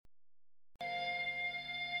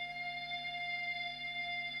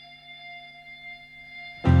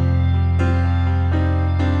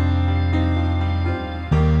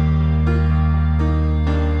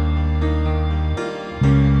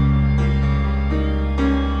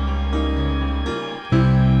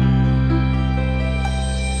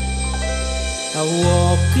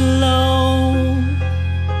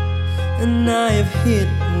hit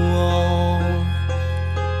wall.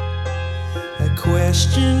 I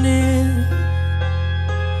question if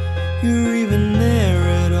you're even there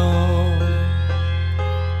at all.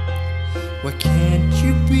 Why can't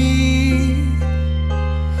you be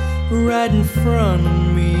right in front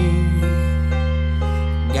of me?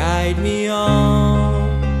 Guide me on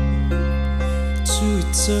to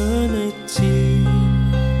eternity.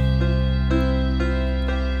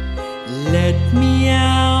 Let me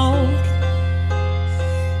out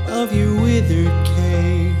of your withered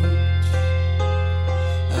cage.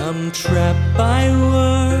 I'm trapped by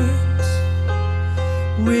words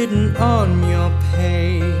written on your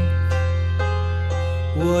page.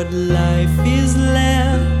 What life is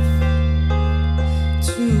left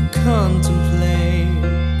to contemplate,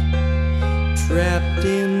 trapped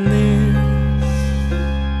in this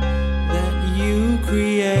that you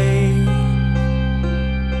create.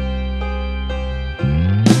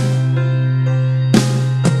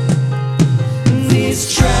 This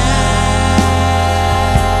tragedy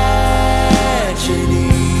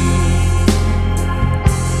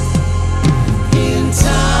in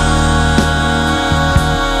time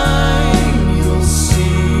you'll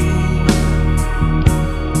see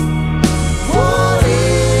what is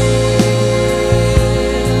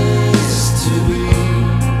to be.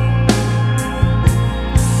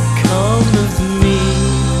 Come with me.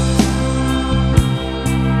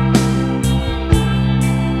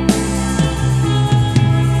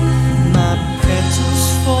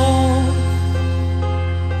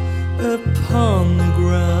 Upon the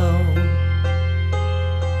ground,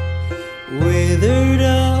 withered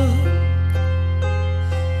up,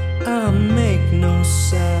 I make no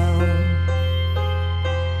sound.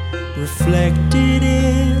 Reflected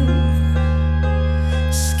in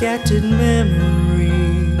scattered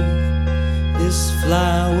memory, this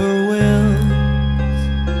flower wills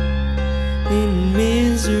in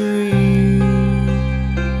misery.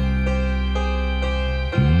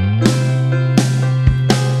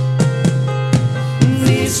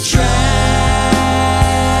 This tragedy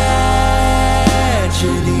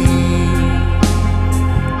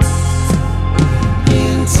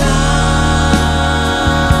in time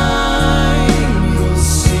you'll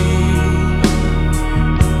see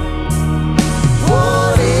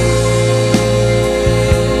what is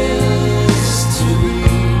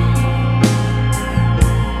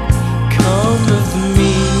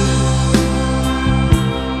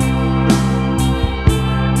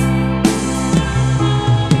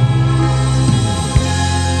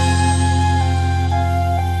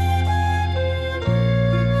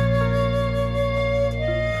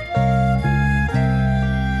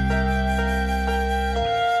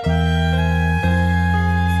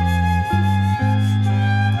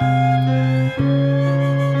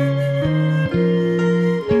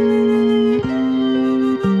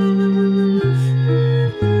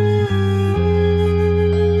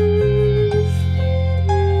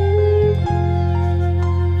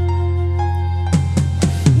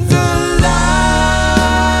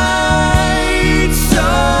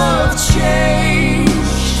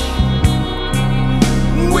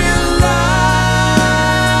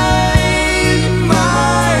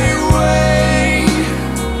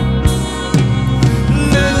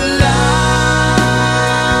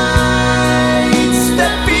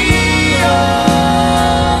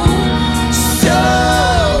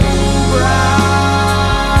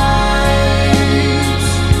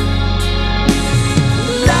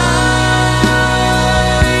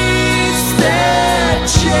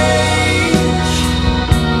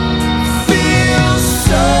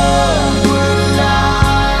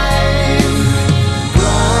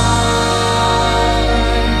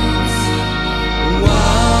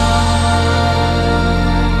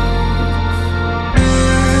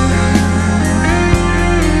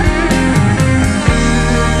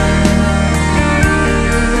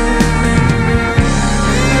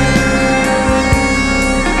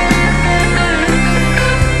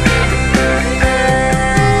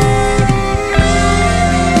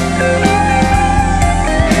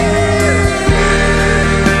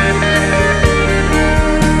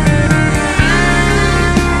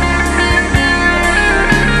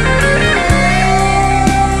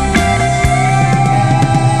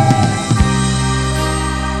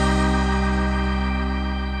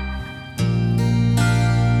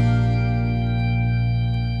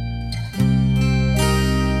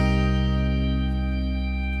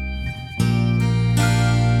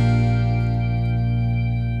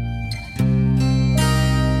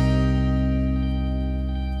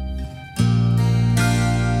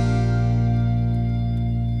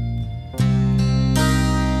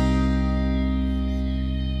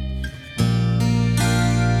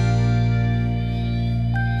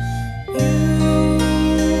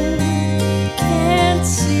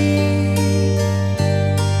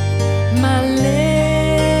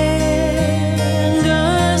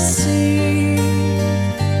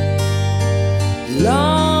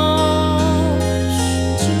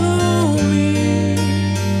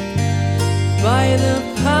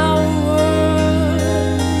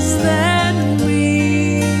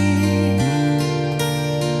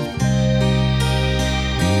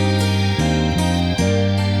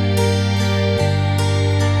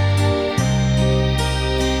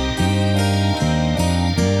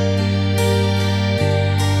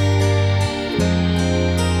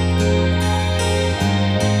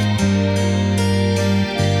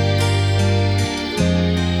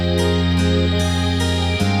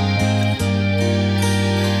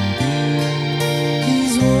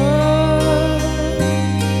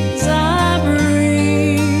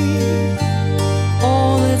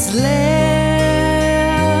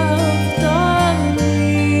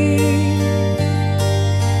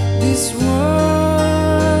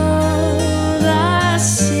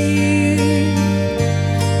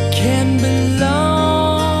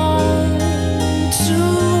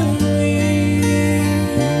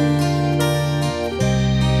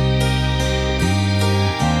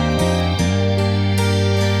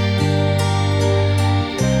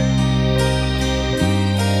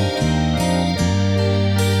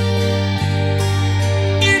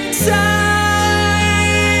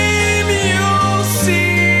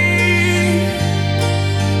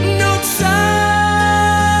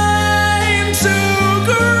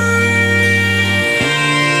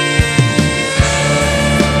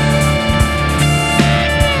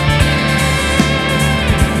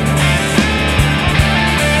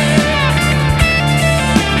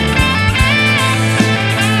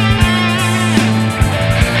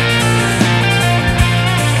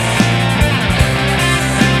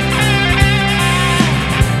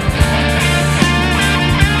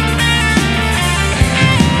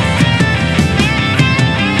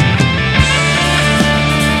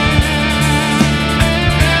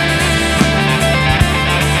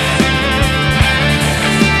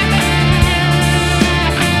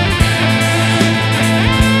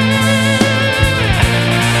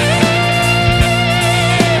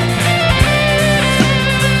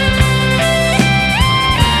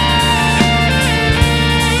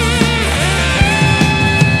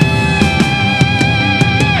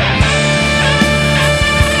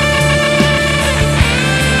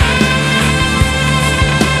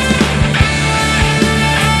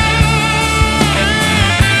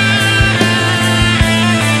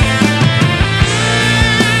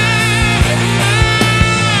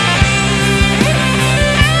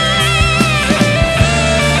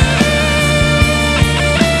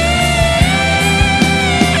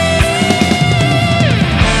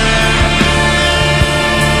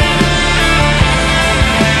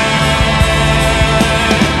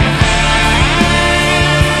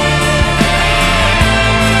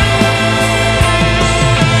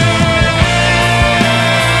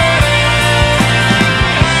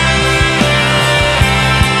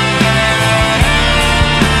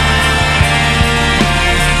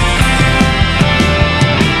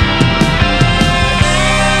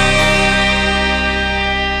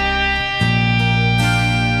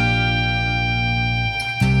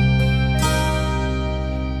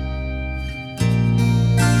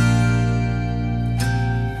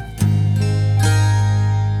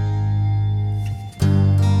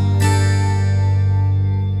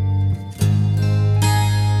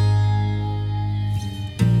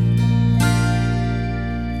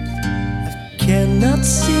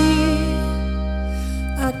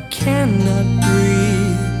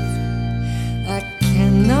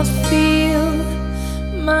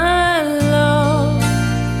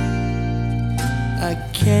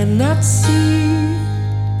cannot see,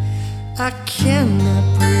 I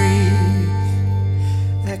cannot breathe,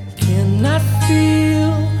 I cannot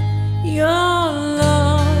feel your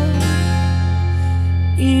love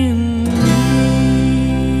in me.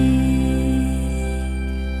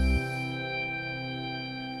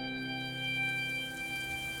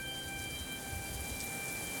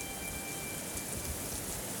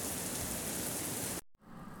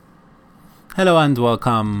 Hello and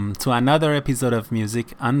welcome to another episode of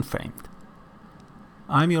Music Unframed.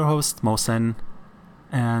 I'm your host Mohsen,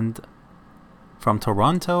 and from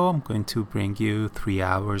Toronto I'm going to bring you 3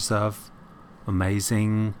 hours of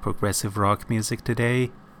amazing progressive rock music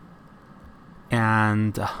today.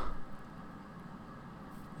 And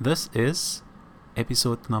this is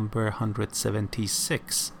episode number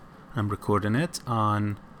 176. I'm recording it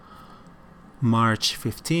on March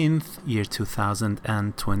 15th, year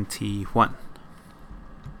 2021.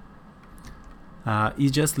 You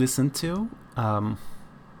just listened to A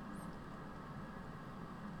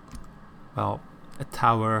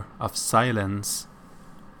Tower of Silence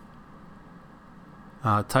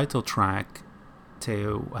title track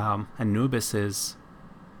to Anubis's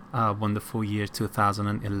wonderful year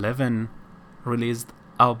 2011 released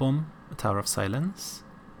album, A Tower of Silence.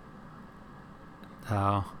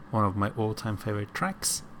 One of my all-time favorite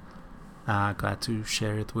tracks. Glad to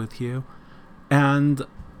share it with you. And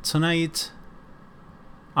tonight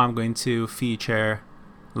I'm going to feature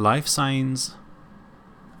Life Signs.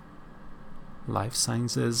 Life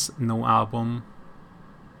Signs' new album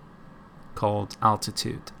called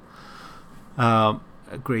Altitude. A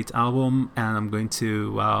great album, and I'm going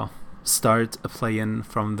to start playing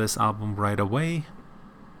from this album right away.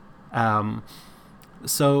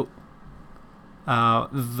 So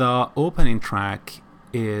the opening track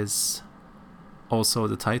is also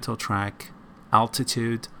the title track,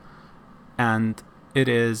 Altitude, and it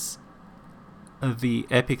is the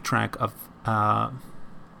epic track of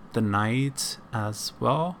the night as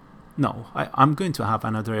well. No, I'm going to have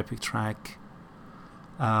another epic track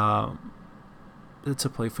to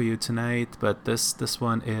play for you tonight, but this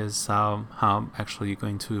one is how I'm actually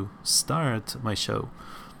going to start my show.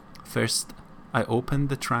 First, I opened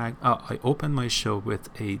my show with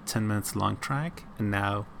a 10 minutes long track, and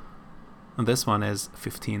now this one is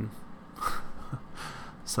 15.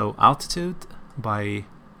 So Altitude by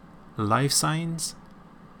Life Signs,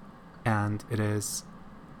 and it is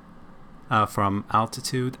from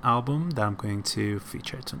Altitude album that I'm going to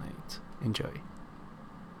feature tonight. Enjoy.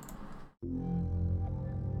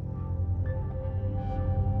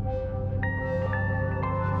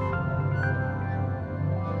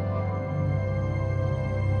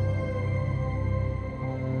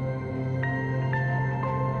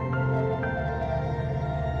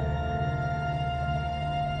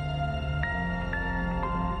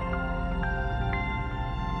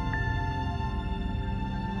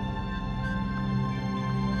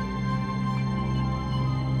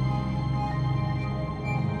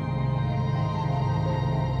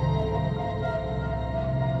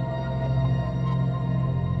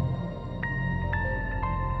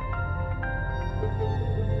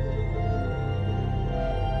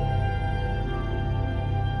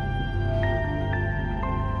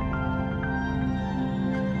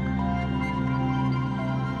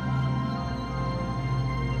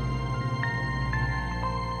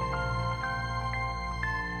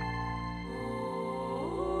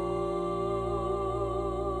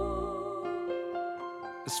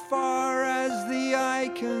 As far as the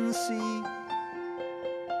eye can see,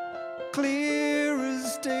 clear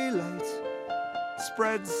as daylight,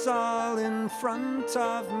 spreads all in front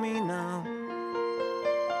of me now.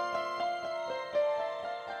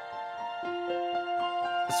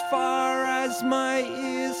 As far as my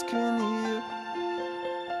ears can hear,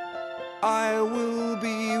 I will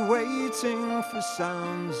be waiting for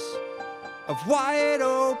sounds of wide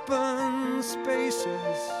open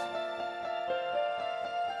spaces.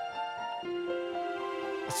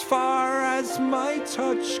 As far as my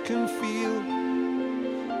touch can feel,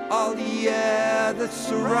 all the air that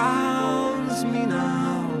surrounds me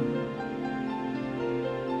now,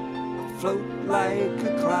 I float like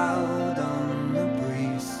a cloud on the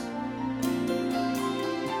breeze.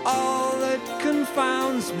 All that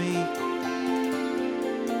confounds me,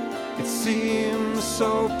 it seems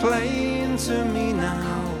so plain to me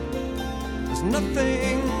now. There's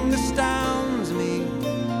nothing astounds me.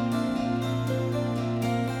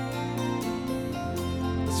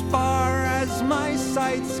 As far as my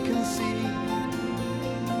sights can see,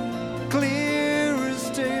 clear as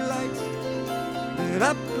daylight, lit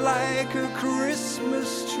up like a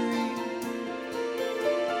Christmas tree.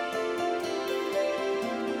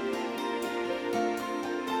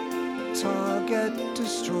 guitar get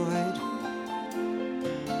destroyed.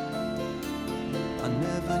 I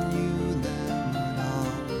never knew them at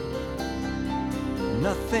all.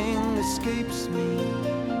 Nothing escapes me.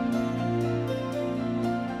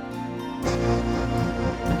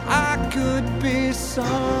 I could be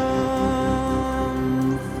something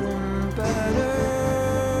better.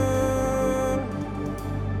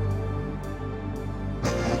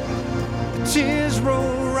 The tears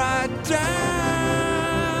roll right down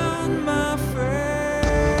my face.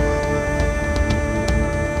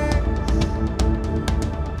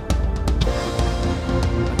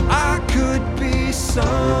 I could be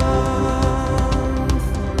something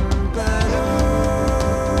better.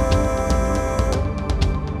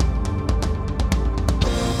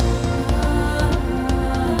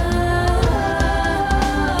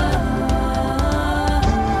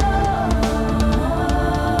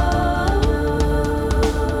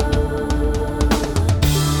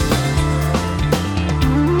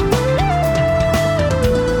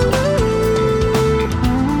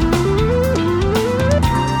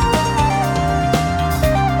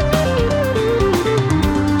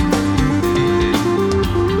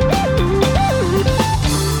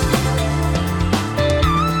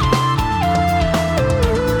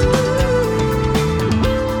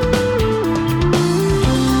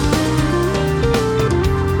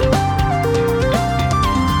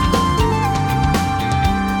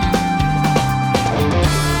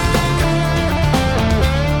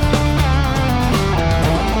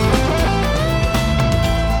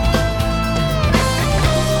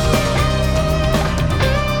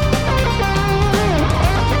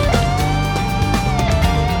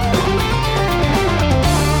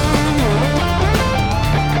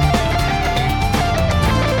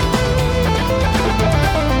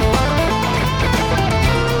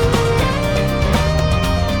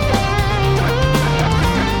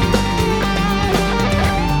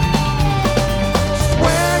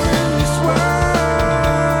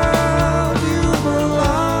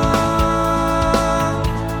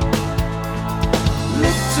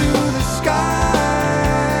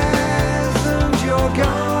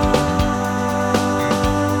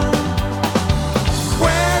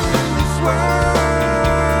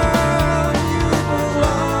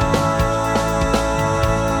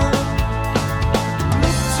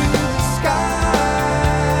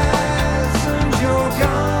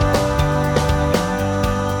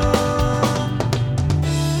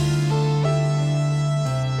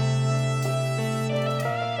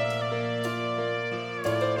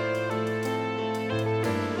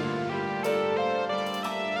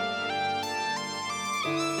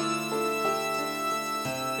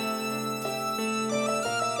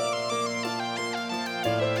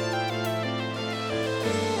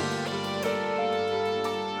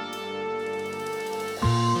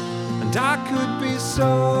 And I could be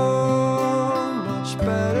so much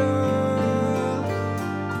better.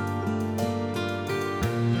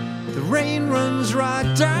 The rain runs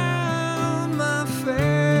right down my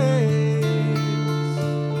face,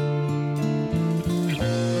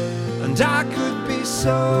 and I could be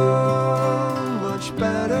so much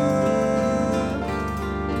better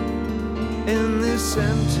in this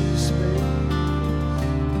empty space.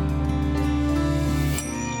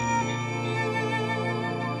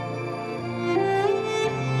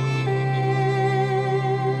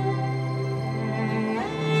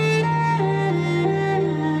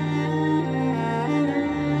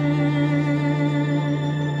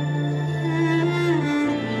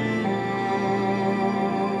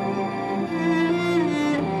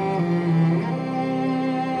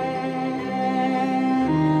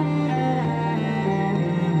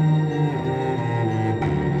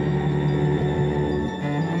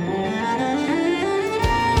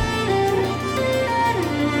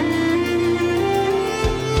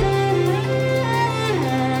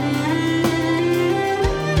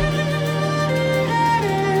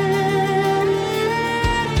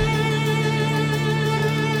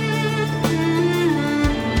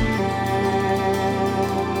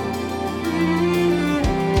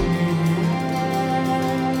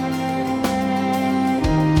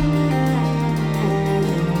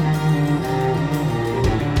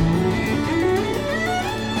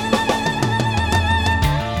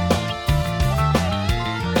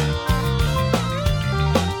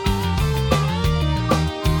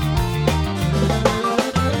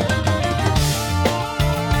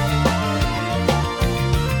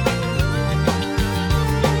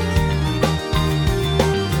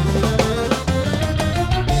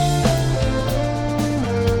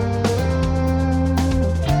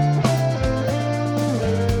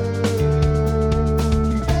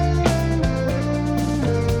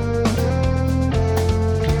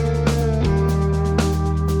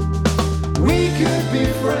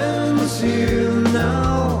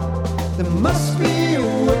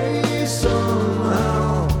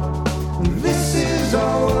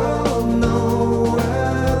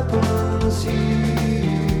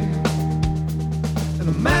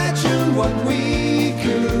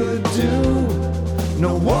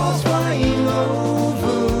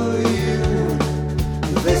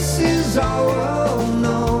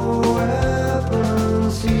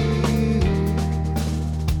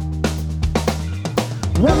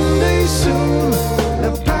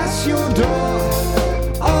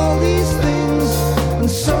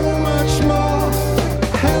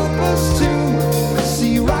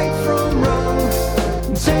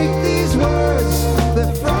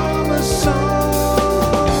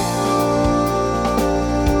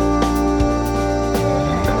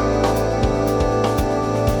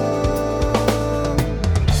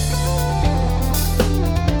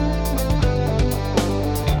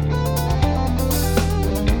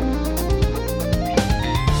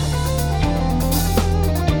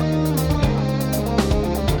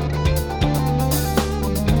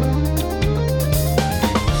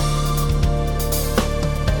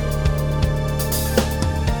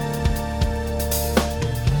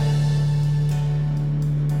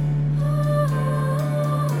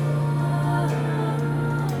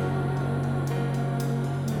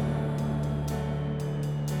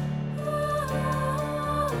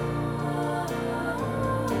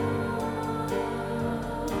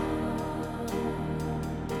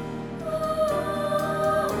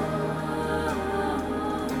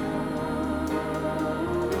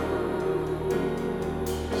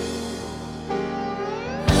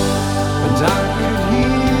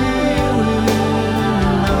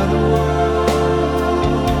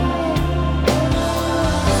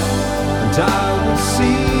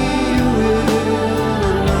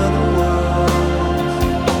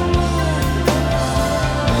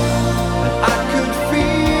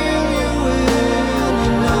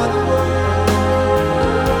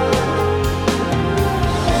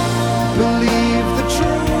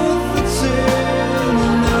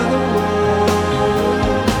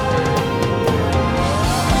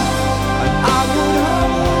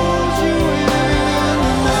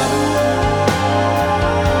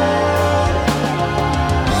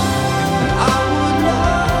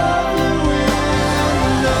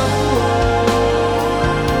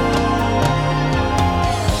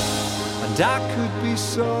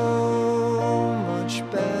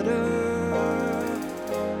 much better.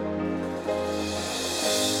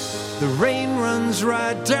 The rain runs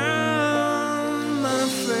right down my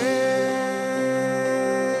face,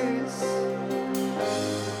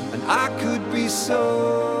 and I could be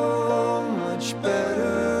so much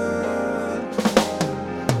better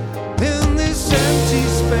in this empty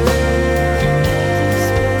space.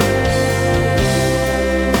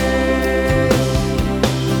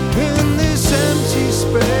 In this empty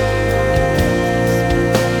space.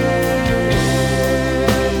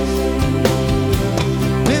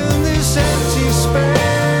 In this empty space.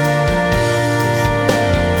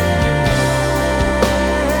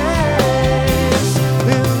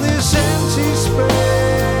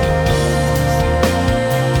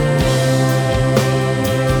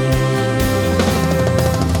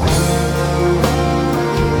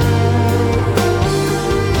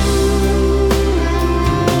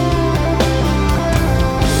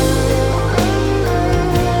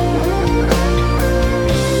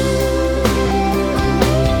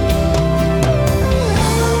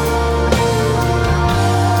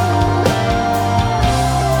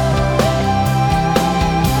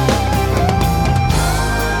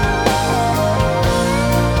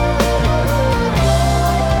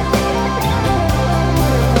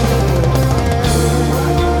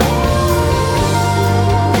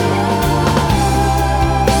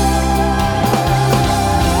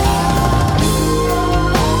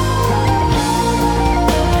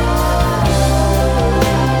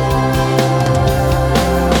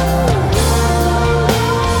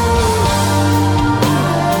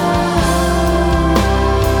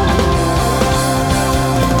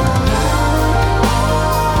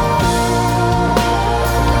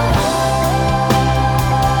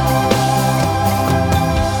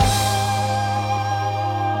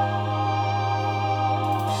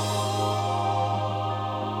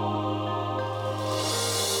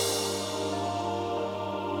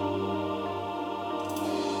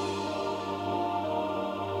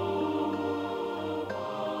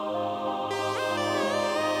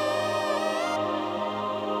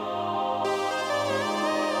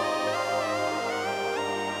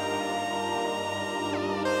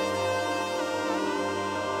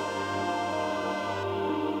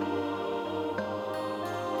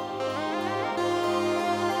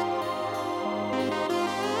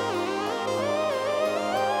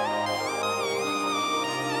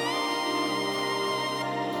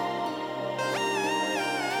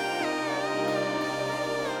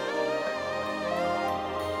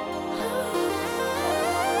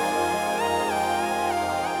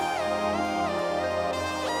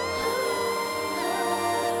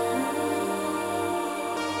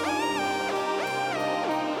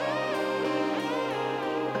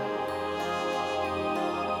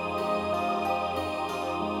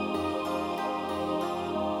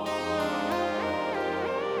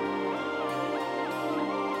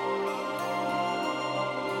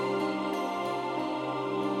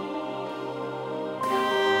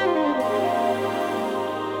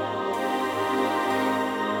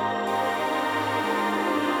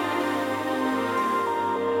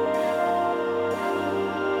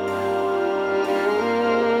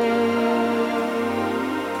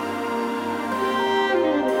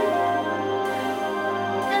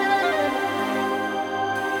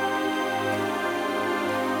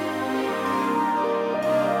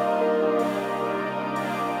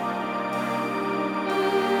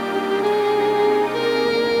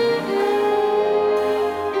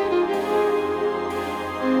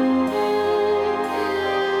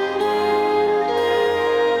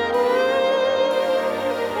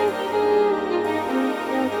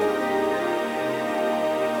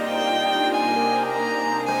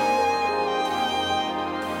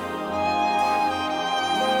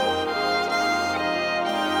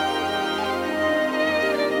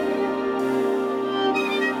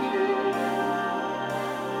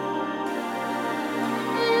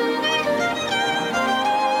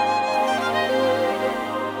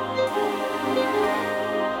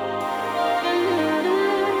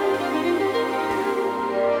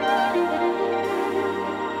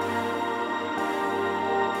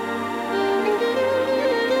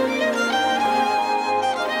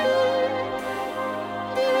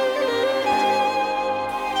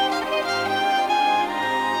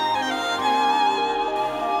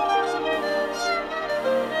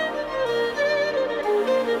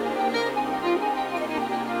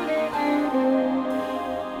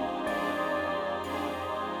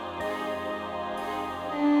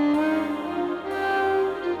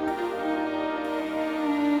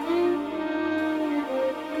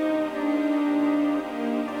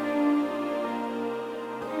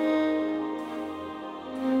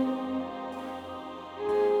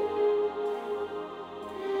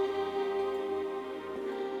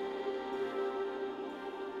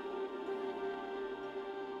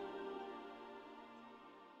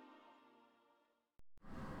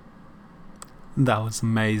 That was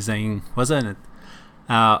amazing, wasn't it?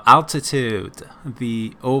 Altitude,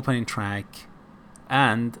 the opening track,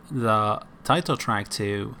 and the title track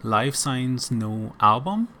to Life Sign's new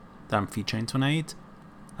album that I'm featuring tonight,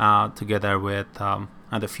 together with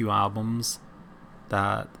other few albums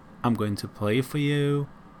that I'm going to play for you.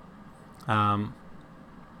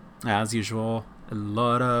 As usual, a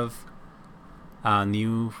lot of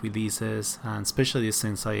new releases, and especially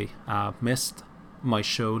since I missed my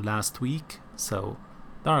show last week, so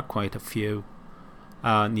there are quite a few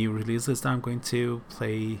new releases that I'm going to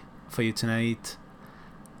play for you tonight,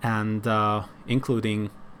 and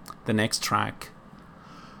including the next track.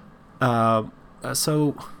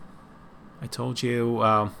 So I told you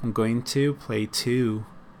I'm going to play 2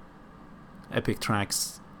 epic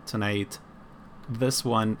tracks tonight. This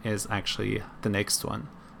one is actually the next one,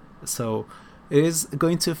 so it is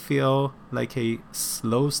going to feel like a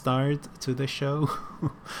slow start to the show.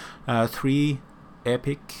 3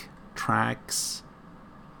 epic tracks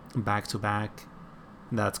back to back.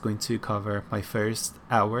 That's going to cover my first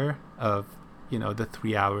hour of the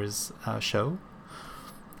 3 hours show.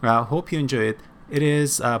 I hope you enjoy it. It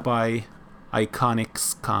is by Iconic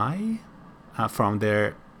Sky from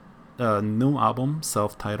their new album,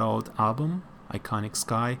 self-titled album, Iconic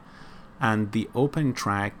Sky, and the opening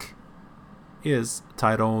track is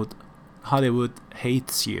titled Hollywood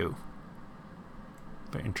Hates You.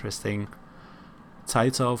 Very interesting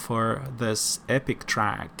title for this epic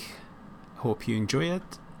track. Hope you enjoy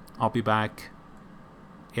it. I'll be back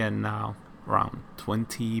in around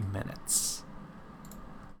 20 minutes.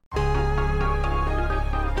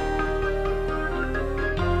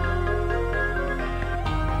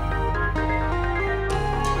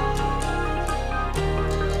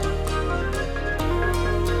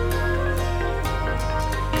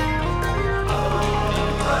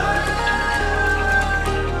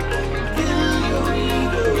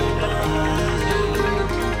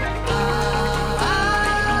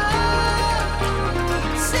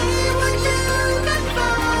 See what you can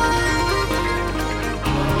find.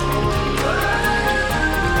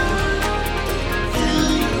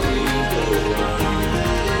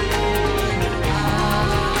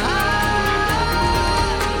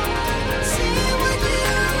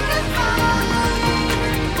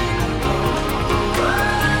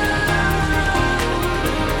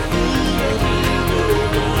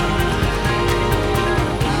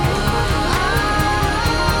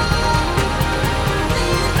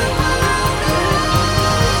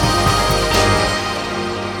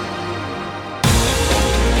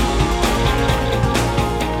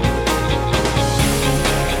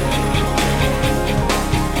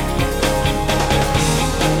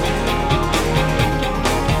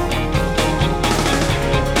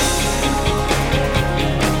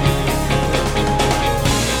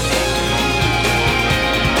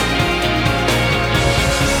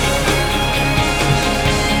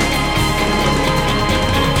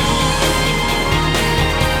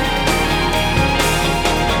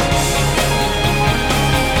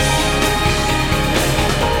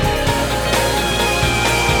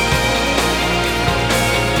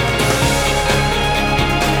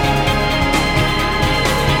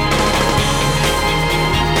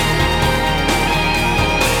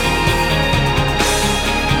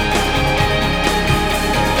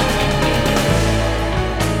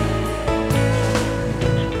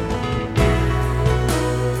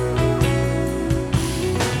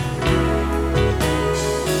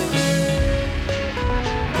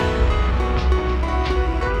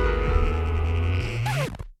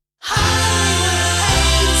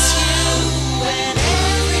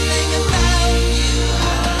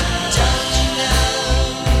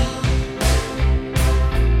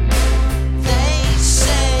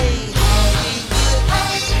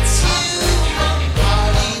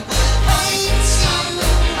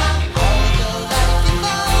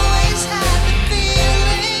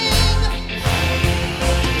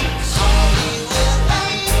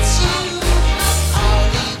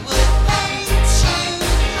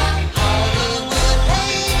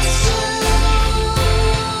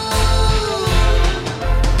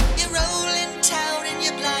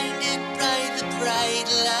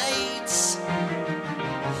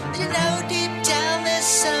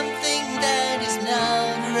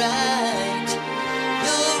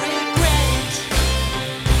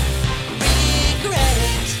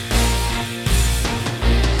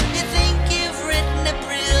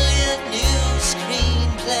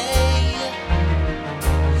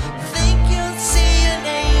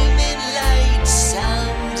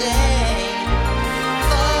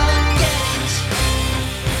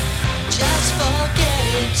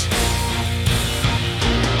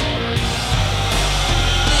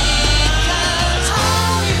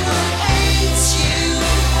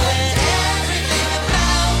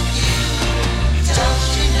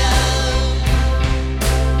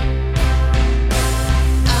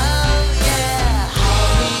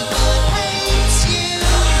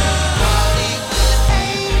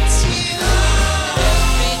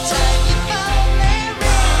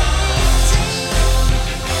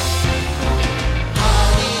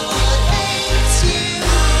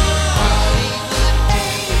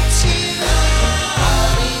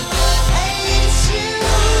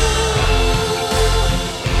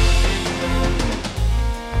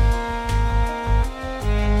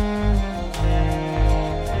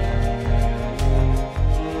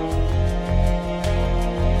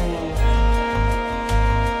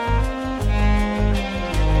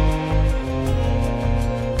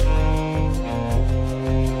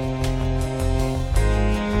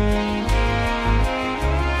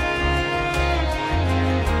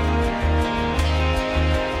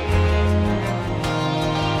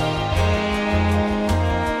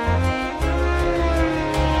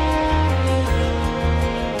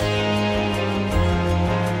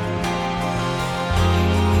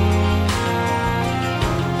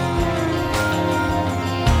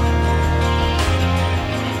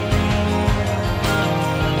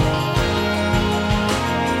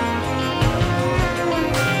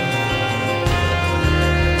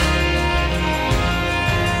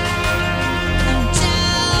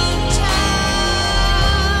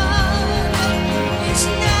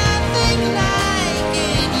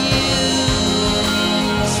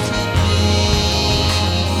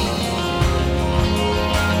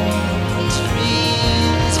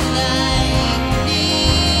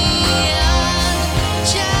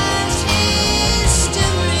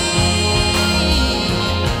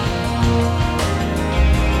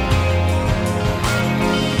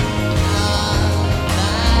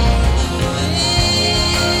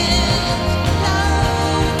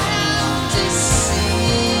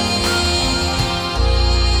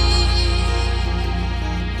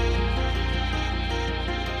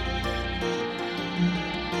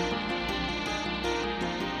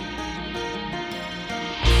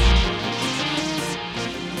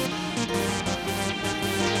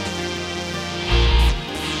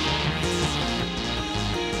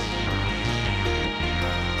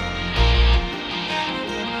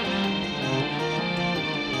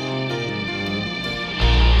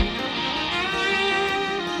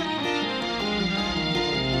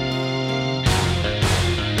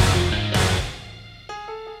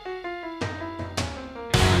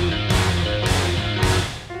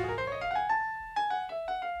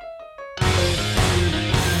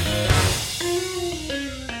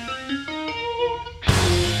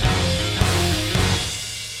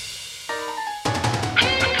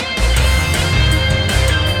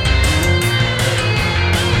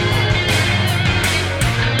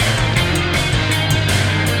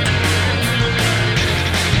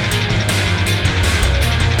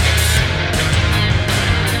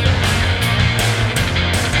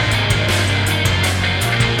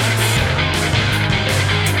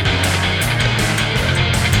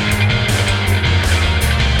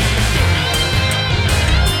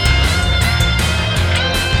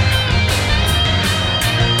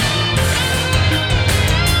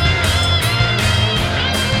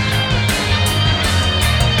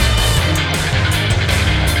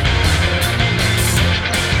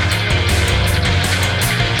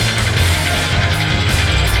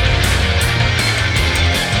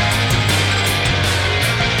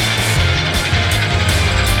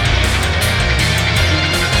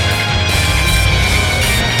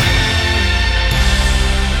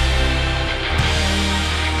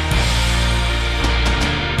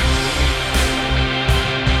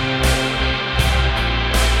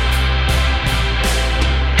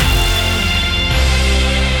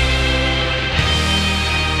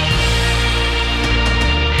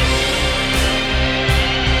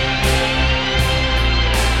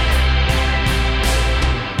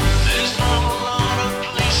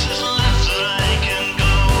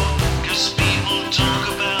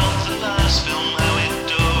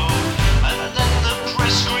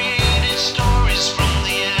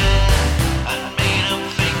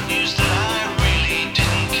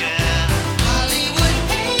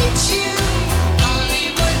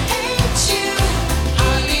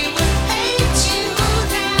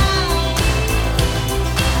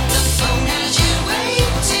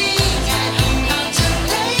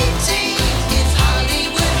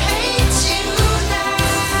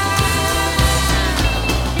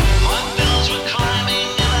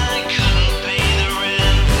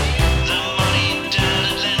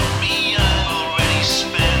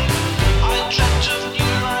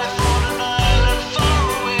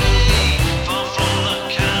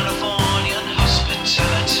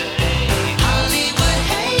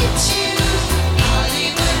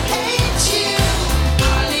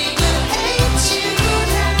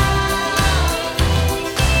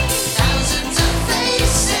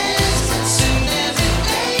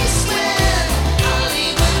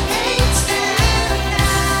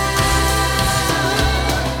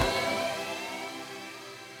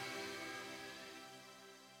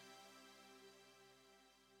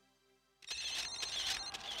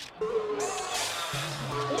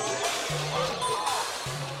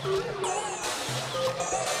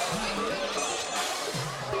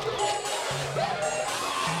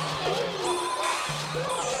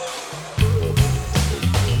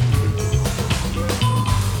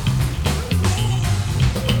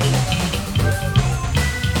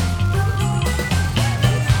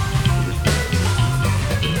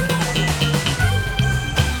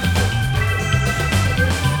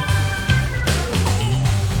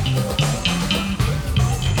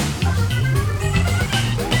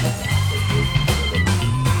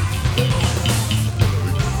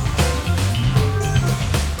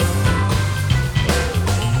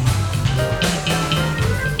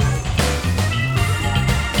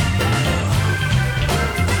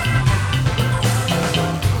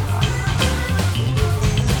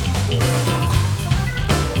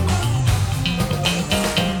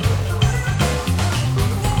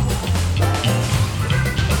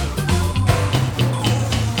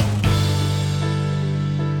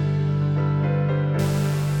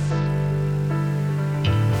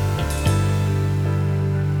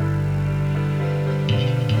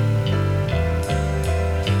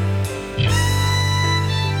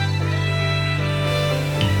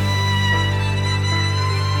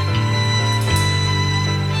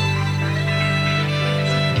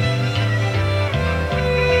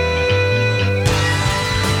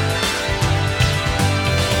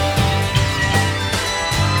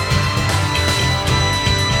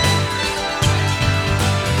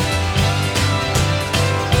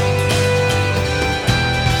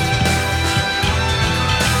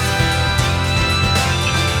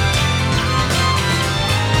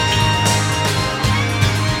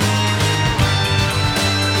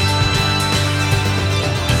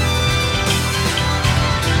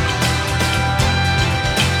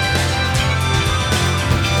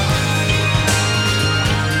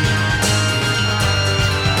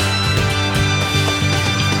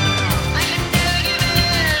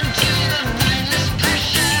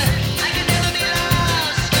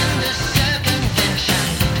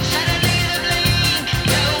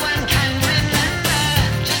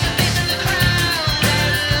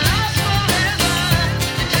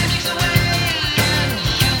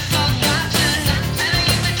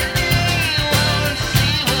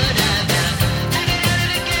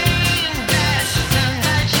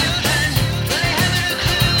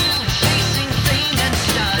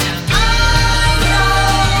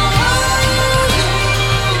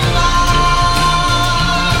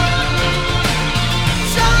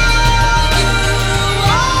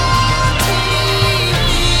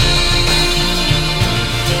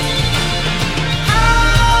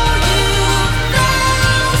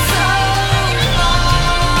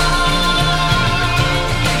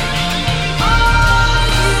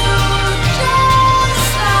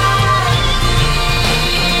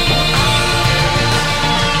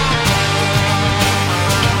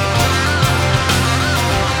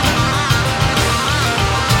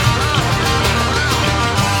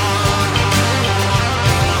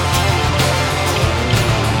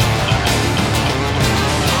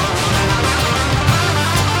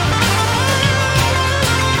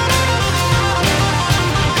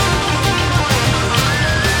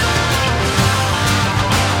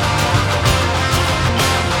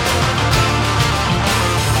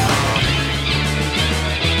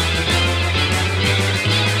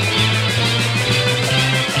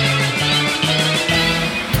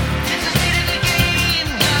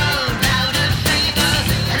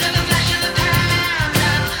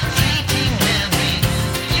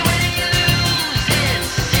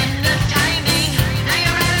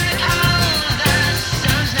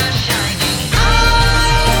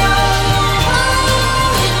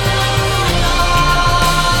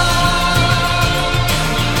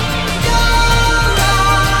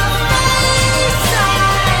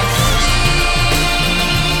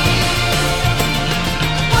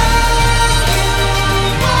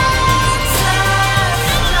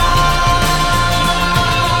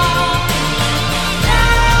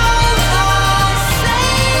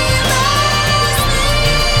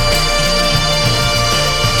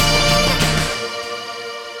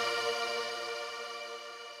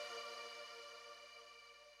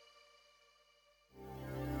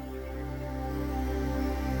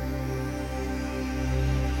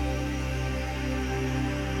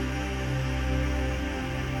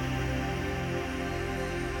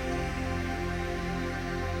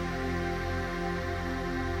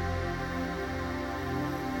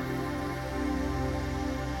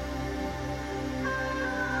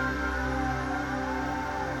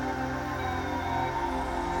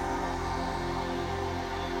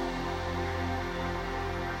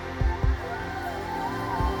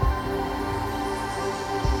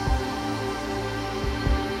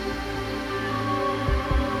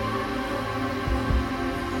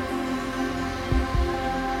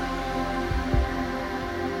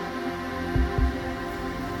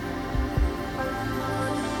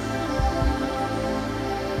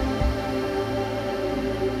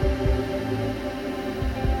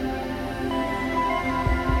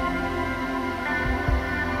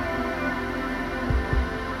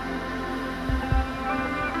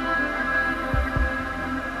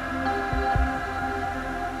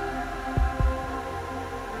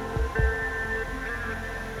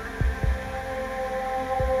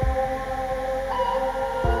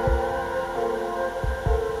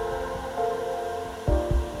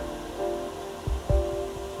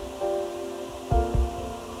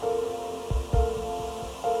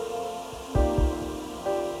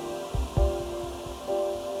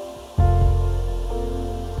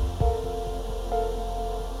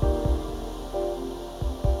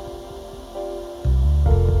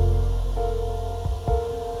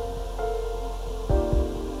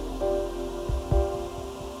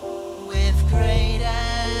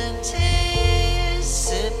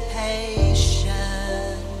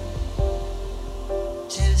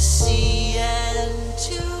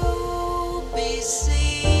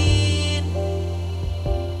 seen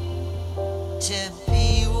to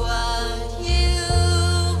be what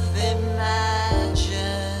you've imagined,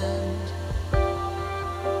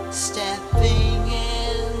 stepping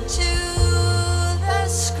into the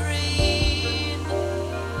screen.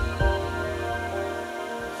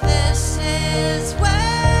 This is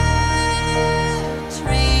where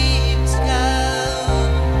dreams go.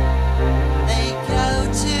 They go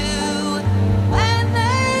to when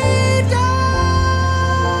they die.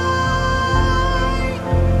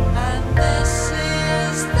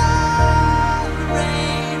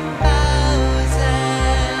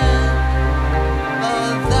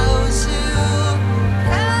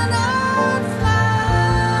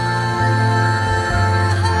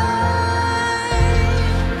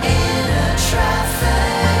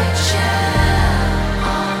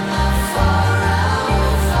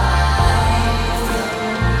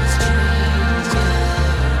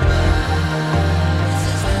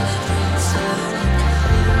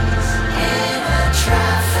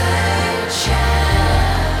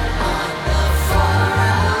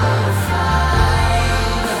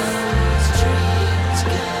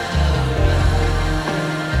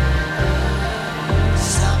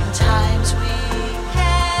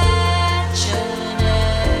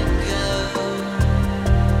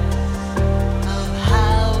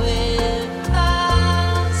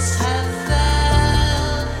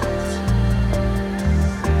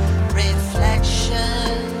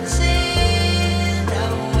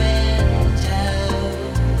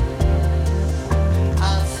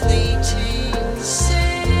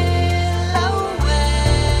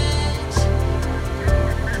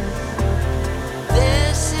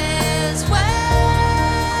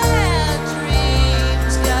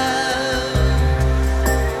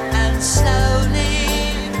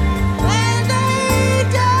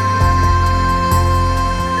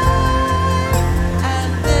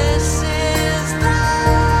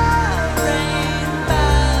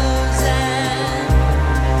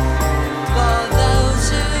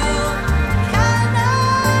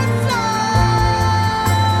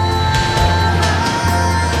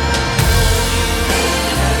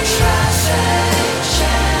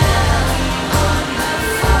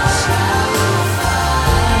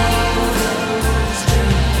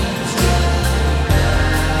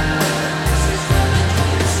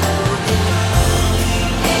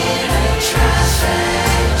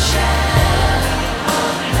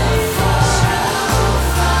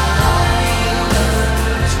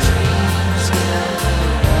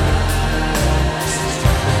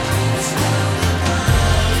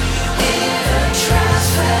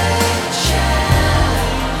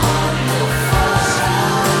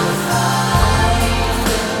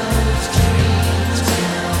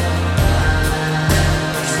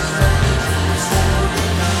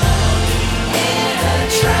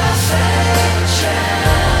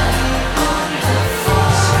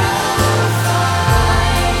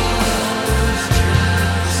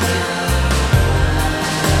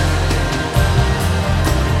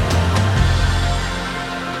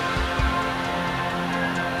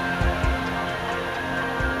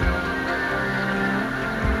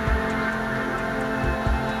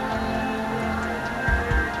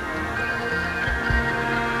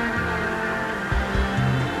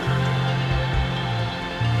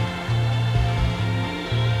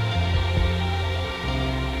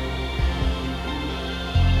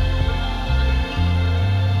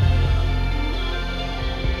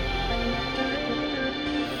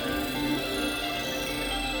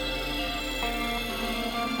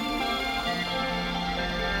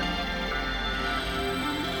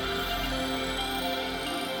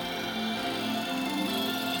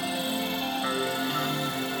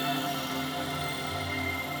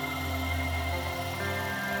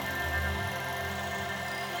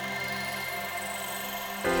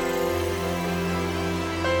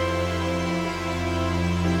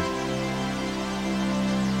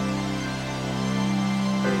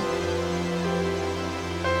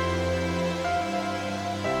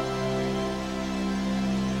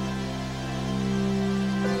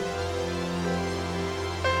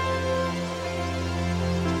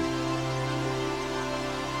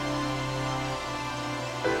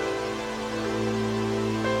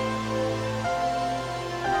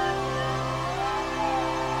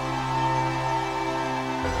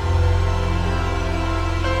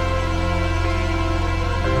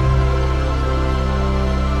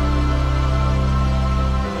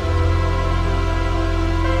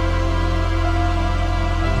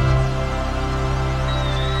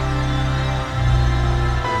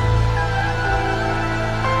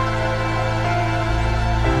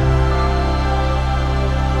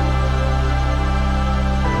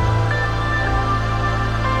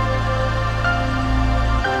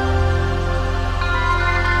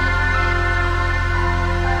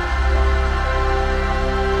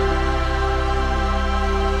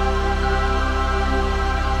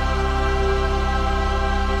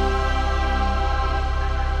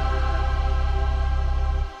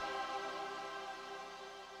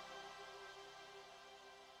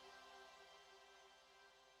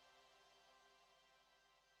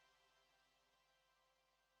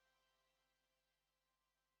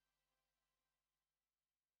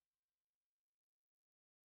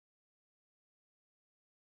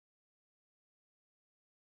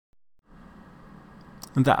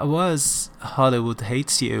 That was Hollywood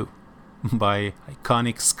Hates You by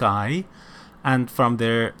Iconic Sky, and from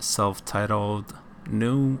their self-titled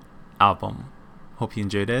new album. Hope you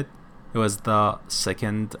enjoyed it. It was the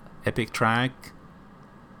second epic track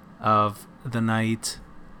of the night,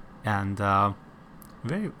 and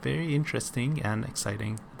very, very interesting and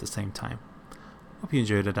exciting at the same time. Hope you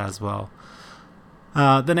enjoyed it as well.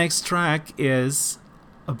 The next track is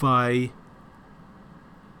by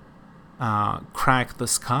Crack the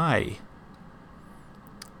Sky,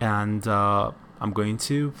 and I'm going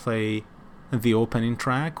to play the opening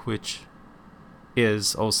track, which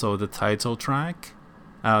is also the title track.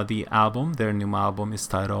 The album, their new album, is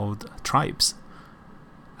titled Tribes.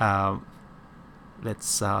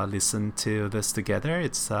 Let's listen to this together.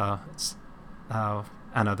 It's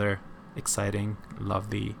another exciting,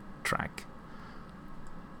 lovely track.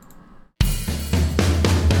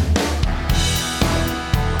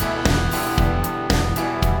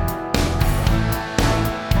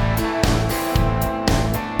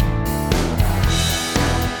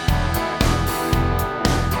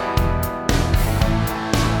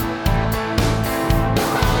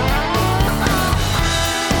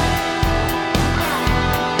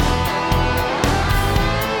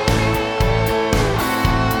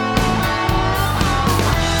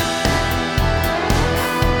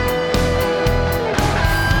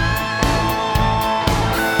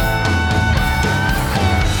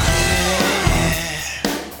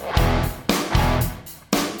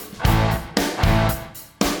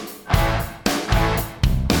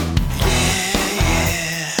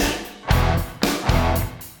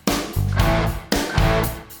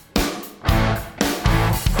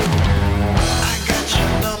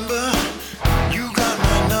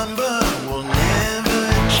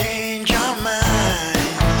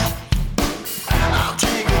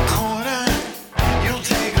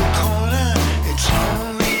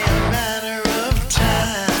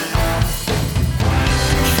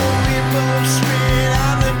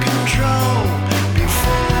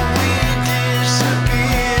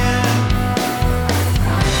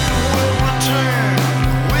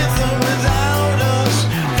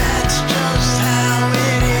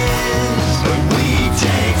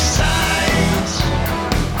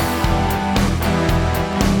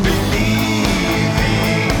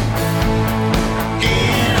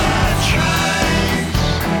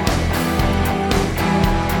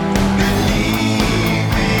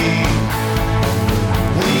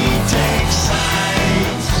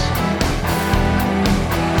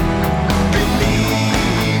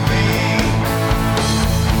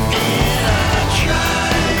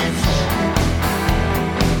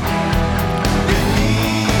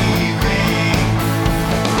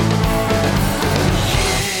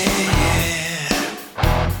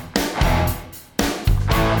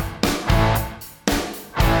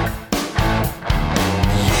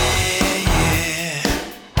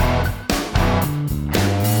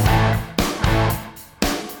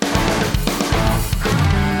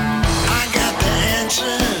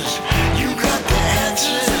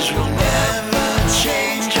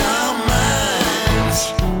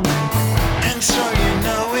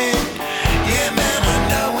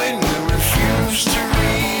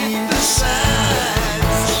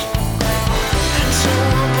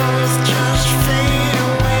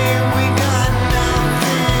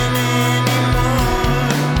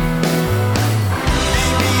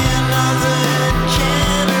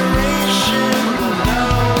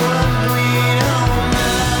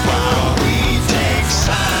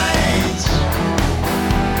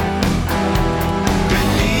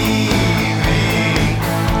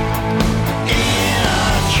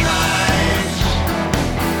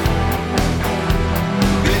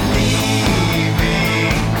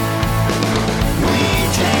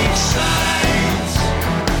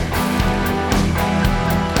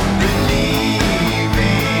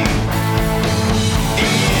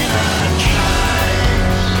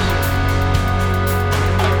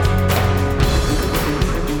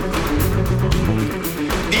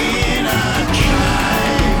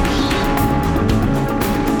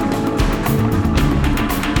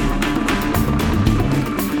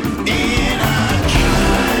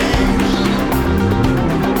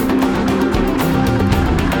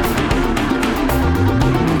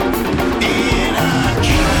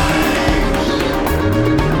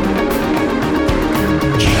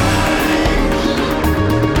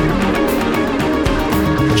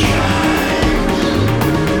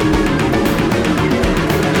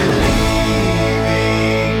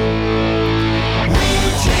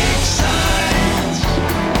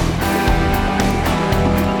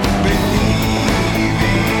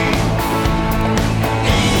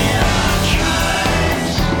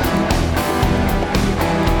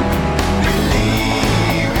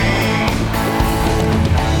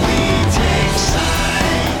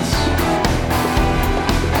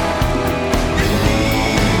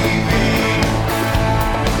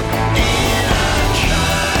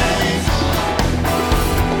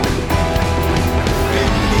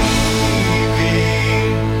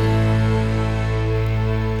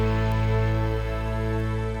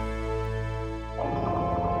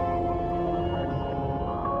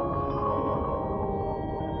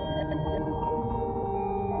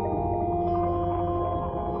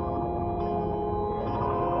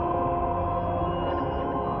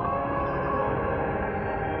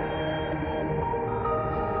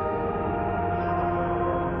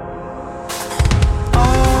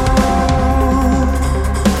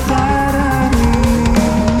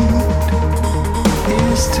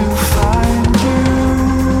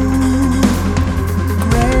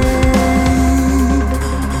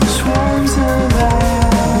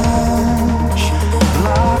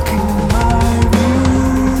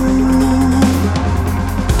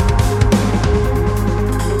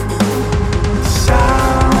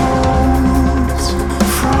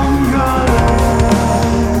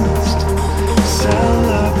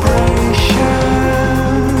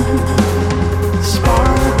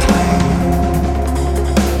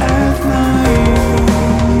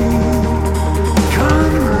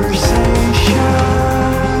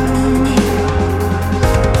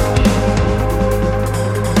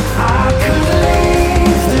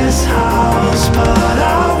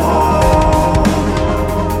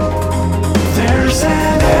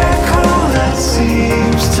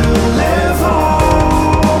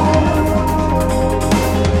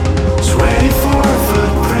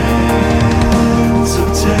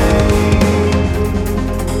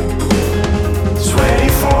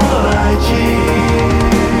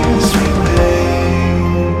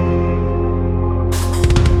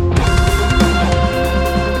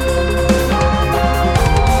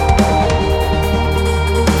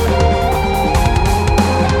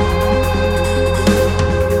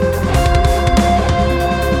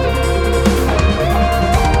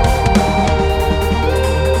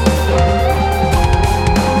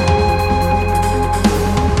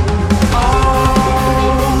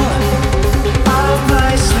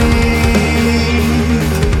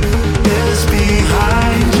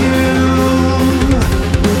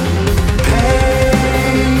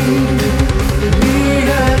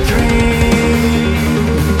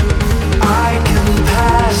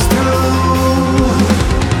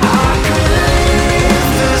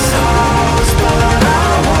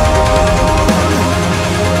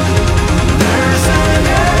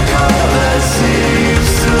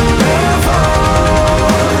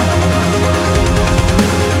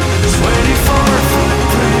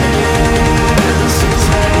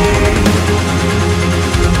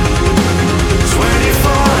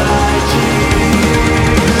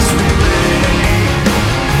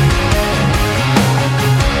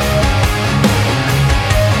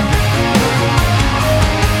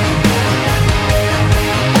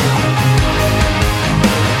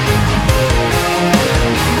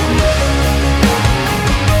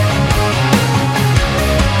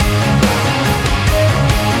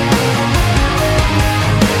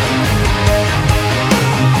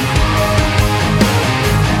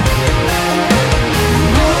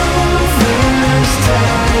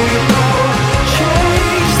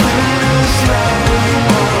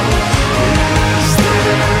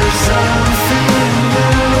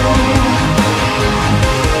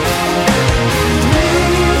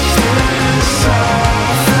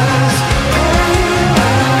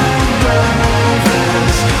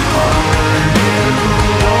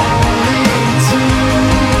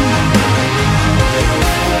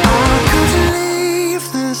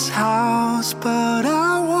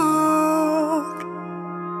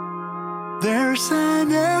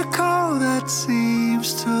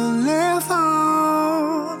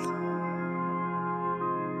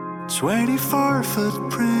 24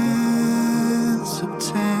 footprints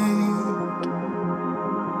obtained.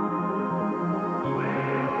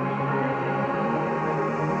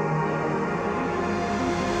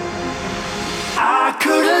 I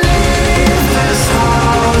could leave this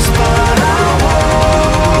house, but I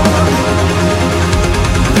won't.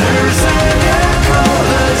 There's an echo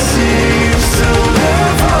that seems to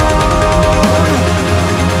live on.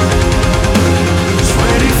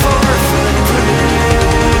 24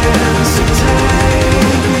 footprints obtained.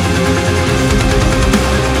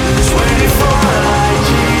 24 light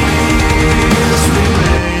years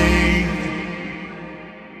remain.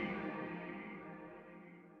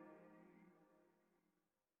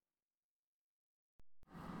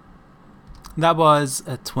 That was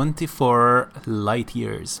 24 Light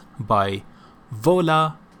Years by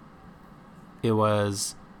Vola. It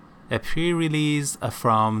was a pre-release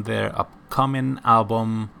from their upcoming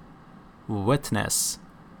album Witness.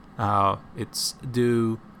 Its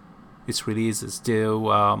release is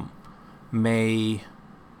due May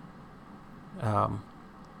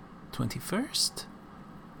 21st,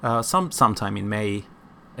 sometime in May,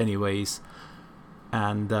 anyways.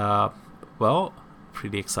 And well,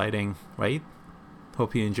 pretty exciting, right?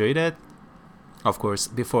 Hope you enjoyed it. Of course,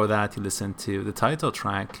 before that, you listened to the title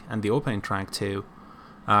track and the opening track to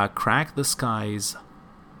Crack the Sky's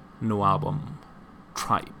new album,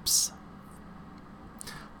 Tribes.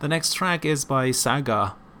 The next track is by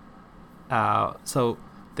Saga. So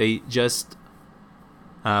they just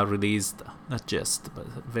released, not just, but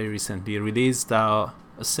very recently released a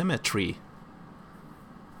Symmetry,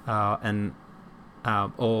 an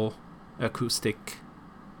all acoustic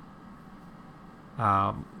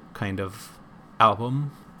kind of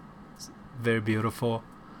album. It's very beautiful.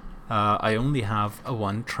 I only have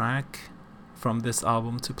one track from this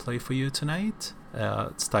album to play for you tonight.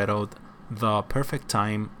 It's titled The Perfect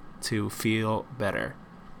Time to Feel Better.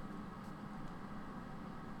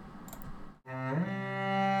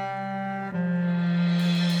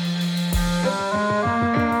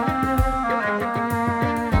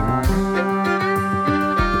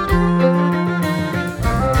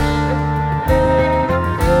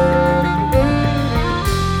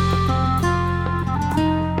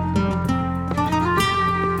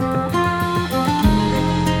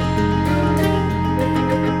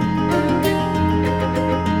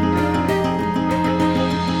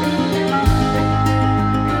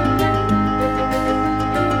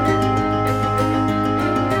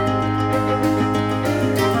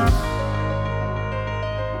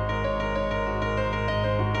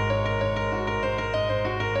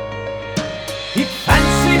 He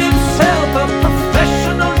fancied himself a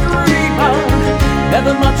professional dreamer,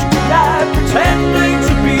 never much could I pretending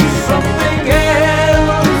to be something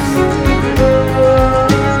else.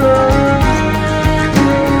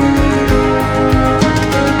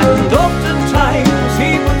 And oftentimes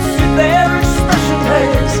he would sit there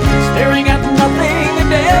expressionless, staring at nothing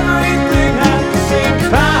and everything at the same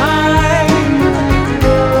time.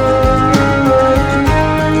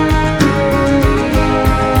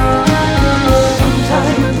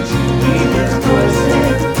 Sometimes he is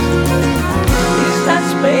voicing, is that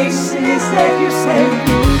space in his head you say?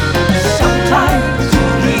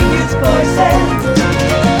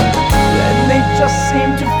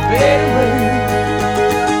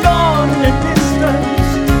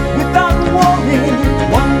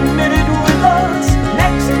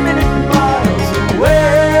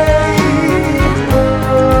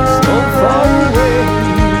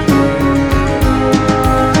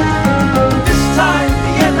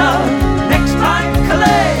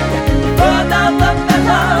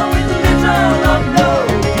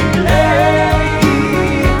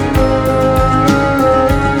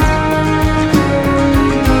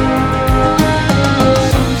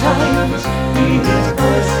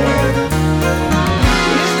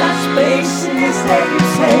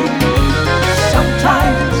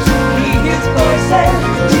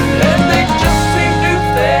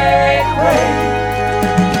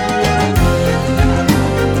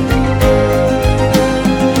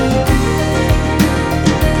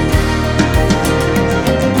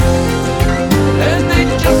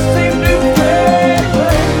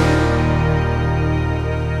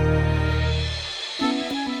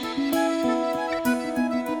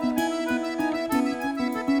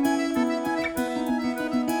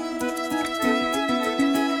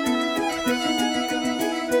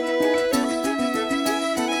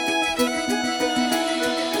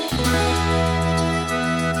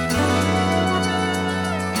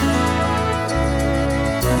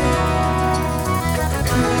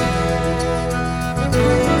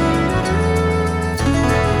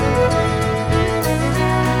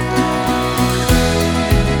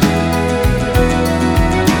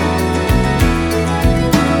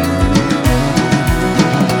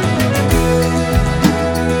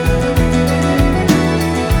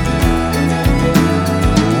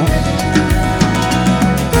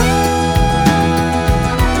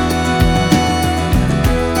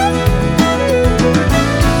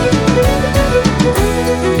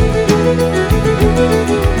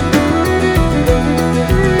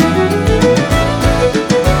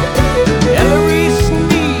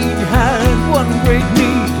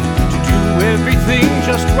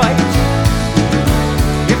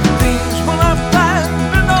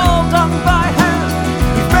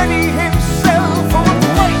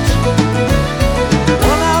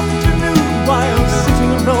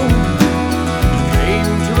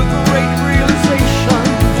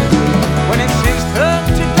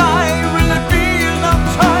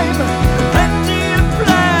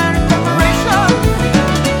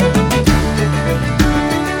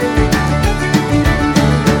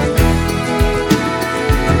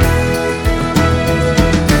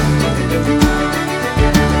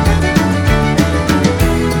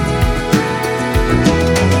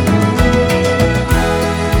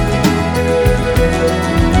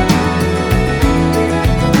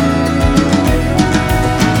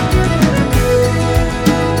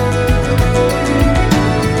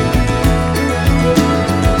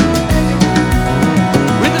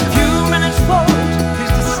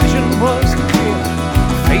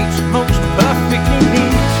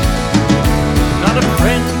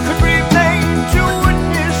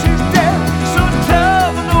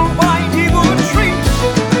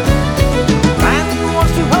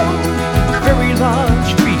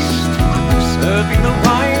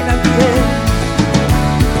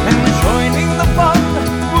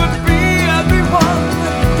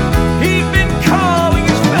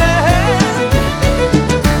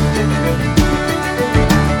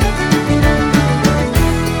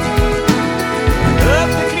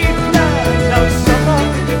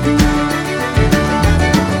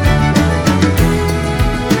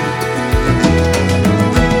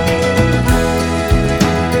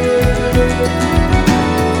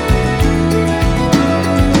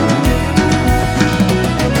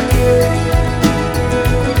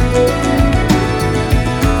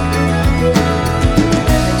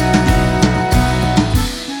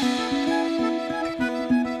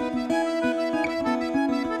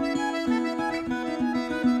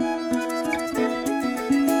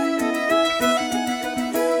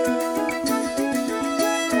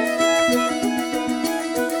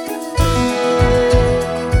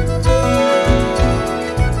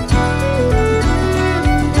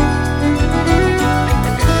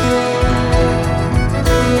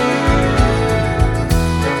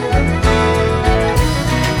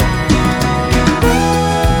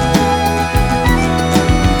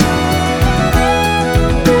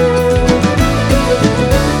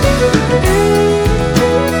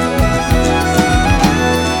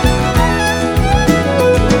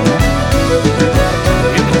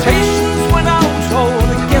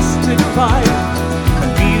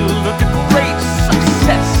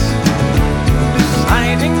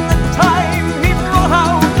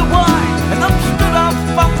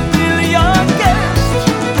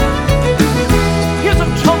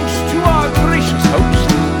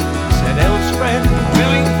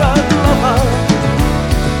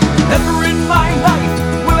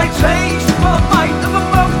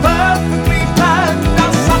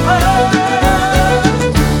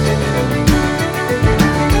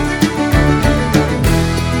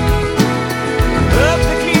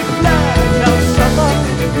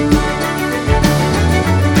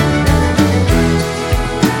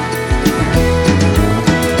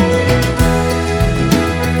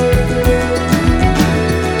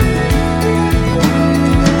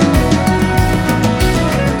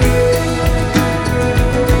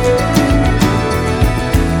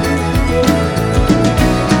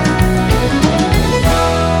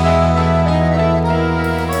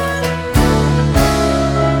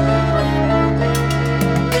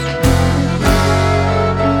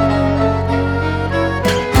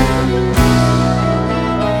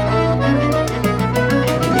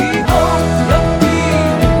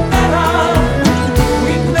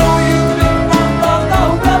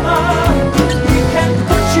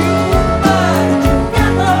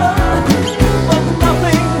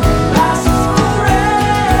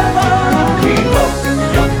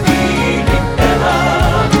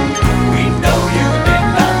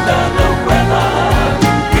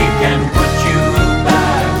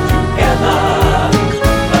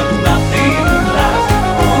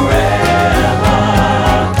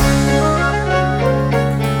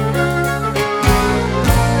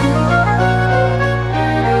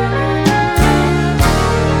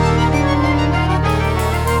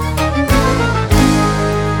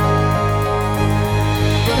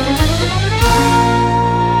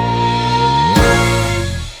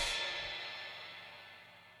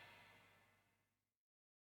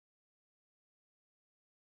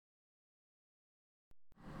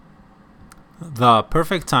 The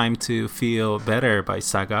Perfect Time to Feel Better by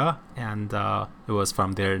Saga, and it was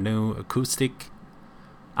from their new acoustic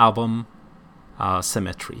album,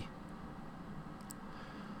 Symmetry.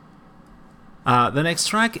 The next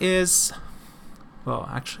track is, well,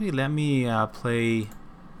 actually, let me play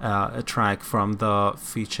a track from the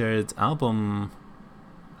featured album.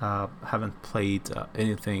 Haven't played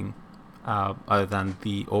anything other than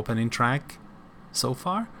the opening track so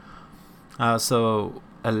far. So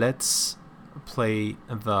let's play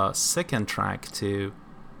the second track to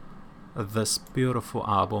this beautiful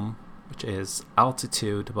album, which is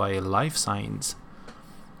Altitude by Life Signs,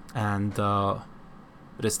 and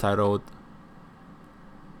it is titled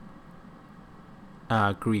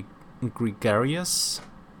Gregarious.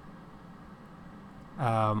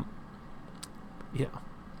 I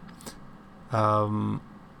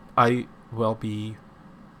will be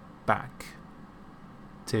back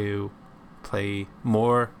to play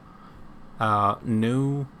more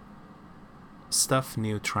new stuff,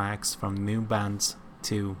 new tracks from new bands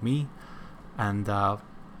to me, and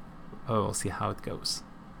we'll see how it goes.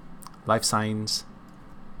 Life Signs,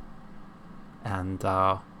 and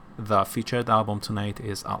the featured album tonight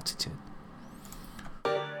is Altitude.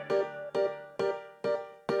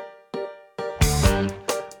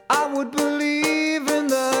 I would believe in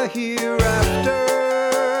the hereafter.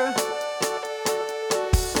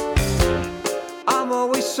 I'm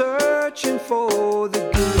always searching for the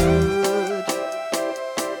good,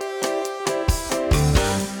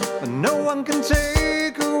 and no one can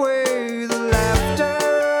take away the laughter.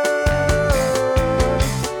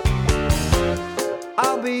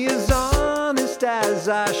 I'll be as honest as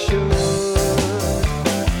I should.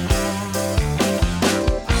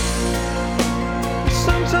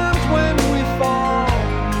 Sometimes when we fall,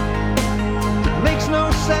 it makes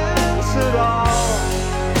no sense at all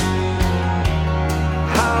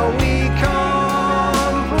how we compromise,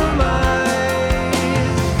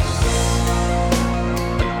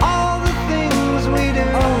 and all the things we do,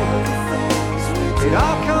 it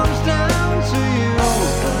all comes down to you,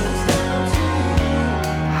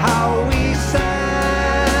 how we sanitize.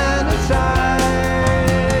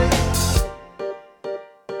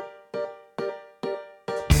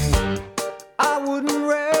 I wouldn't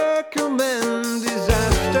recommend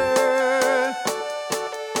disaster.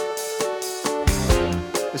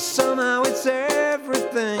 Somehow it's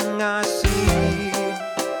everything I see.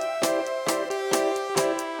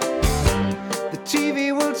 The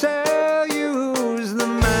TV will tell you who's the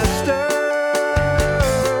master.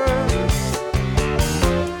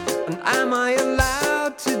 And am I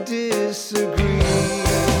allowed to disagree?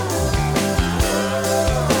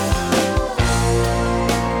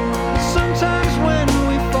 Sometimes when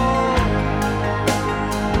we fall,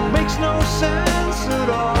 it makes no sense at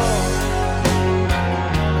all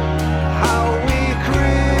how we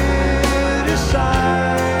criticize,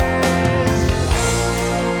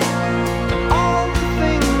 all the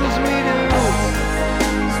things we do,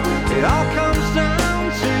 it all comes down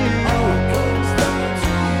to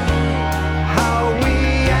how we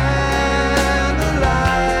analyze.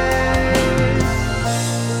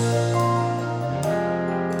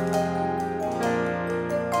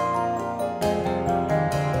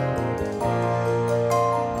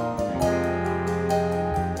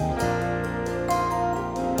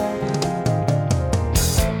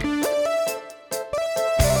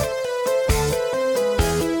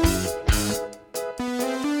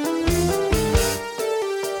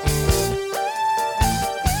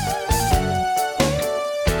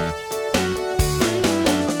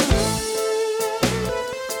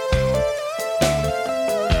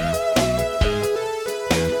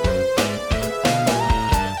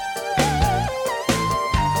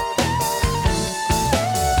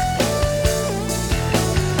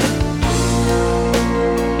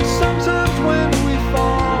 Sometimes when we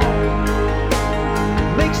fall,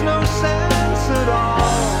 it makes no sense at all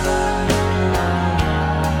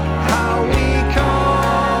how we compromise,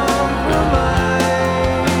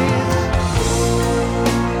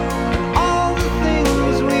 all the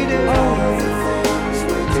things we do,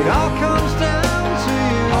 it all comes down to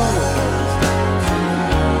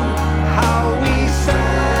how we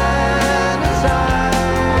sanitize.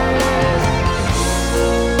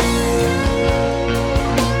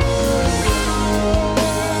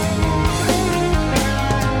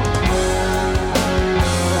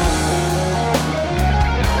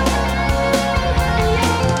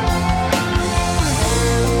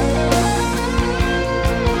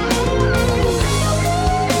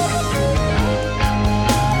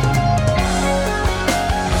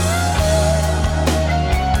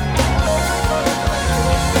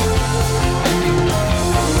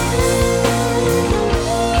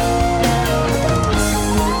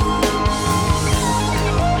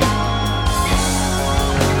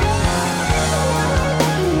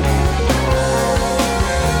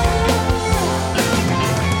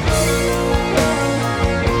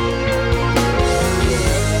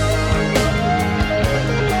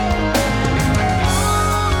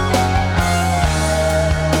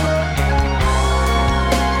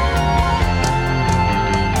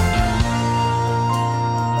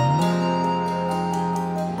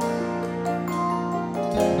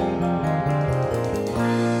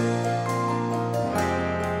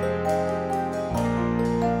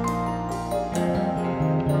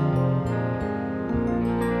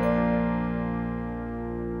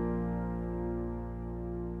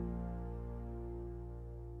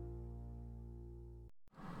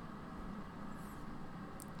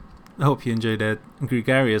 I hope you enjoyed it.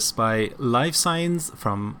 Gregarious by Life Signs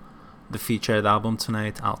from the featured album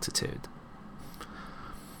tonight, Altitude.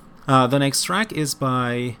 The next track is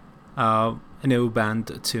by a new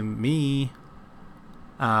band to me,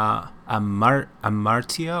 Amartya.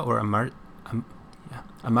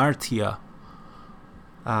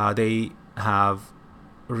 They have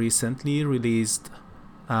recently released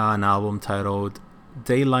an album titled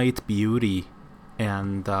Daylight Beauty,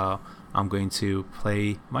 and I'm going to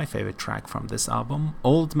play my favorite track from this album,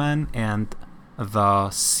 Old Man and the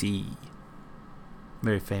Sea.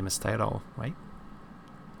 Very famous title, right?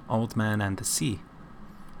 Old Man and the Sea.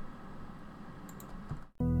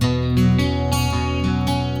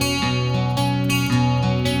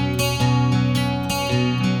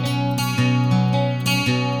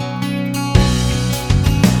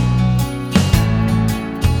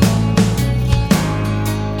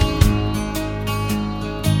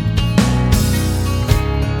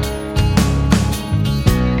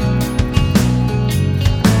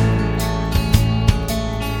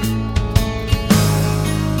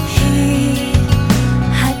 He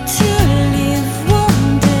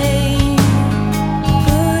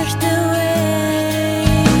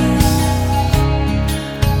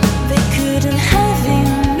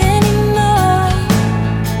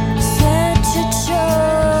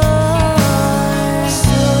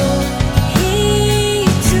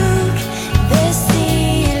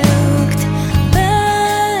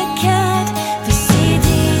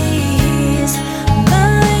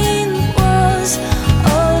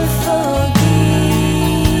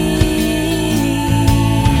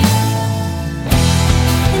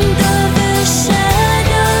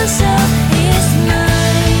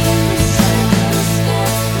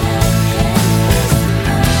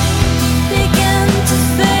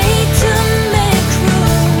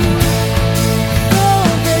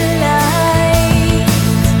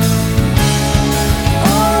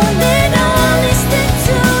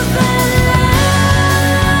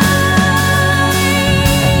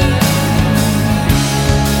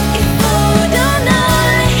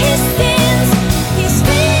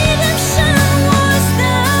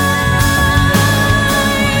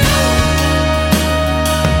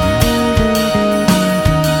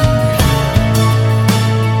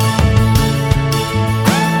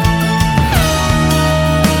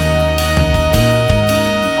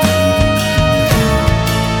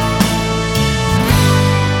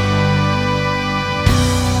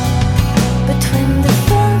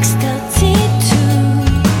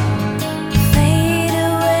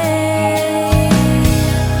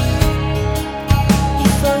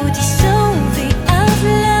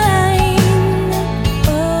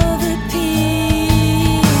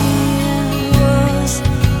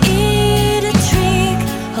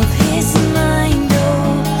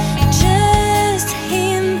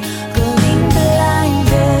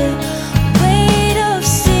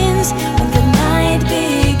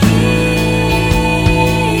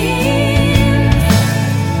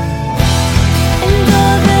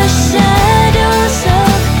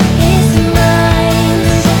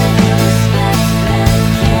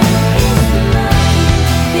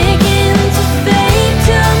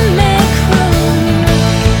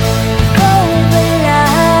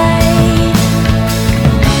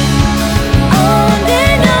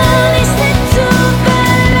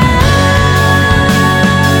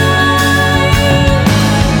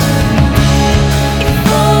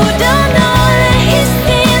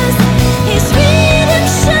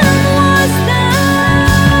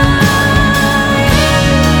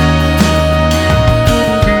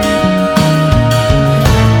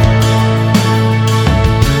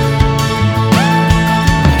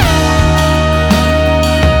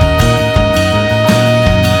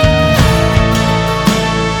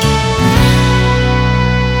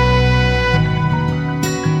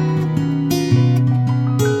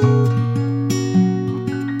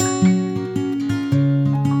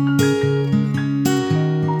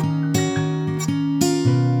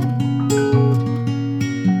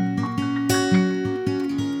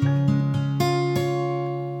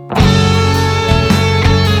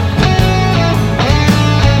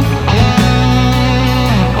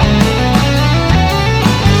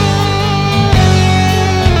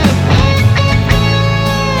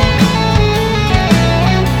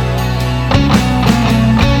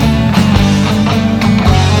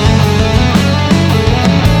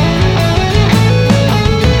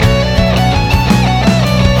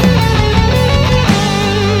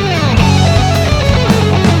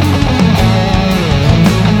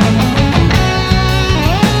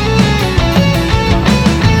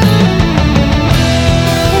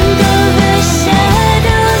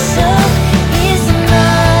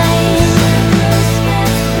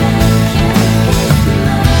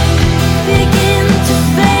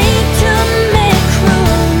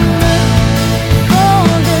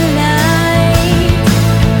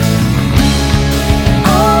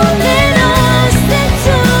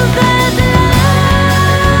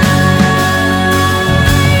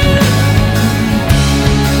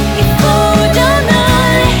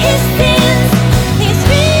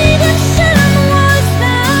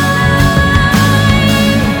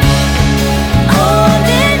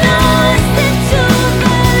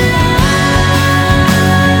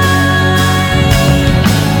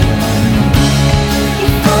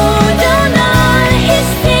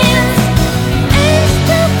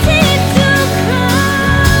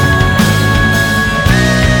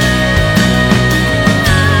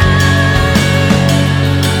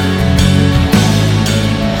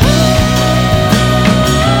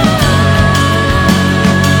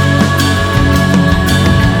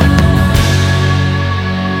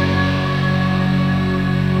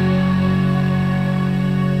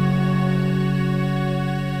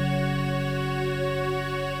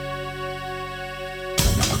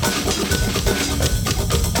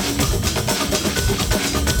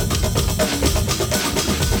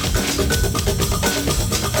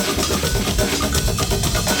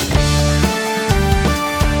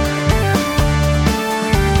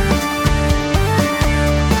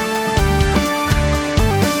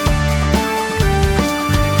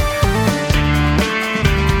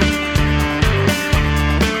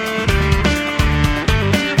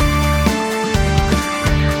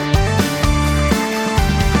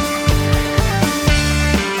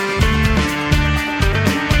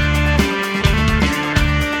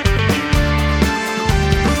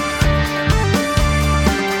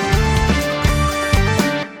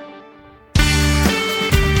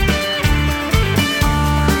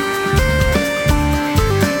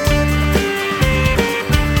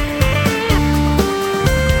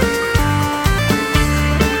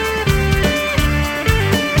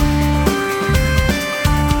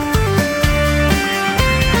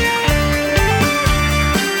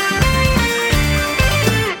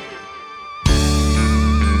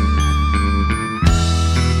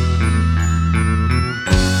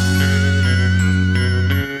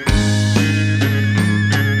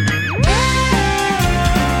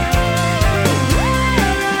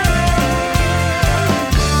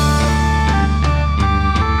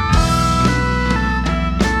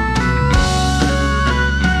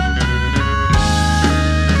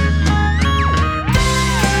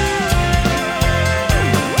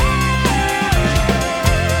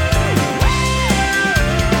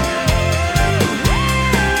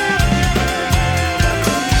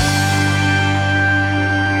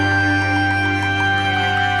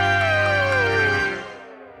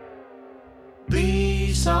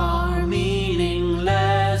These are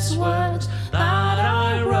meaningless words that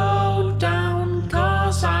I wrote down,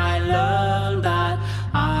 'cause I learned that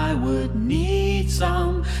I would need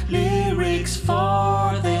some lyrics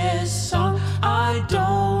for this song. I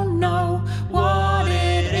don't know what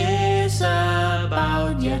it is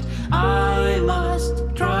about yet. I must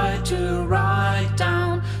try to write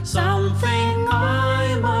down something.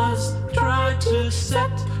 I must try to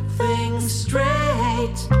set things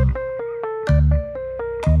straight.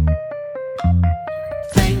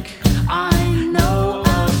 Think I know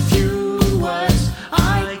a few words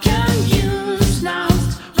I can use,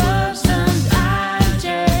 nouns, verbs and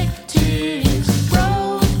adjectives.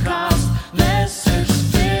 Broadcast message,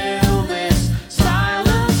 fill this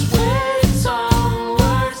silence with some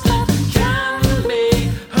words that can be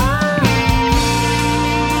heard.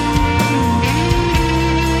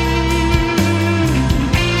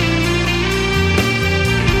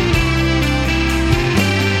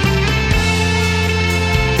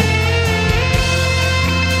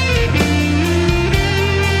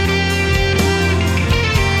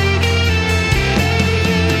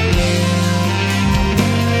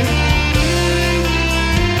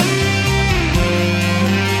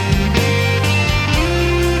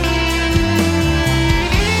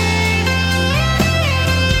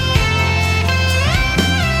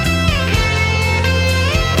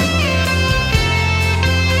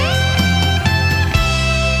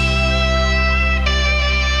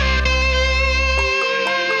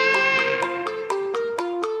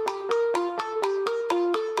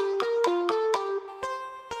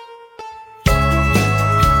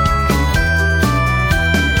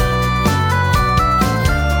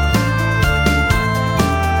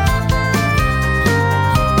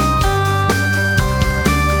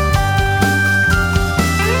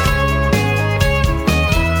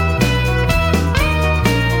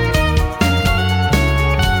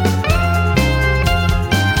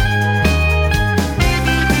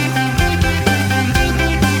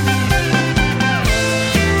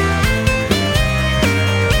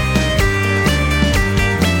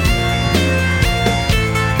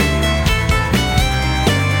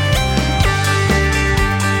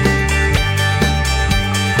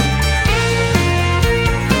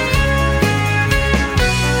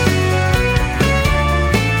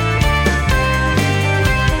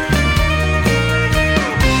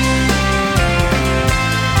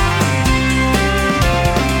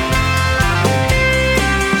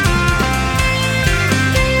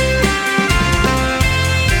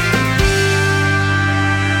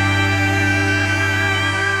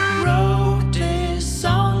 Wrote this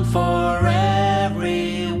song for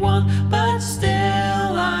everyone, but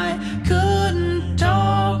still I couldn't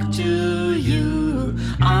talk to you.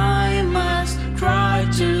 I must try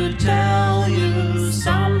to tell you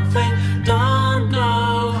something. Don't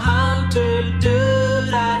know how to do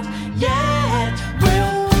that yet.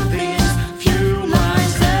 Will these few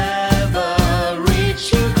lines ever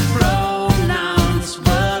reach you? Pronouns,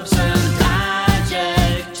 verbs and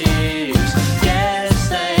adjectives. Yes,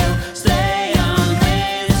 they'll stay on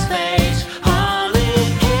this page, only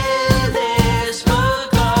in this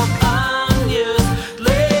book of unused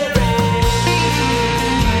lyrics.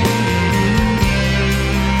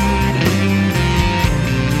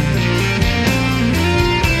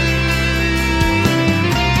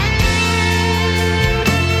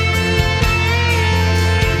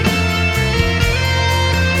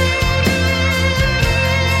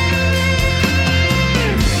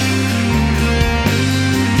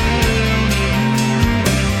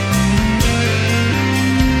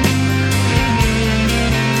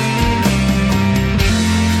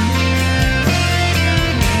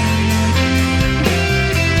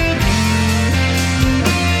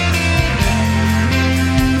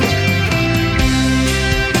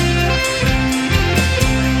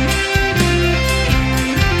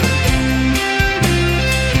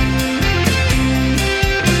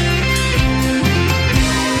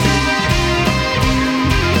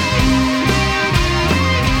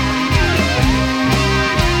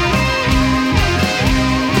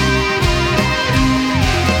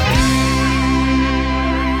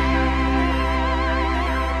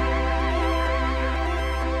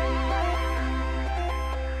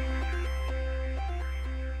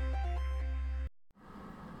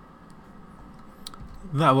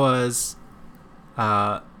 That was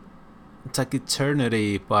Take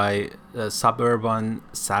Eternity by Suburban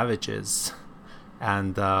Savages,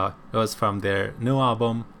 and it was from their new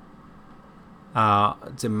album,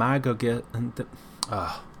 Demagogia.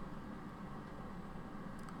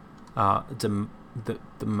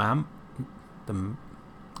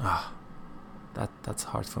 That's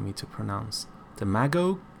hard for me to pronounce. the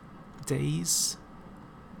Magog Days.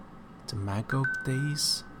 The Magog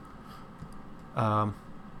Days. I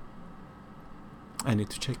need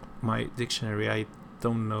to check my dictionary. I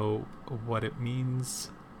don't know what it means.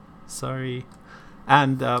 Sorry.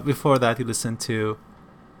 And before that, you listened to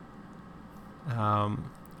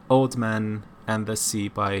Old Man and the Sea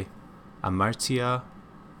by Amartya,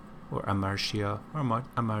 or Amartya, or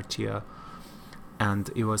Amartya, and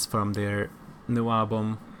it was from their new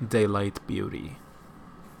album Daylight Beauty.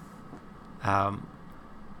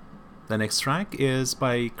 The next track is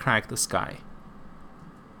by Crack the Sky.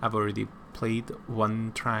 I've already played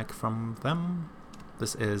one track from them.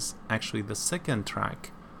 This is actually the second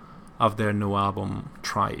track of their new album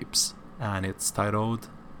Tribes, and it's titled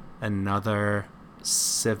Another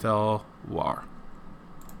Civil War.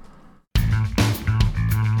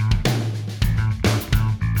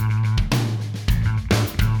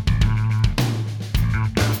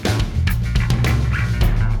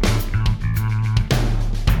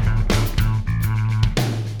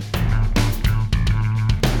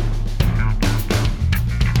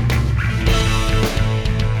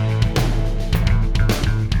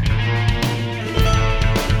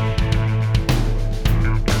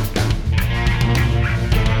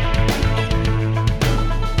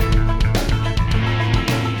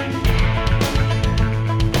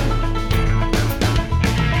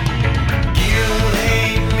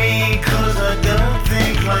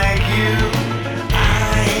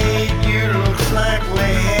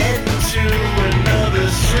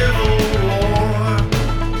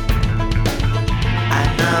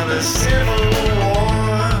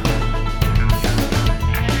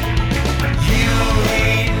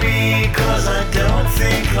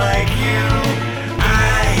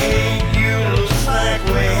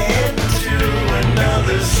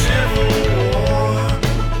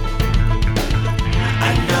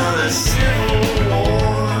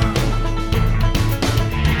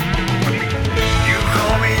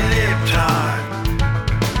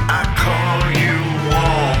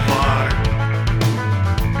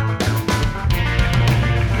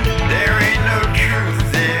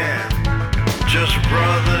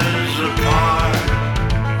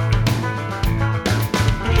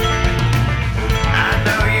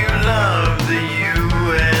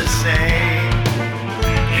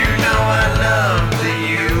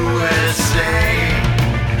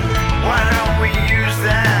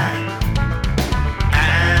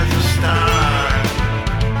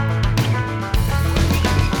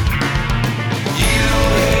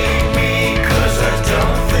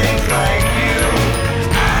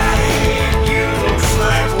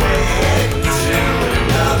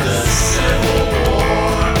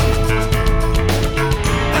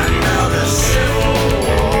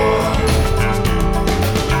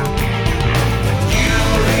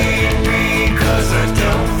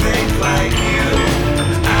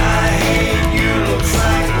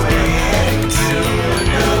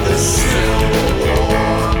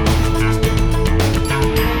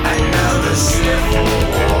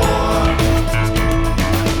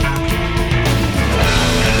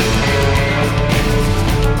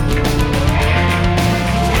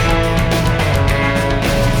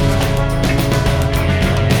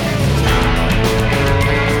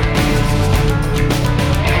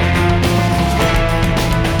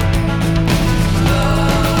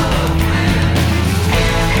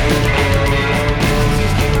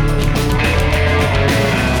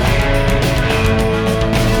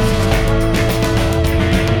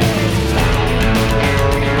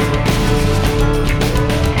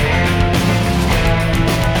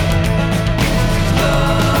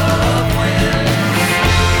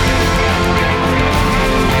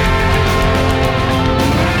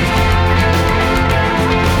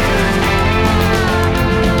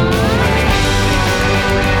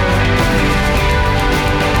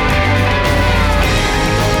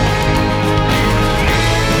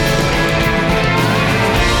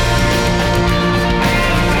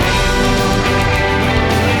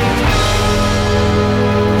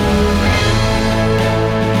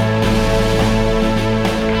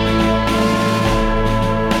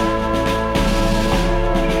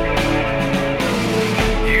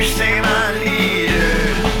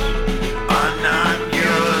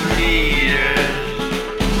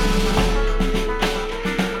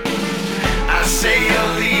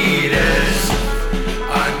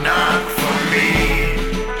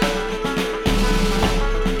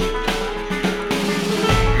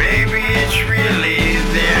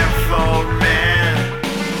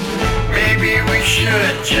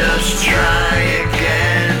 Just try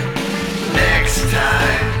again next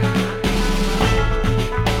time.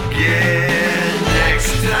 Yeah,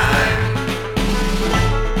 next time.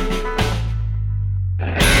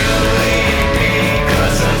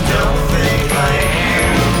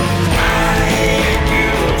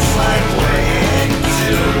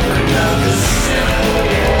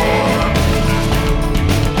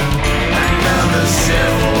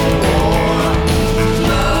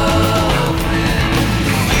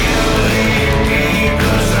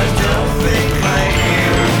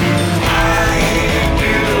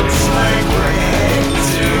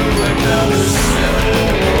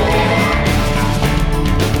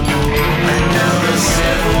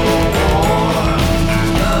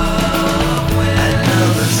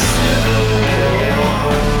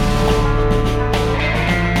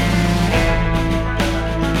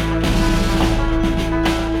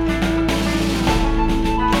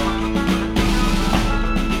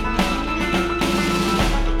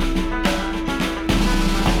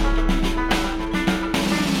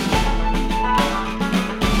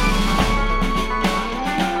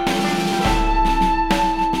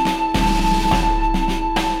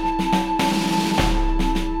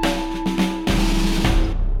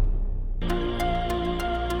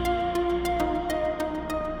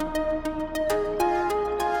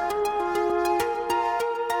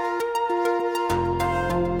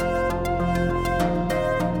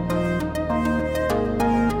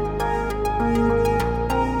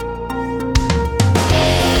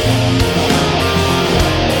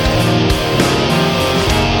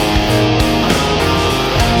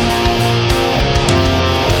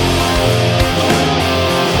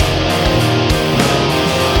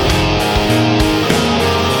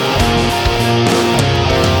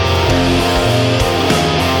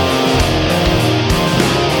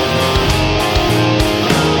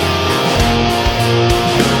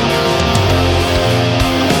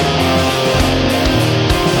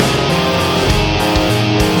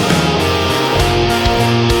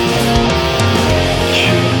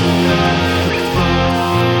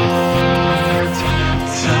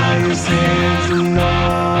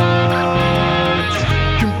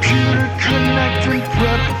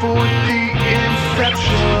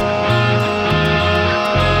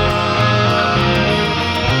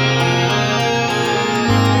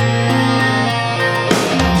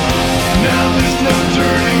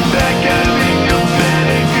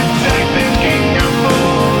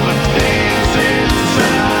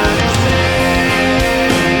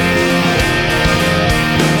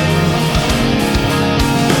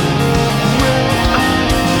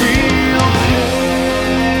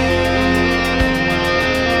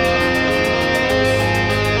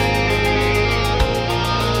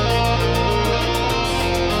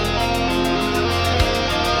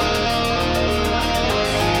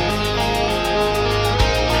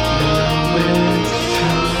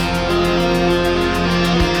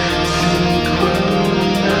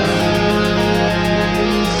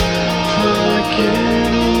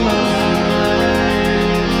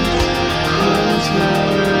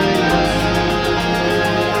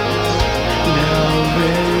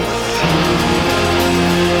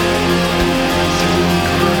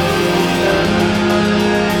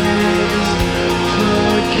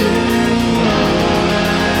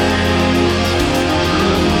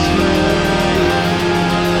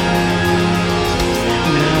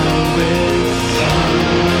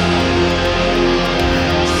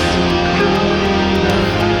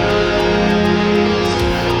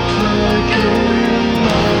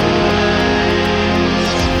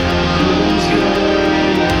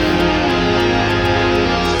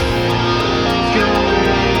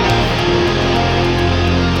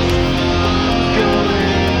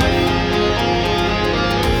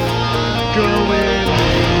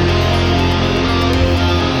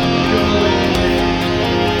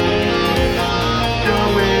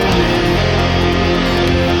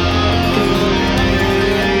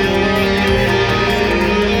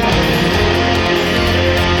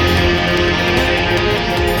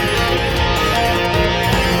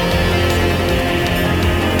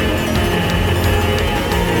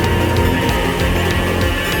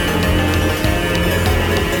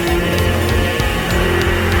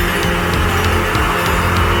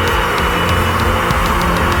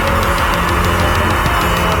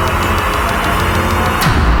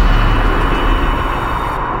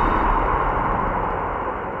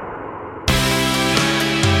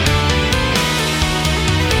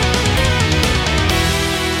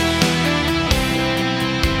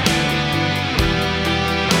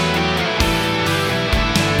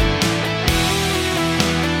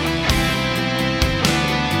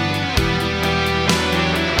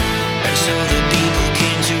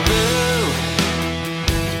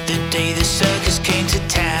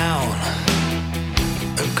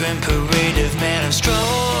 grand parade of men of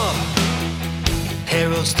straw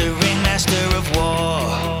heralds the ringmaster of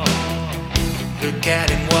war. Look at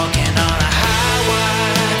him walking on a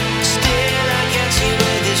highway. Still I can't see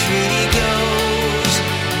where this really goes.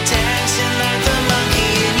 Dancing like the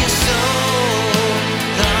monkey in your soul,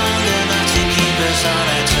 long enough to keep us on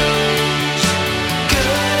our toes.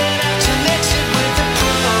 Good enough to mix it with the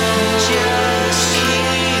pros. Just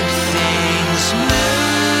keep things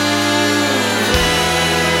moving.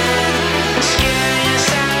 Scare us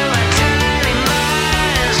out of our tiny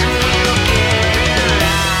minds, and we'll get in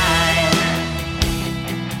line.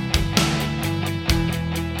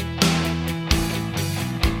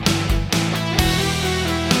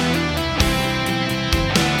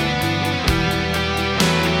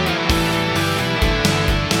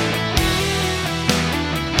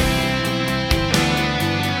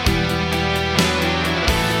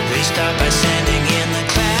 They start by sending in the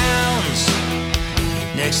clowns.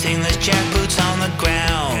 Next thing there's jackboots on the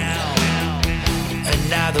ground. And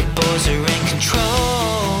now the boys are in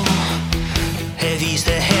control. Heavy's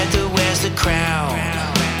the head that wears the crown.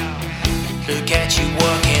 Look at you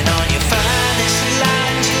walking on your finest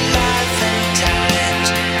lines, your life and times.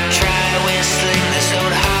 Try whistling this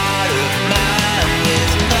old heart of mine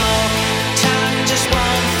with no tongue, just 1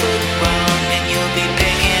 foot wrong, and you'll be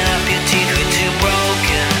picking up your teeth with 2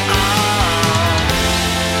 broken arms.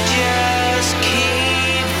 Just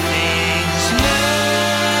keep things moving.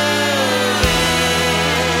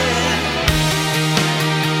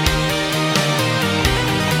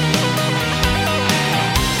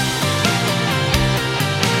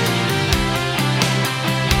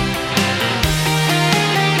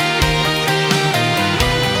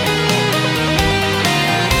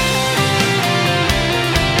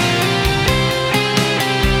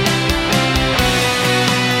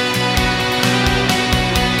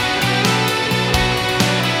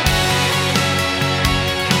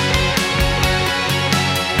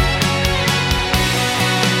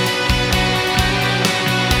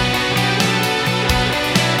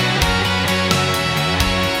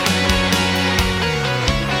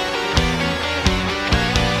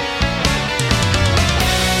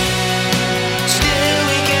 Still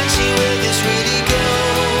we can see where this really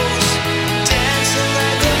goes. Dancing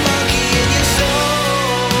like the monkey in your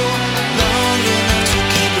soul, long enough to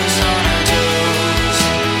keep us on our toes.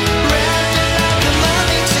 Wrapped it like a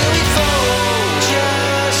mummy till we fold.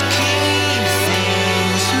 Just keep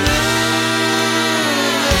things moving.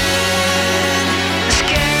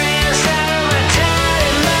 Scare us out of our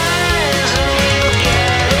tiny minds, and we'll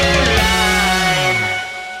get in line.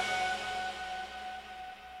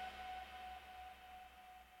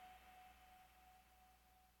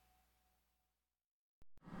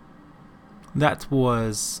 That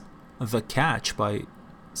was The Catch by.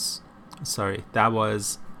 That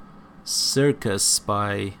was Circus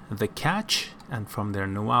by The Catch, and from their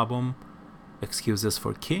new album, Excuses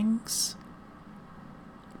for Kings.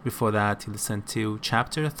 Before that, you listened to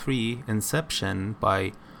Chapter 3, Inception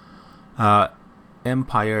by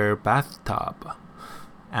Empire Bathtub,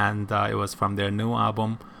 and it was from their new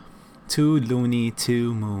album, Two Looney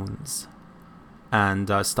Two Moons.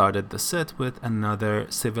 And started the set with another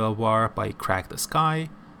Civil War by Crack the Sky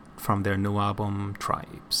from their new album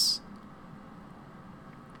Tribes.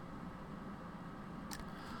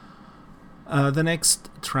 The next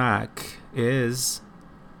track is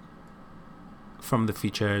from the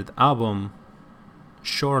featured album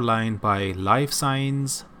Shoreline by Life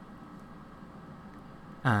Signs,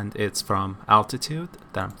 and it's from Altitude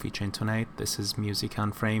that I'm featuring tonight. This is Music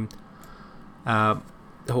Unframed.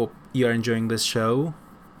 Hope you're enjoying this show.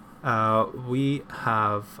 We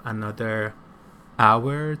have another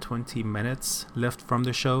hour, 20 minutes left from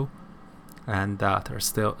the show, and there's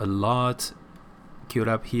still a lot queued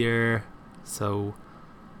up here. So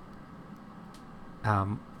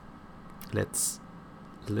let's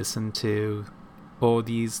listen to all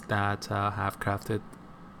these that have crafted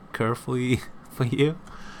carefully for you,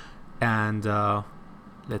 and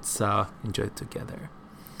let's enjoy it together.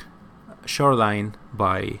 Shoreline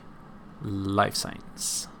by Life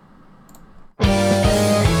Signs.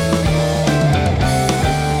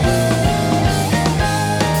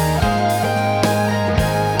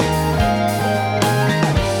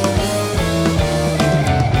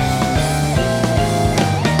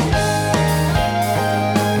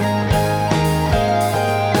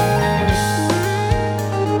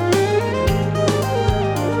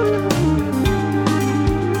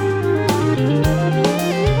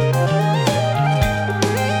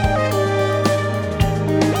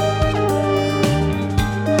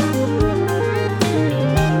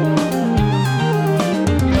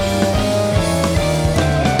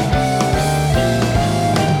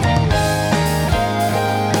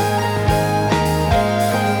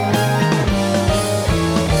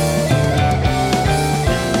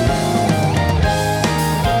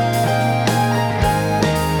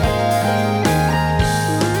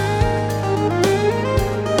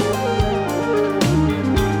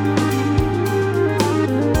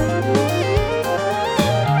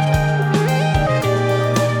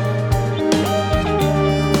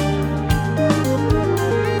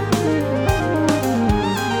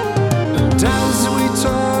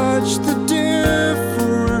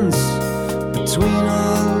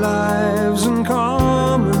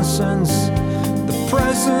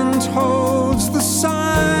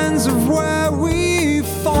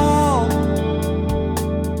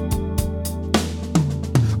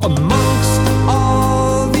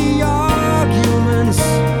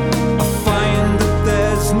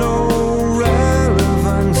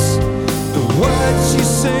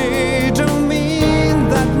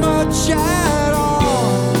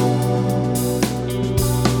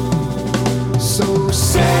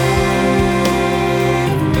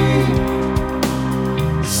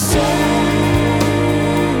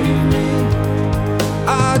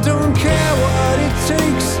 care what it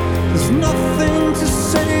takes. There's nothing to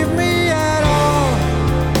save me at all.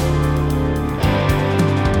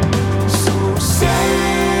 So save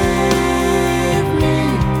me,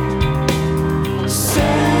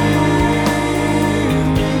 save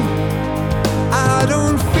me. I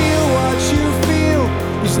don't feel what you feel.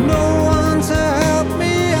 There's no one to help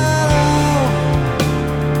me at all.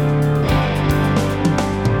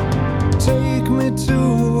 Take me to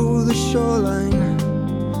the shoreline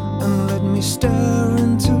and let me stare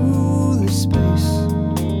into the space.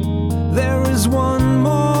 There is one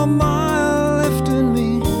more mile left in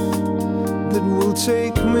me that will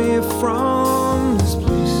take me from this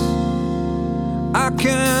place. I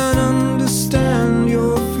can understand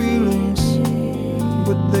your feelings,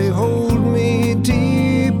 but they hold me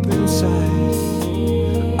deep inside.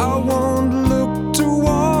 I won't look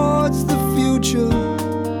towards the future.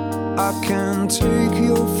 I can't take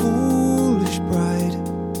your foolish pride.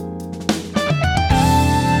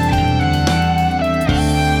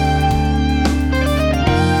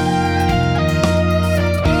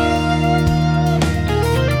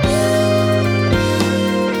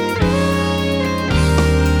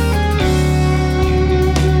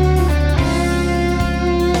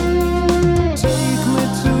 Take me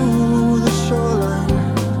to the shoreline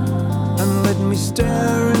and let me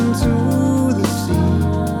stare into the sea.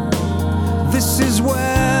 This is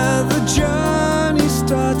where the journey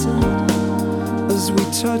started, as we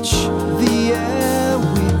touch the air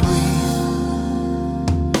we breathe.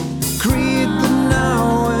 Greed that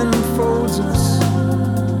now enfolds us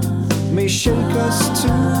may shake us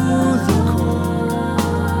to the core.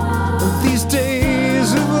 And these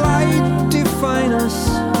days of light define us.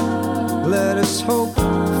 Let us hope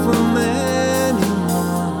for many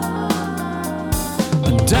more.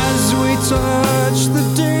 And as we touch the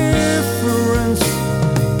difference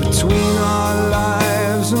between our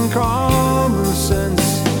lives and common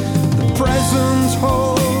sense, the present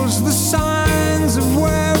holds the signs of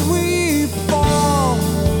where we fall.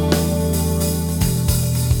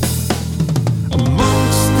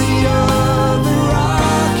 Amongst the other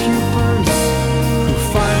occupants who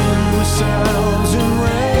find themselves in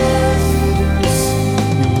residence,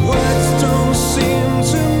 your words don't seem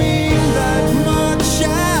to mean that much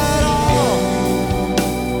at all.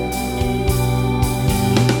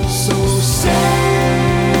 So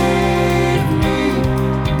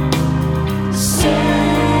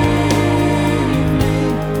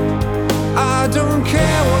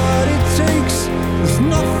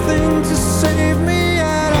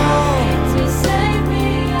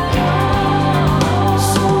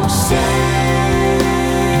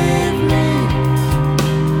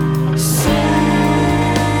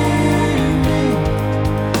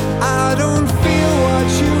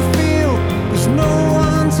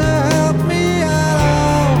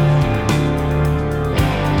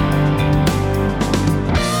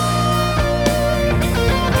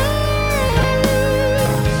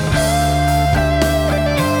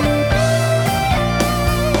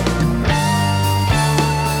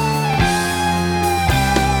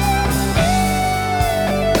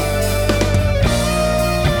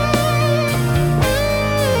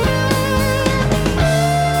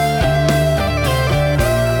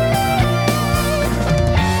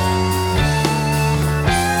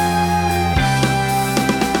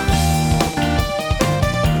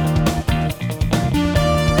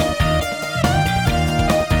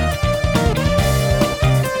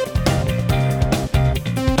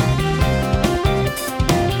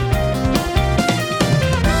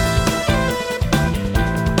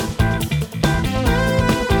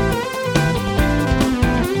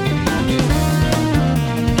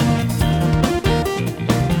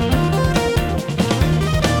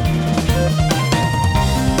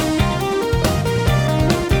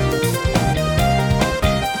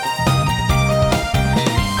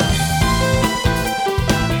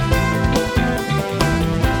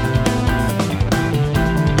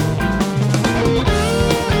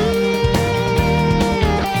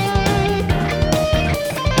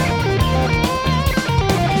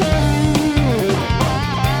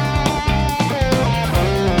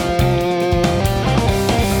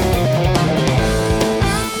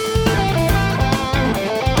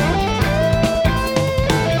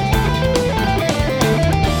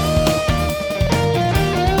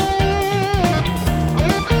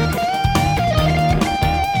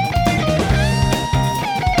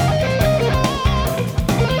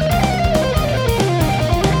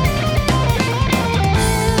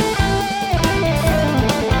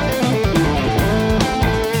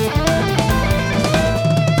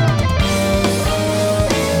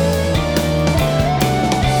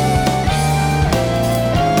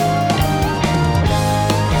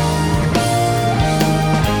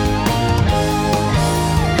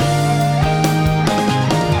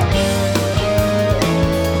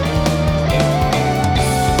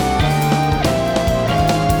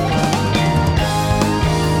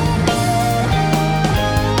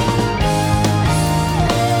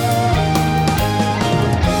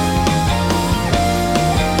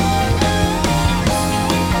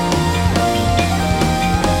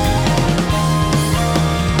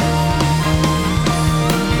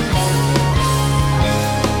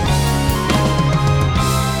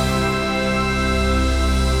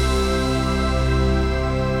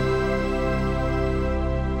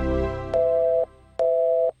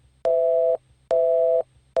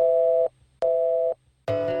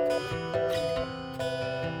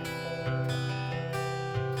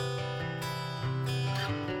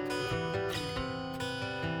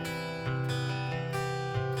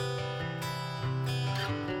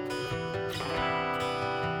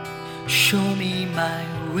show me my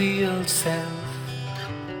real self.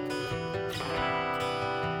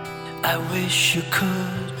 I wish you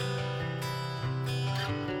could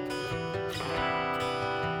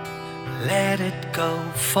let it go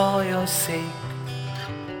for your sake.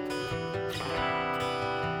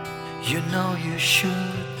 You know you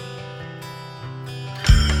should.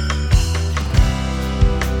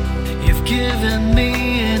 You've given me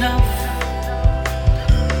enough.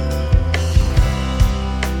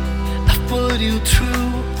 I've put you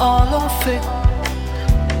through all of it.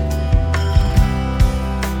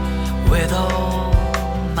 With all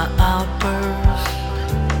my outbursts,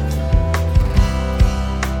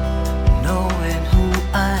 knowing who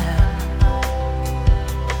I am,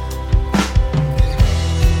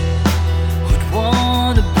 would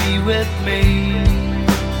wanna be with me.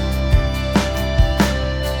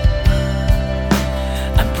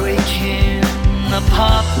 I'm breaking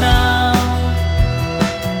apart now.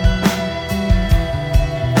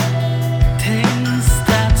 Things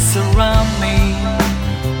that surround me,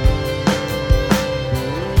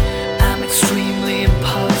 extremely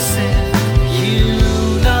impulsive, you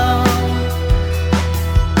know.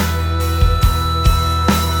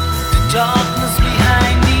 The darkness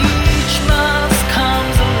behind each mask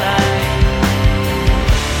comes alive,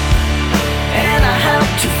 and I have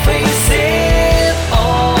to face it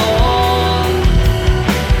all.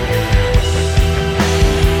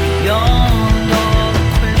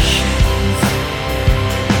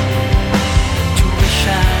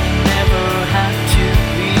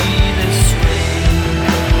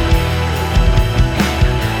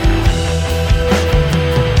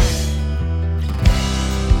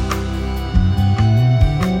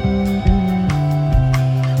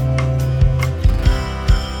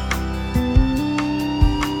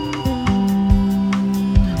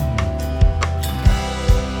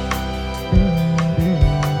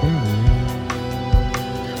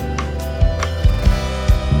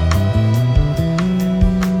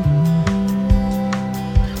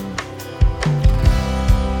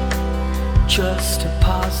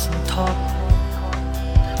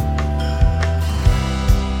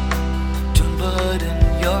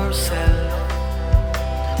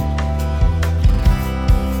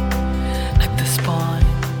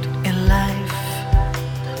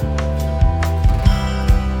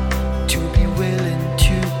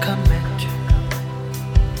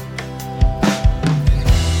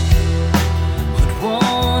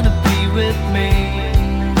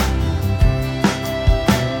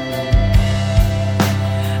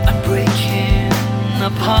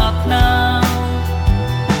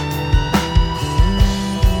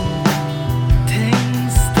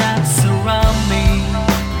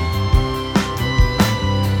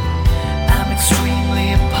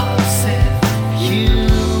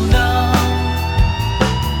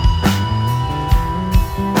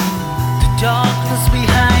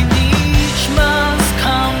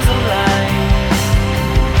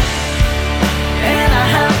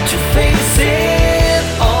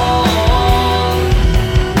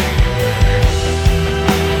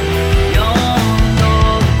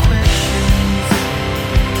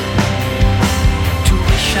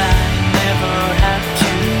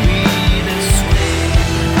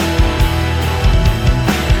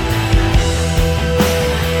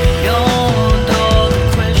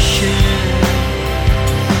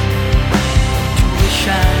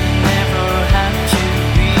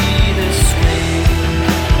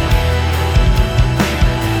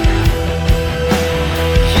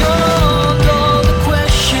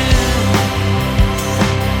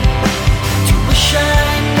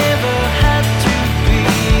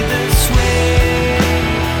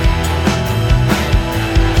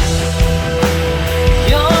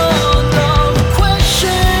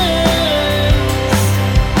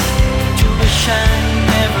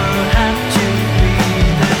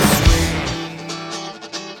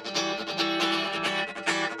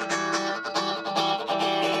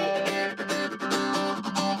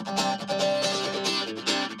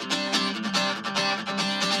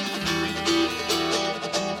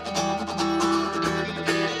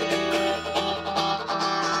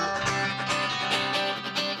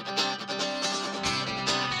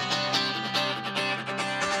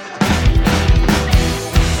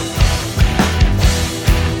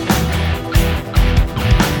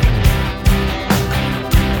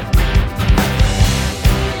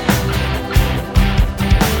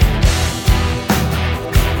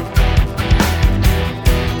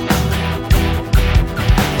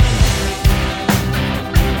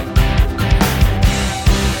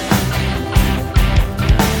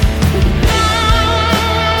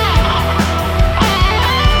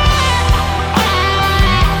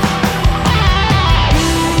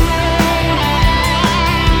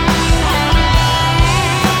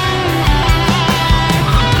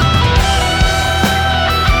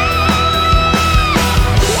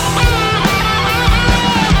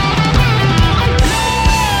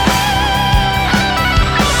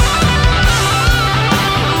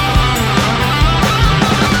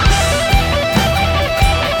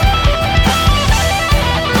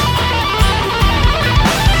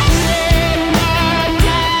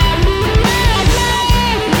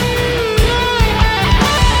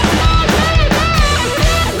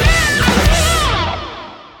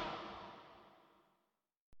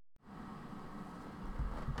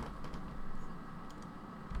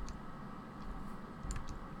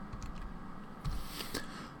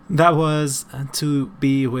 That was To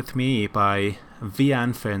Be With Me by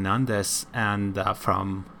Vian Fernandez, and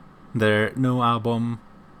from their new album,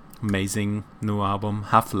 amazing new album,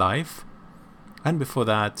 Half-Life. And before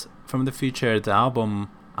that, from the featured album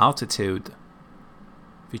Altitude,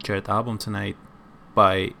 featured album tonight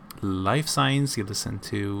by Life Signs, you listen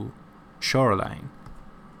to Shoreline.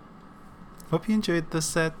 Hope you enjoyed the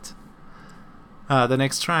set. The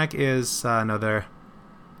next track is another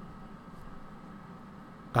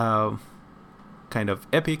kind of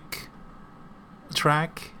epic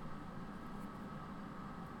track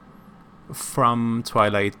from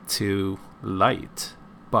Twilight to Light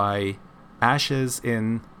by Ashes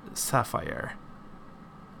in Sapphire.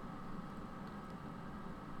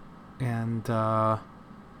 And yeah,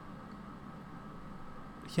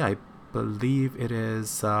 I believe it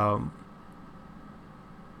is the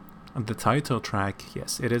title track.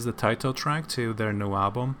 Yes, it is the title track to their new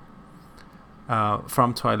album,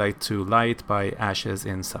 From Twilight to Light by Ashes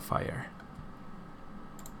in Sapphire.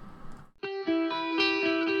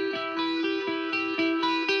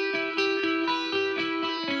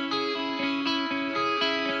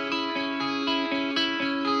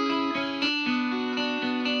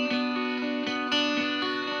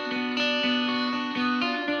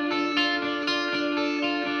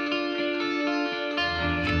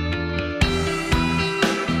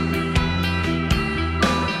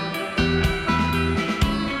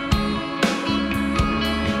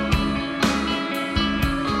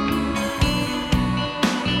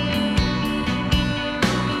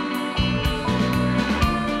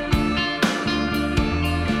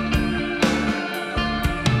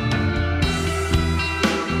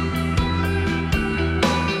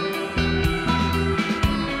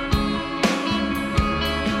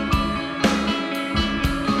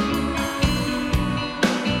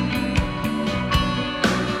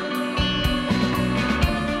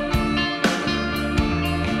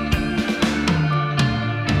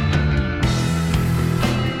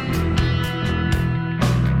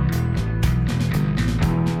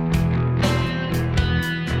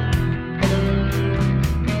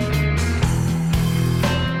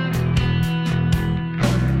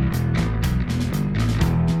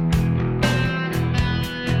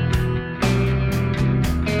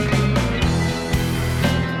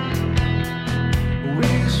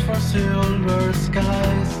 Silver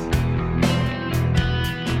skies,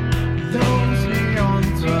 those neon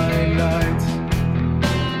twilights,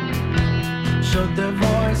 shut their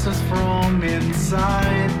voices from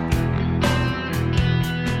inside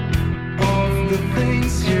of the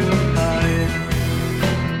things you hide.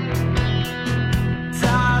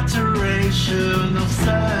 Saturation of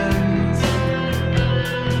sense,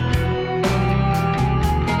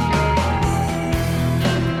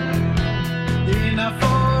 in a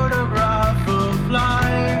photograph of life.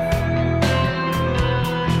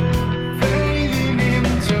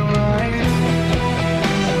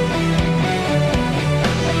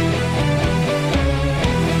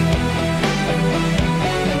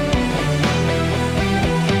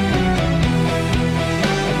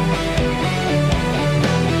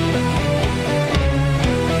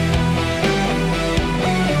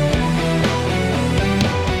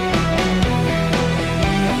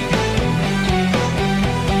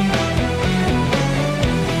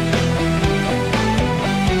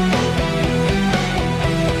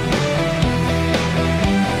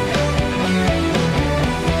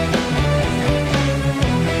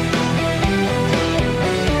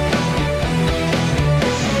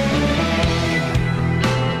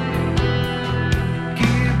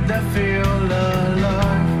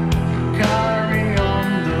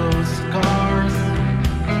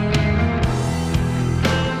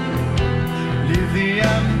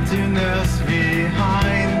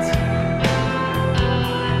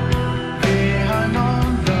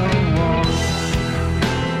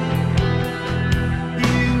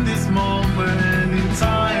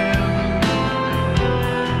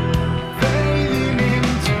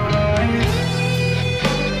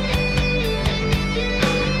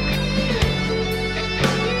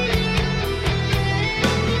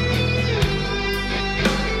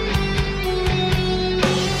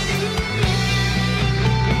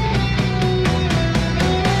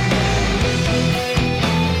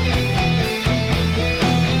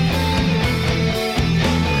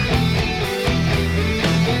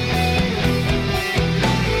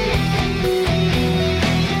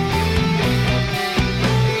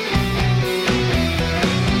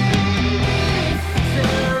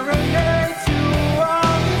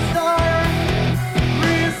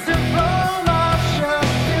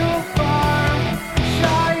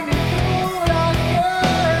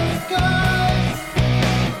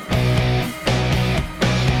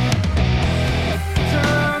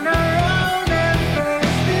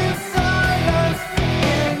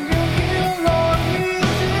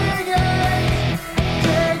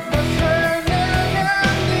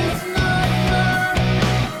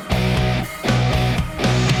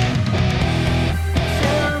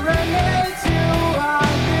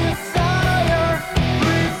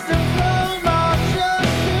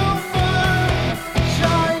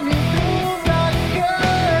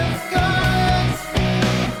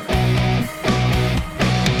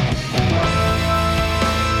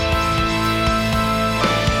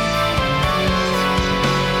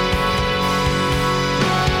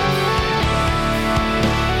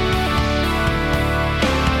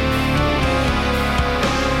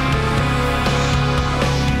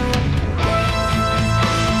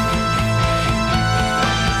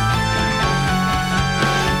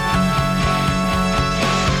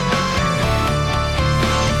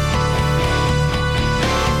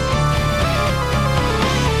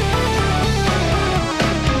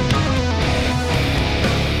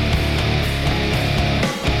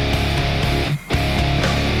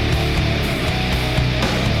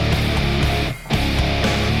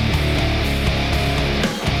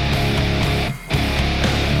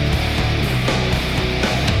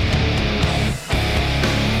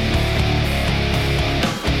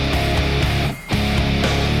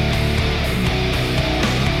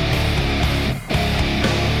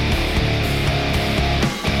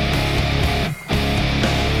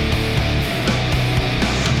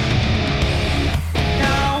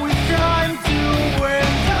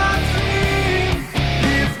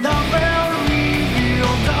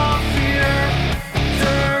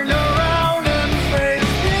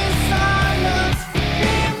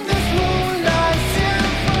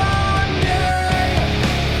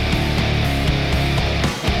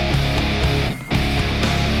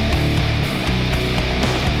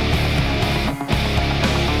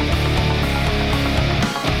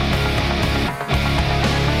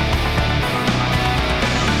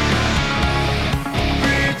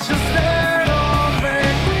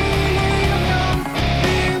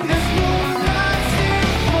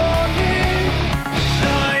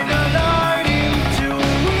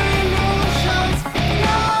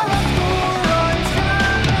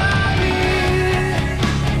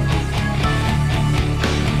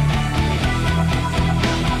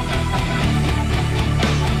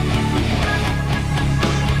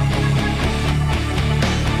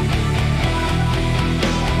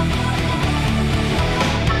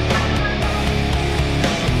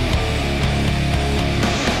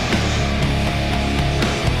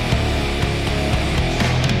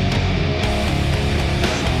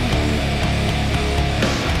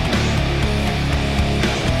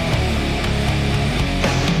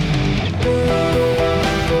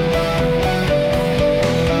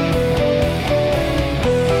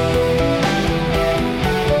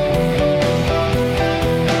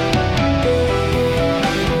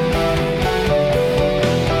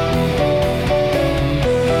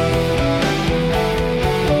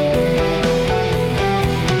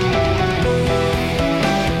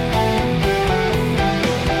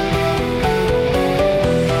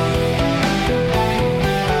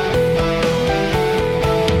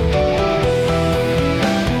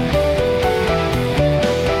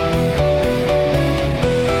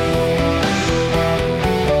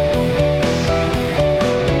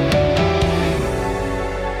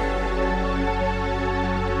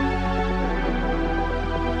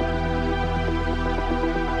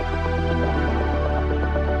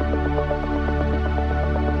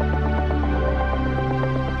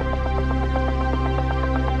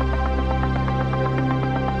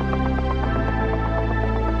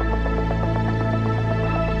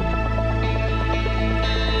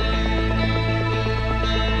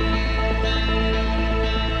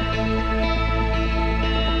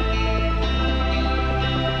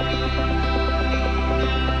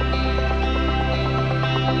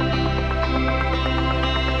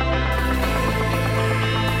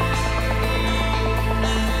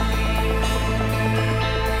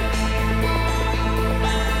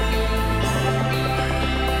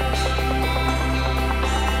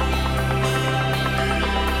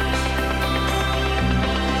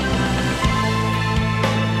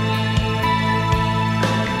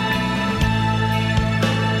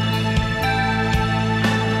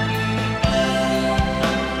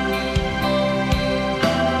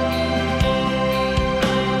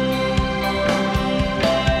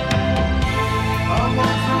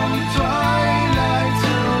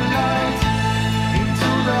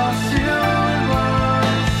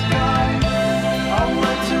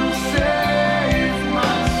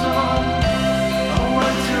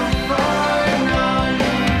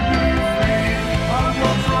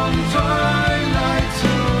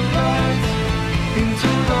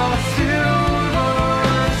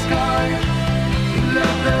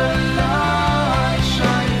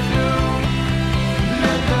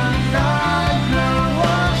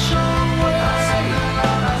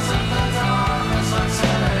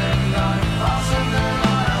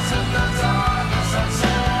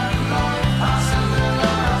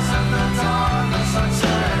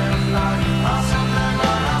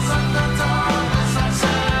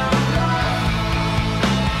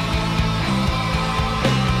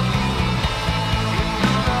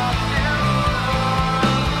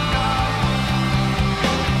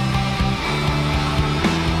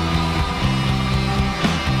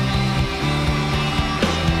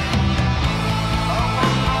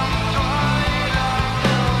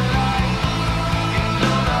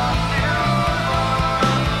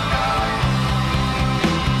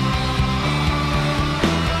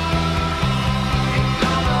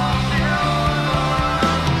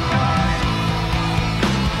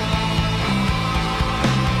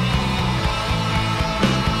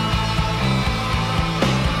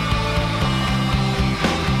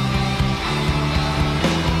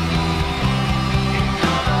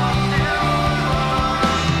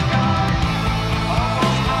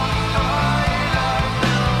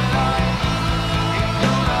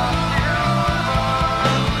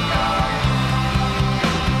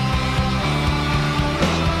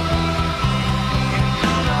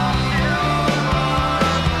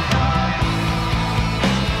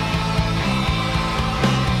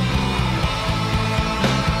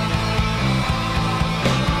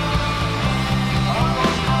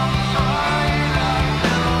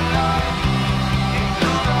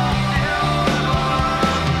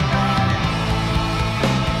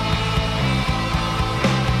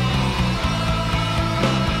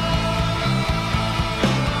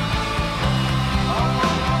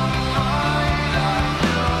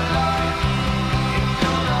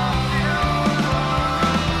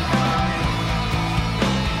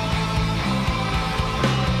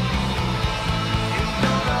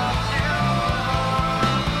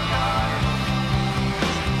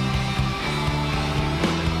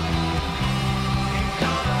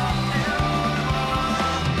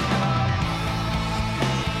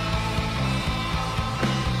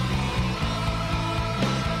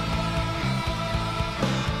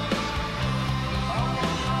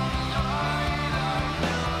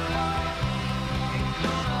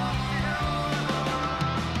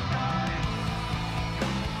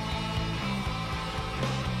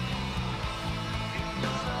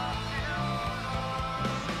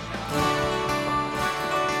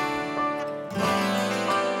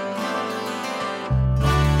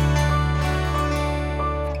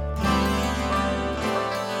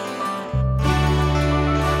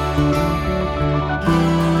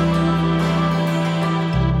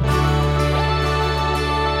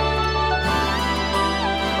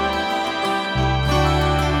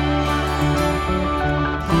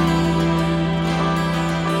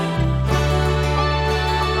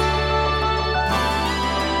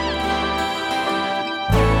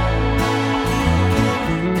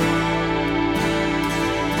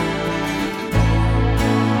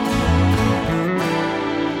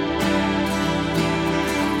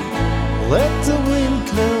 Let the wind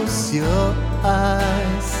close your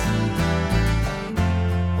eyes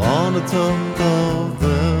on the top of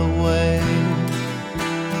the wave.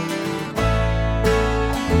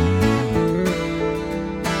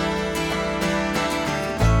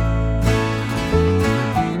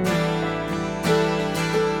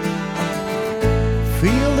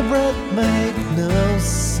 Feel the breath make no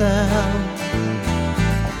sound.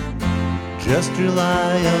 Just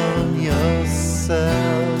rely on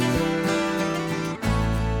yourself.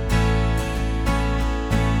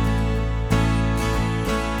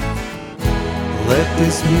 Let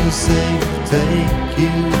this music take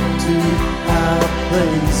you to a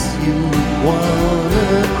place you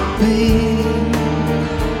wanna be.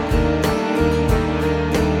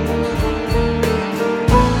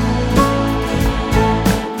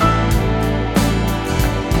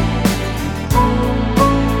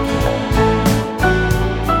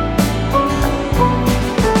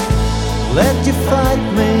 Let your fight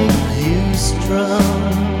make you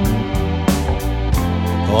strong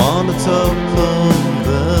on the top of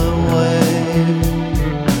the wave.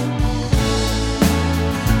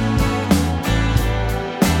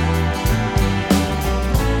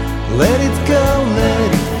 Let it go, let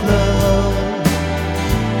it flow,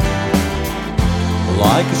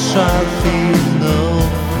 like a child feel no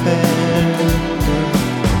fear.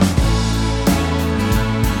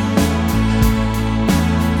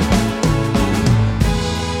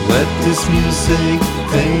 Let this music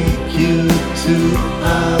take you to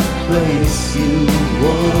a place you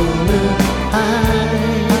wanna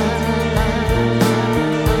hide.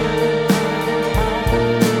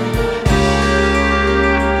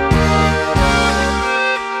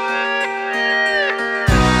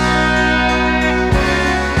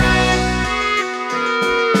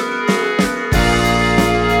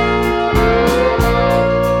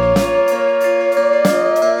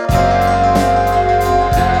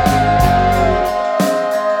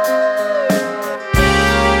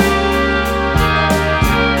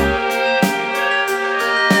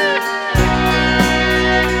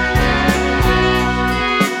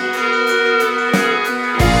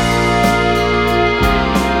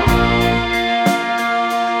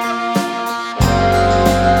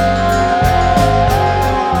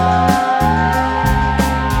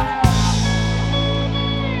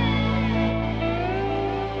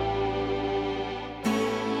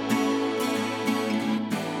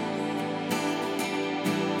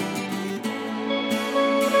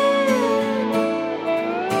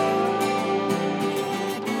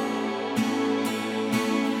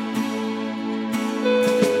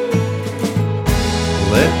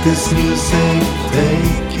 Let this music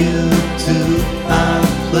take you to a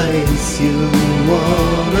place you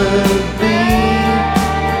wanna be.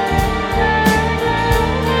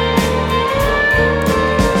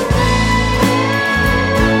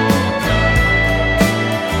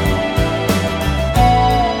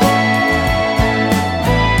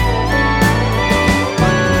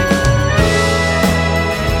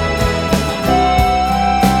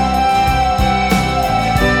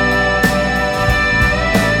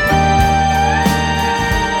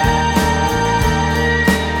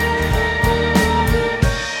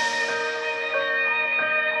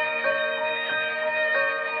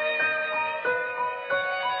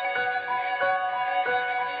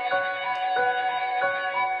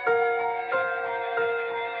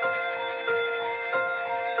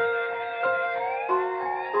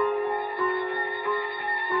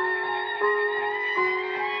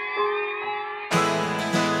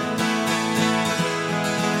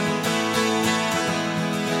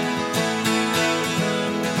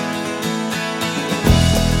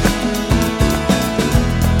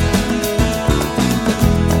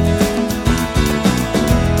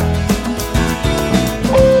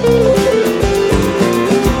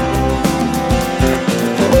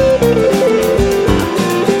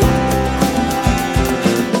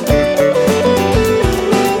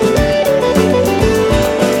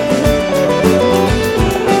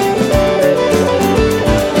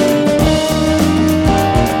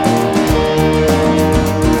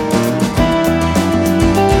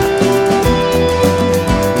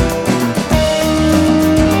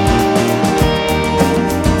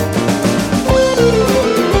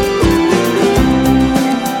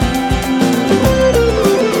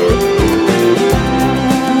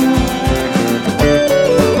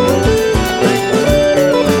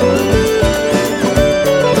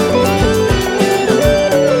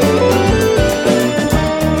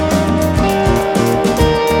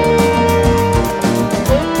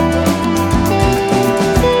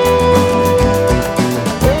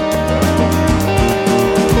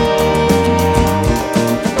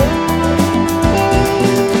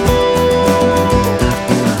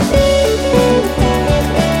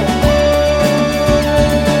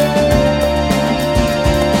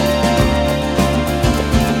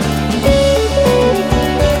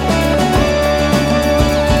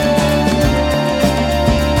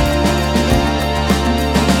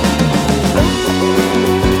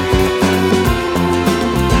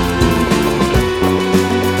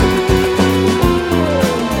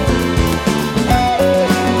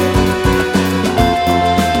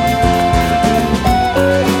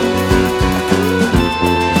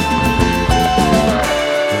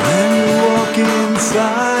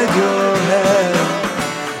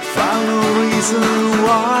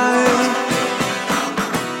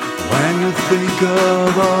 Think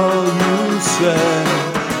of all you said,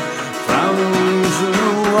 found a reason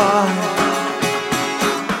why.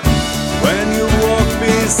 When you walk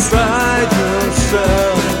beside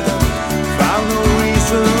yourself, found a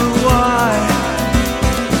reason why.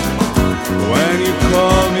 When you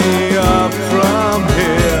call me up from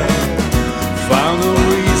here, found a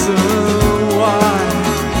reason why.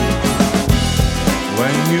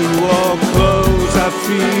 When you walk close, I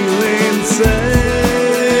feel insane.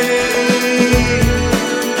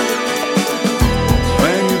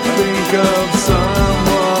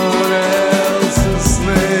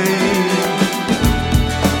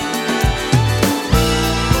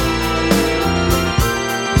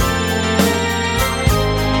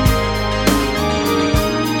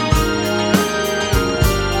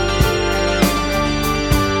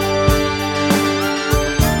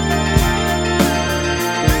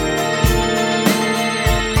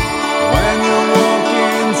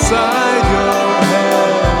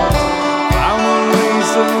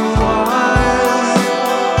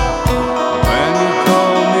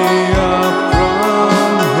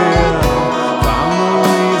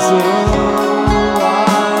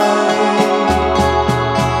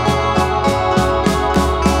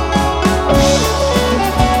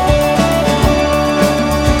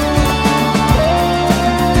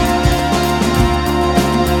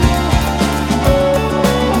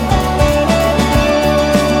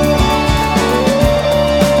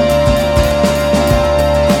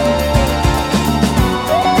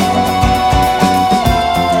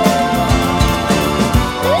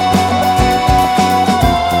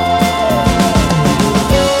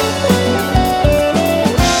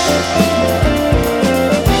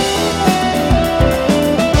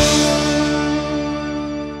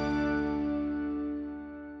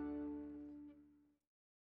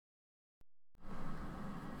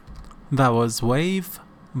 That was Wave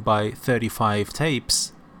by 35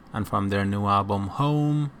 Tapes, and from their new album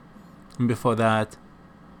Home. And before that,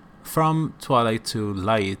 From Twilight to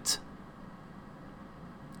Light,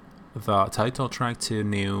 the title track to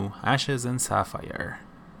new Ashes and Sapphire.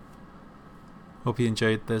 Hope you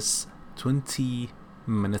enjoyed this 20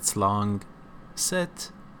 minutes long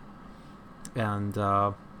set, and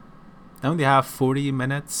I only have 40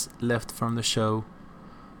 minutes left from the show.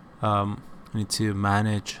 I need to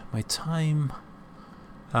manage my time.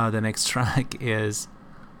 The next track is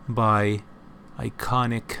by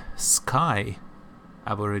Iconic Sky.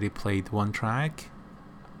 I've already played one track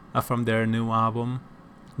from their new album,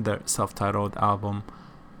 their self-titled album,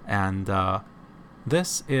 and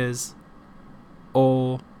this is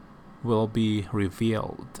All Will Be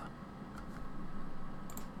Revealed.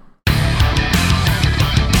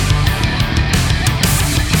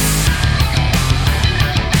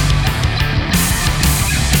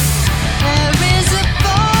 There is a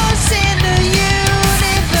force in the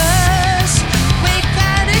universe we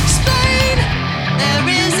can't explain. There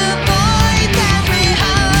is a void that we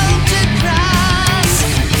hope to cross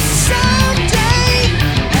someday,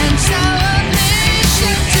 and so a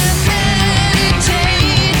mission to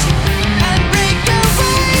meditate and break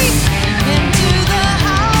away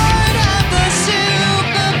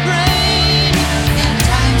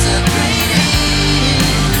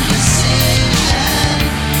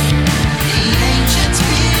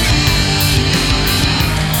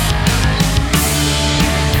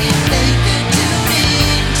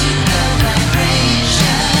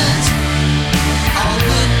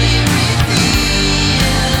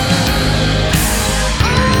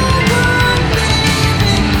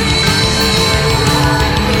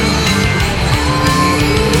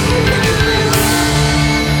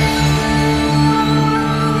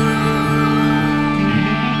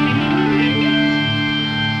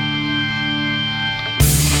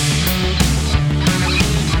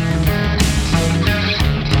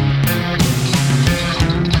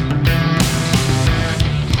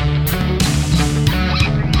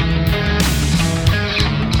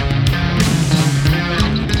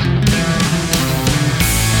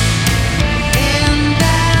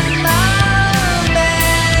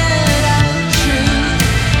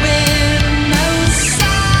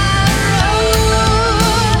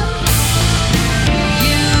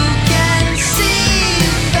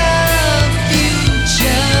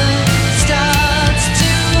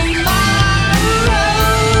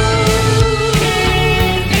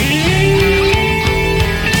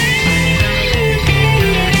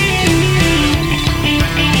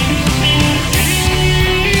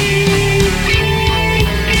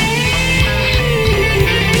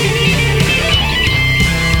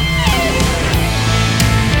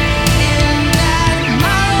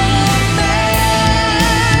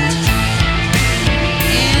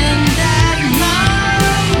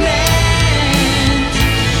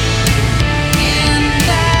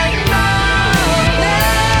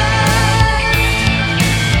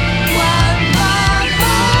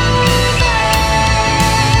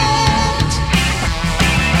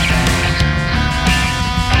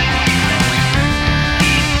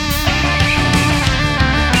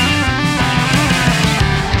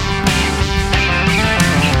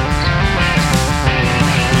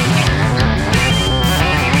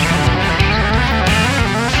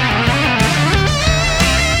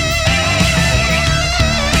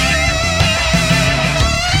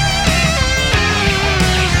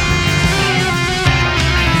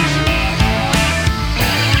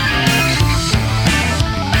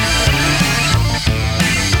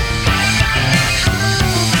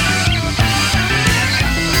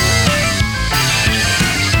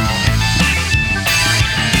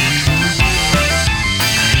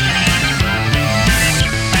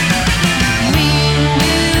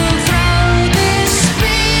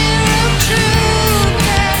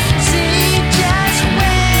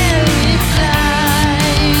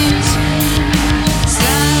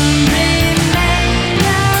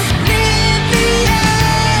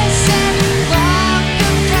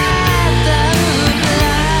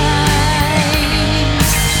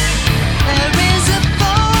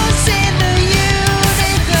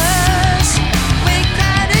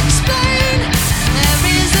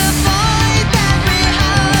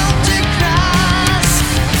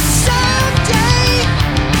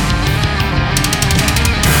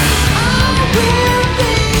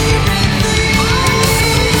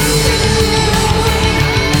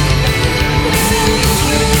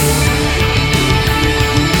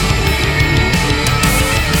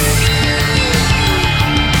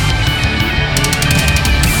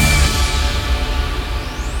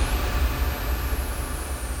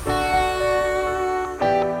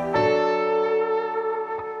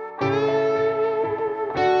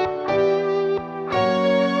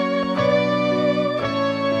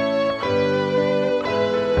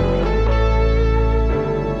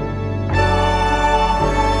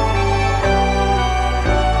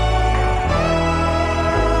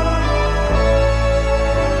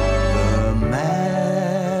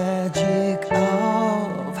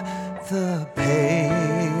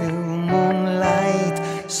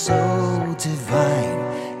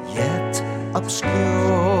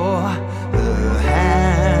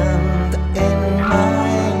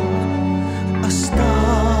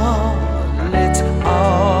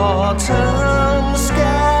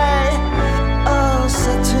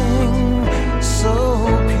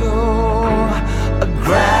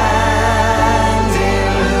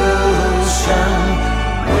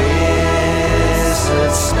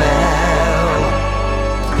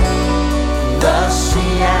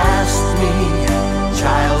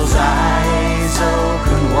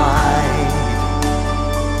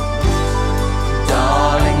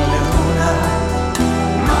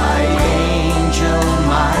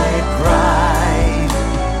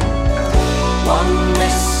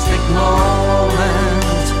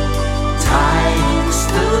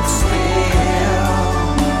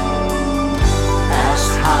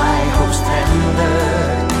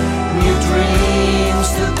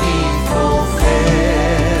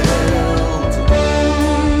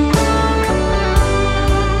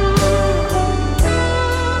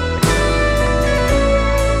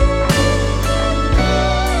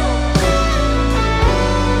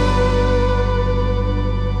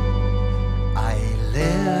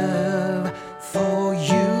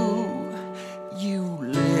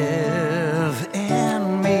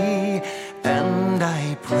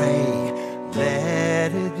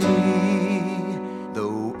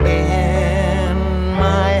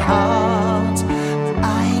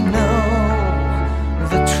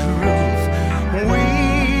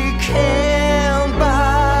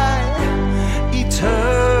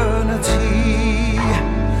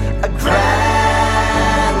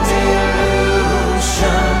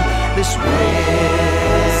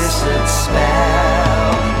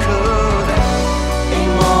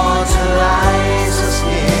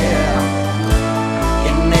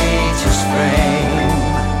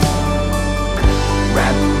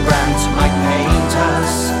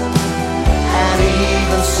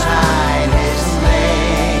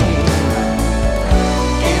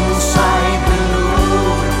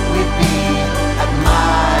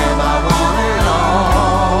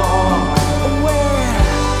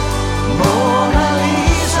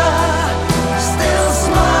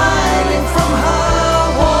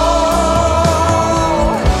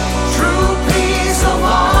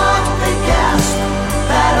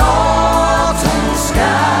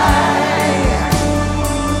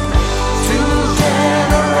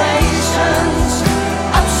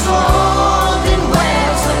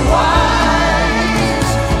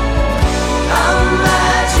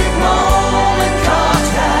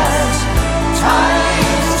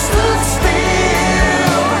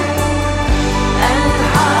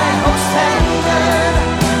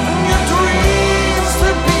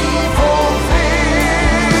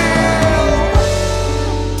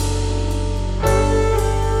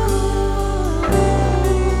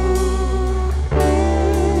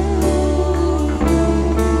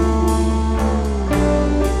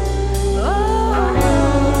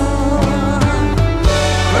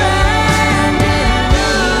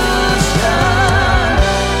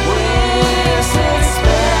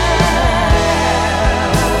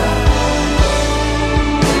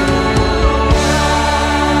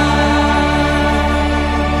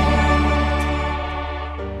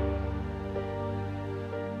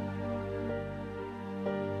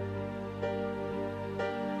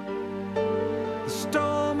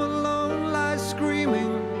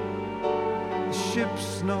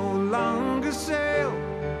ships no longer sail.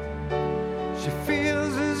 She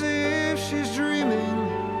feels as if she's dreaming.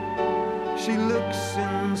 She looks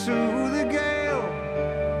into the gale.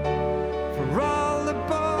 For all the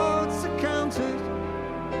boats are counted,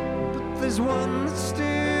 but there's one that's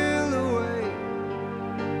still away.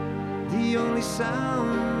 The only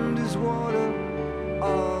sound is water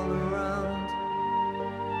all around.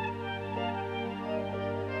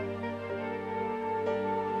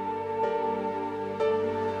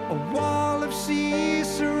 A wall of sea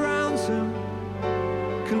surrounds him,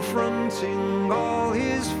 confronting all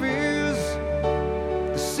his fears.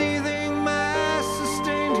 The seething mass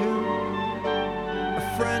sustained him, a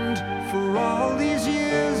friend for all these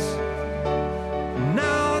years.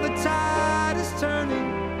 Now the tide is turning,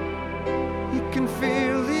 he can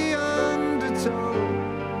feel the undertow.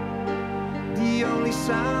 The only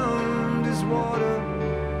sound is water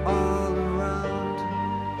all around.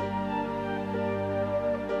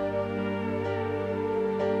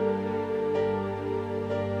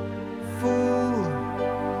 Fool,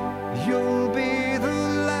 you'll be the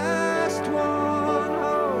last one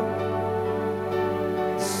home.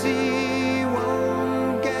 The sea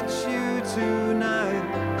won't get you tonight.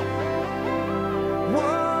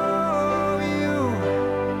 Whoa,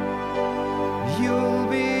 you'll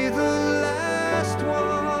be the last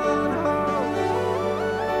one home.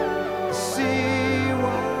 The sea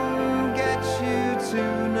won't get you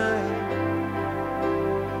tonight.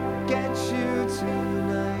 Get you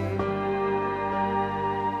tonight.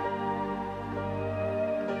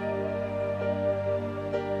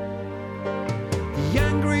 The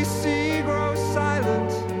angry sea grows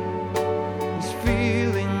silent. He's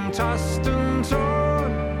feeling tossed and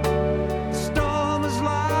torn. The storm has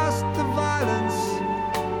lost the violence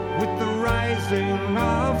with the rising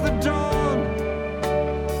of the dawn.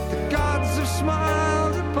 The gods have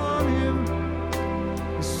smiled upon him.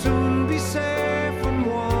 He'll soon be safe and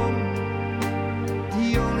warm. The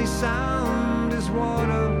only sound is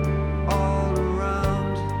water all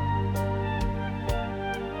around.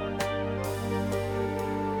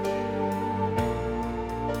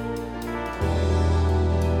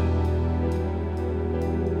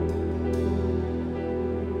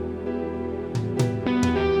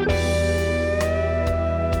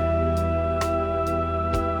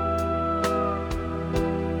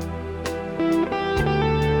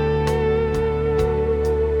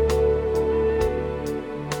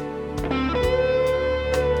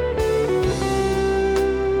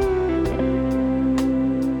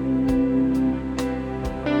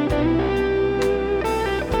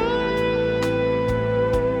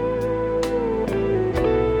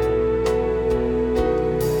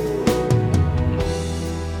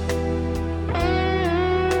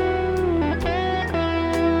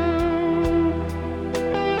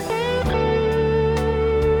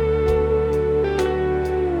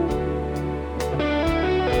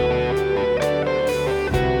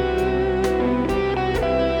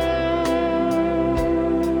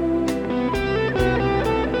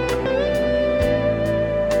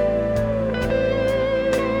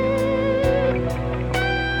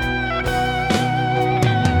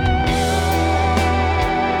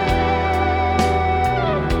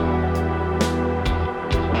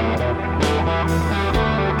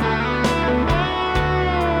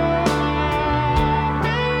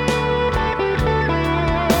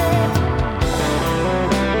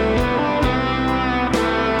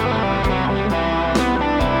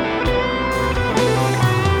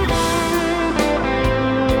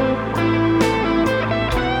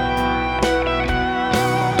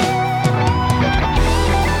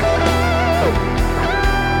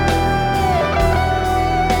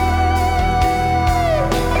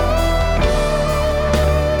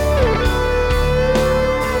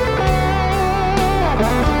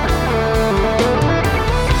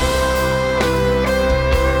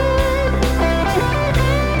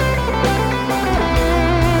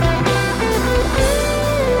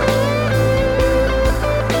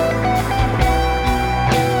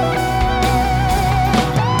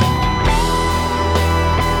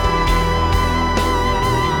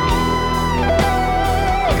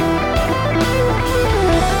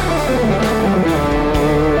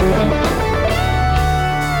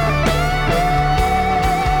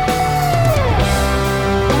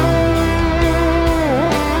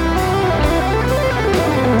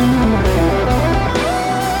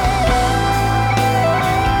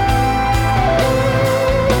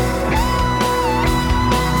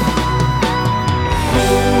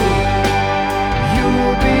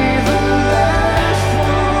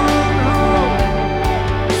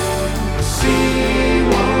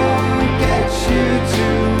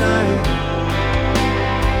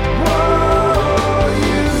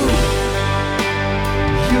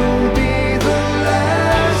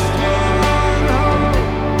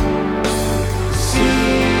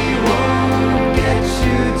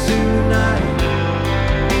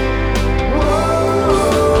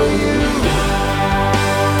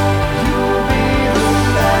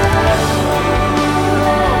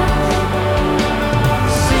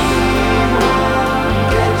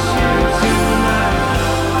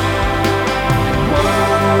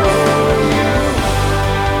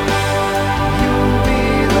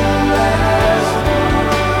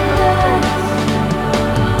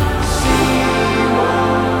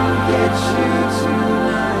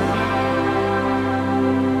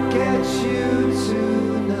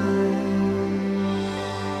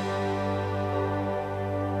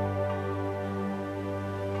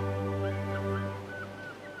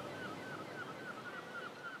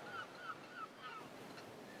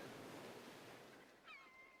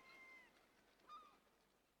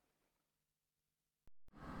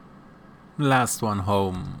 Last One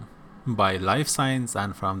Home by Life Signs,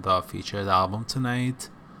 and from the featured album tonight,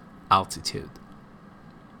 Altitude.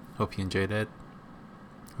 Hope you enjoyed it.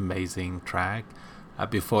 Amazing track.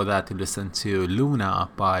 Before that, you listened to Luna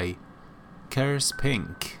by Curse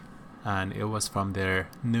Pink, and it was from their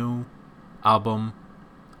new album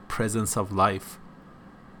Presence of Life.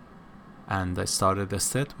 And I started the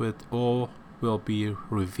set with All Will Be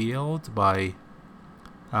Revealed by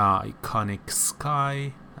Iconic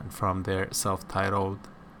Sky, and from their self-titled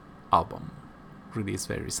album released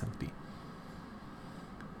very recently.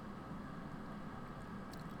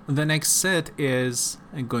 The next set is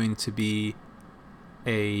going to be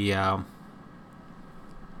a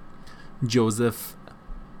Joseph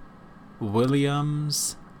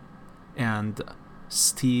Williams and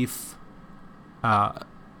Steve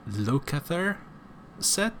Lukather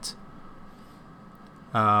set.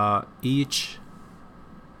 Each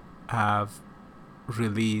have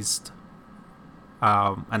released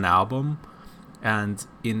an album, and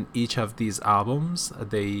in each of these albums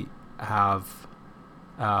they have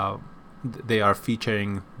they are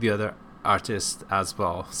featuring the other artist as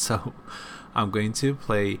well. So I'm going to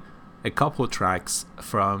play a couple tracks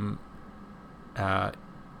from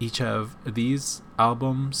each of these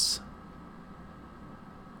albums.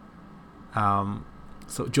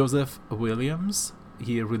 So Joseph Williams,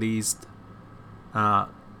 he released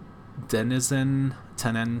Denizen,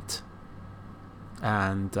 Tenant,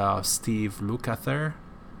 and Steve Lukather,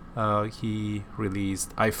 he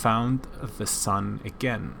released I Found the Sun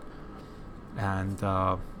Again. And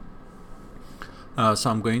so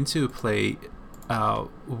I'm going to play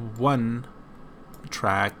one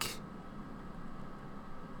track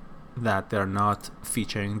that they're not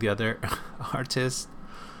featuring the other artist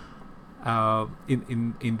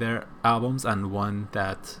in their albums, and one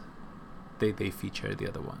that they feature the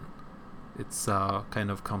other one. It's kind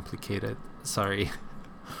of complicated, sorry.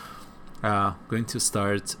 Going to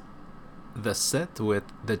start the set with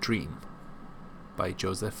The Dream by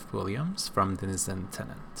Joseph Williams from Denizen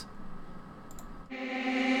Tenant.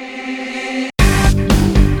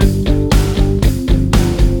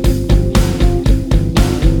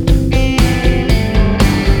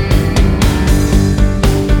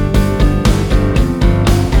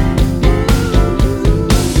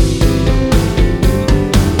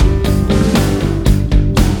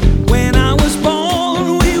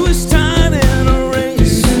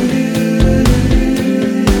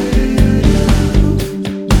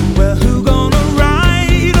 Well, who gonna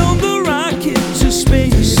ride on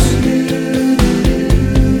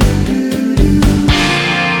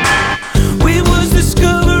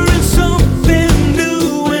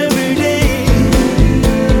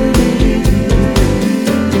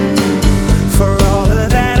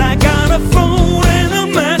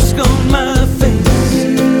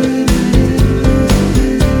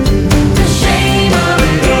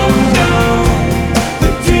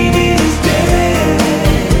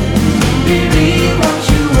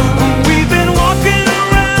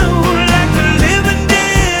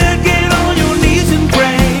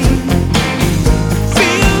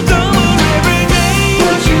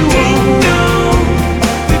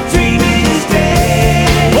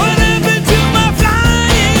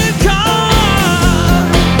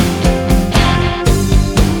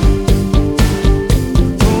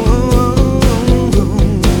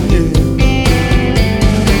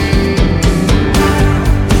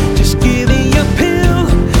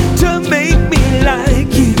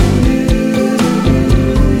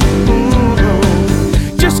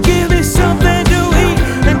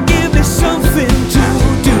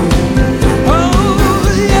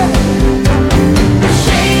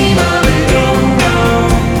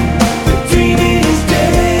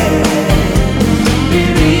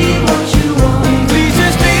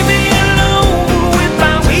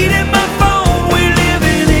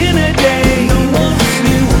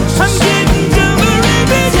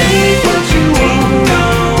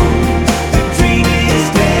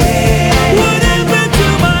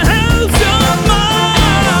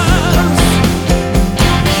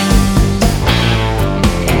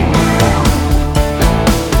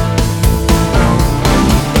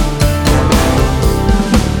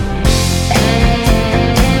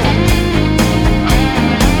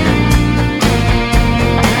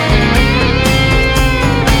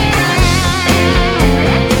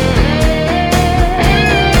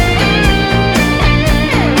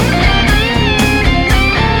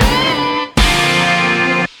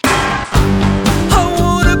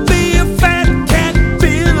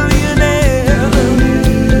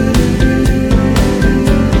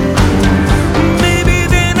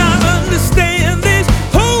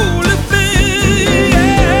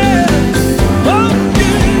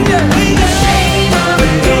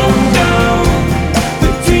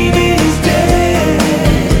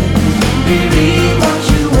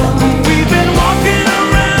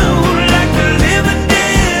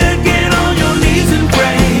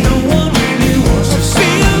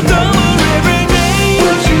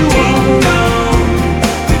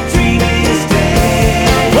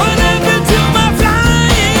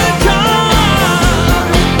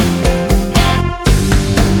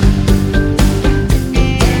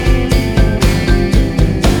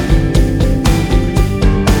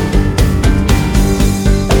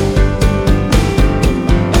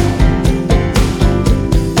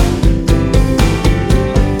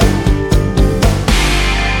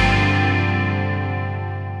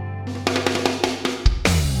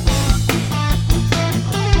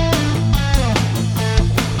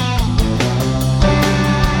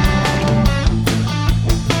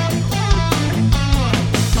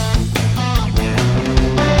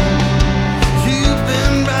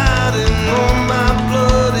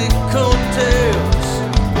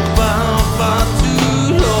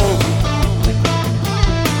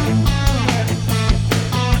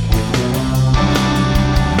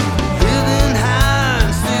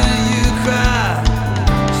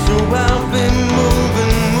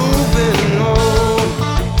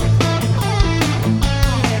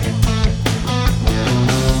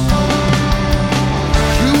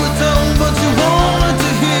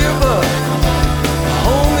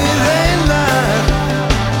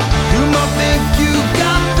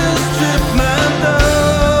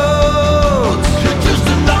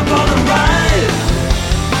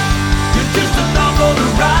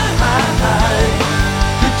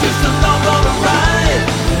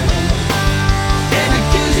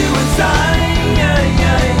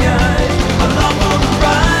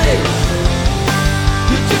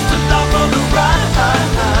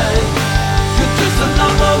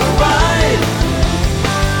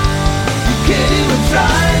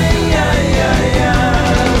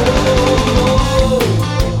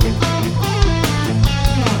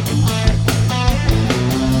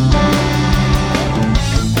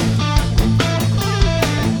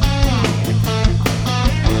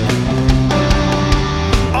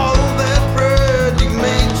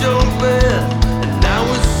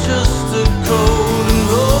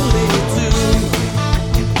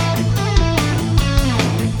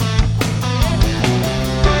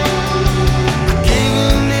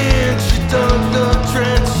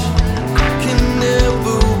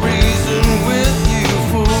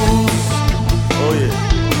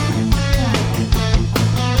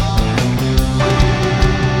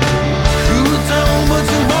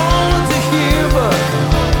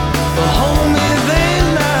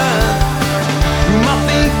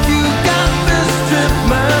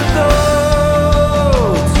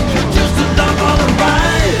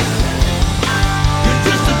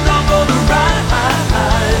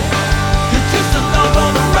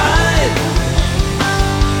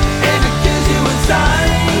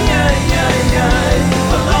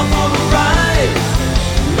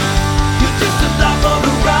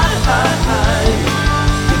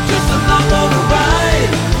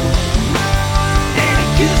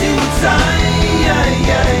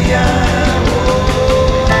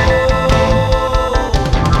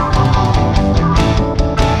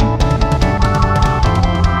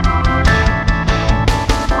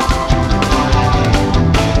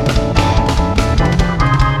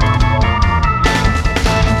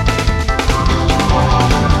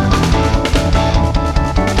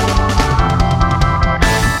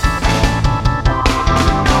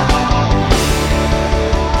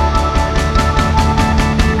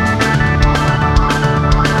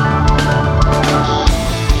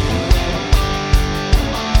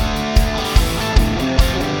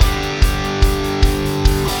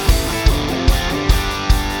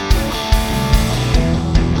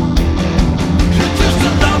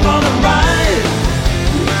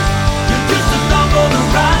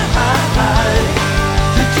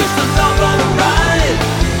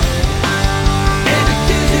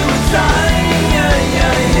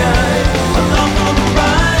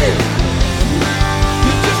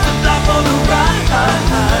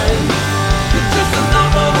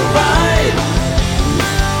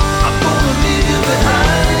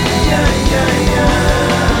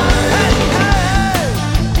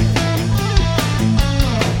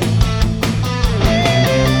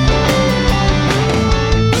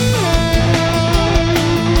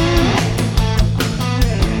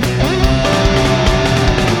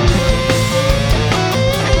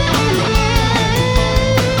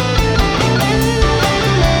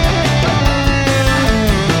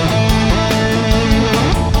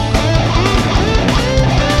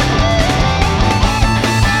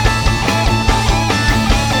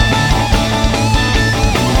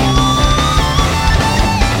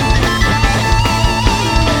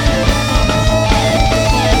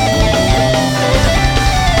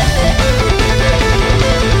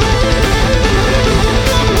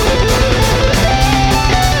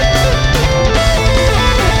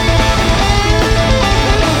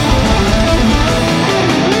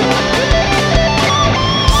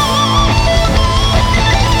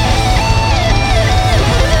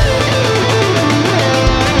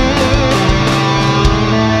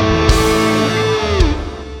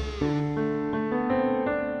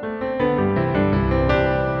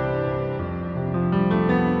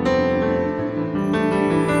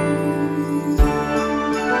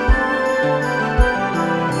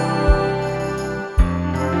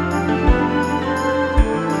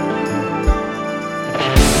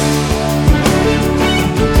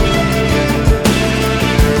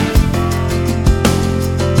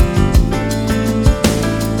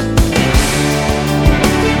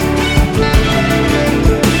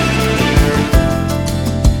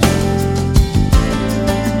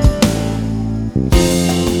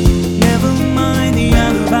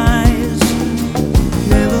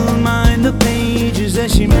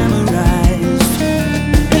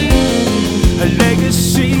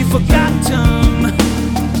forgotten.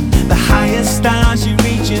 The highest star she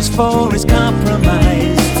reaches for is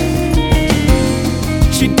compromised.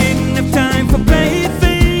 She didn't have time for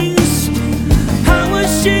playthings. How was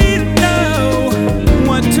she to know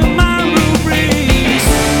what tomorrow brings?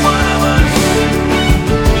 One of us.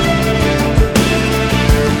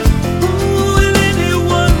 Ooh, will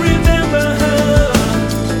anyone remember her?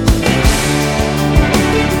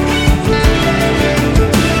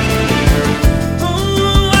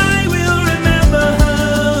 Oh, I will remember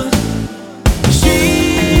her. She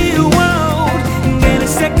won't get a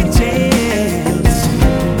second chance.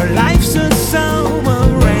 Her life's a song.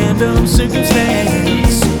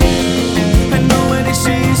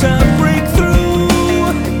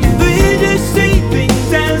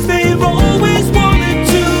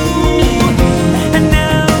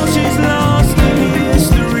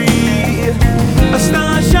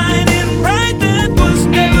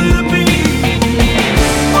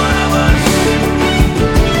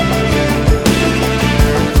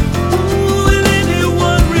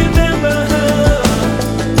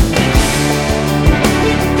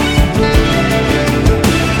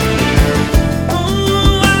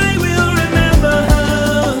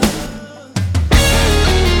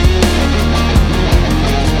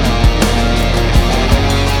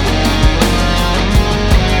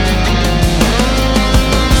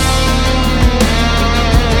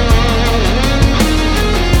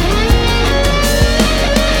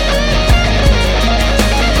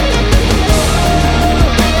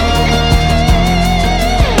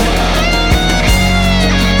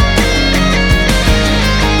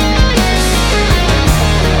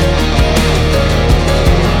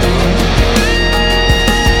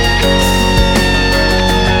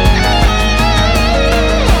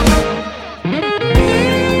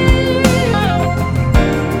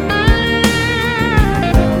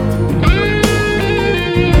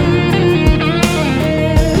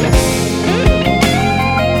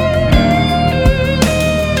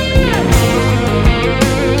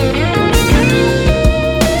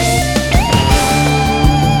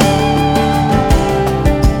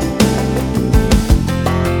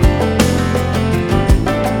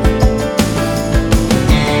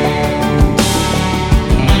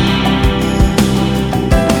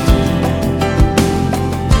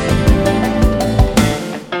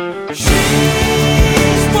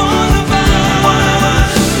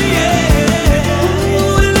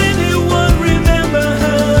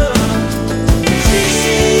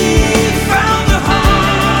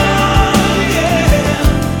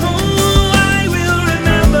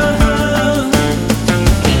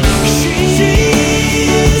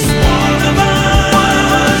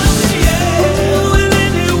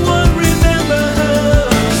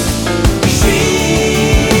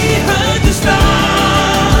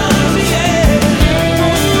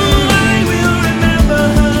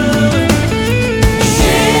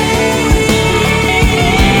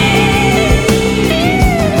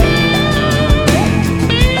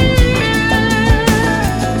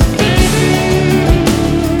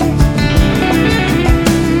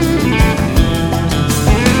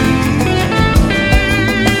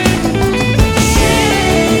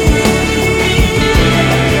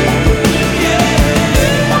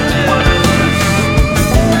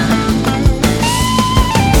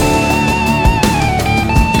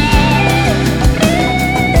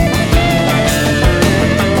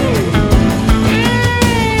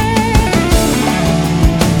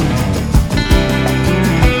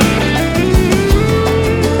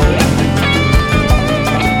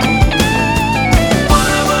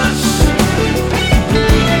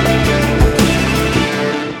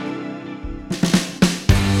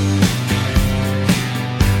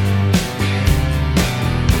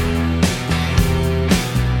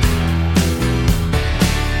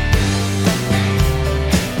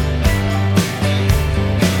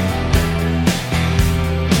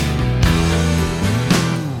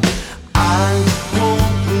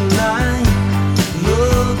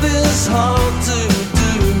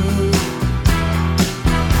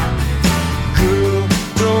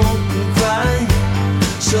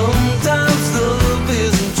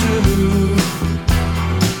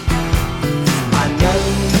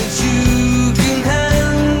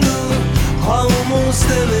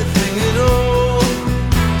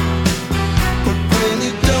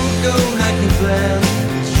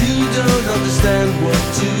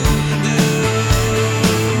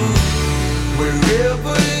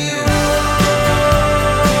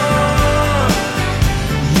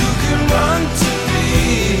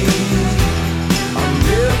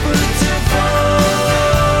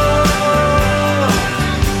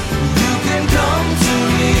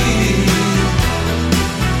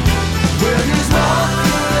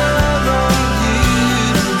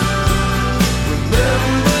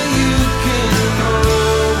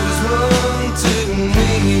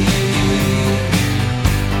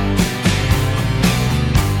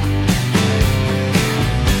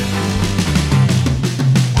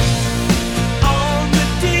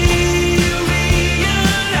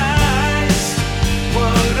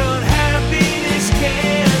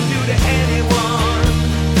 to anyone,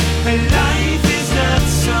 and life is not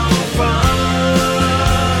so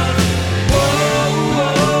fun. Whoa,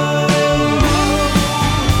 whoa.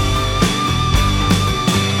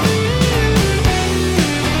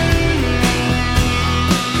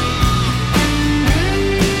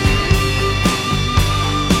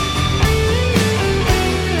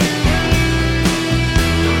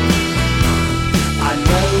 I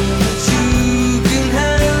know that you can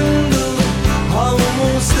handle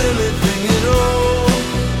almost anything at all,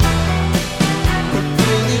 but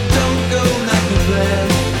when you don't go like you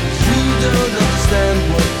planned, you don't understand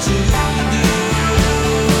what to do.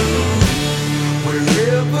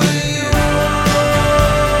 Wherever you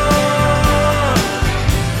are,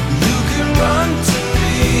 you can run to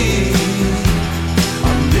me.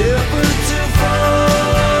 I'm never too far.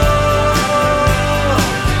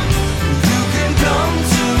 You can come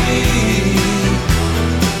to me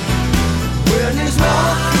when there's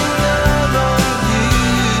nothing left of you.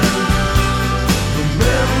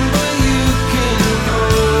 Remember, you can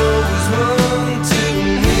always run to me.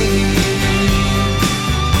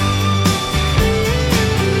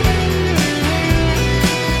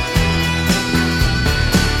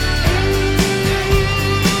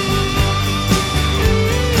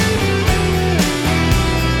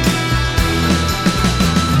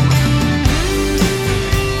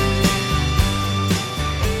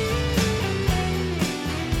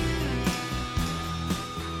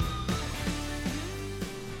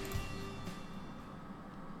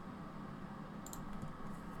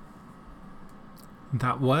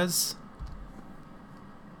 That was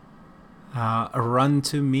Run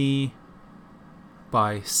to Me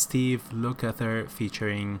by Steve Lukather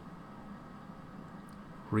featuring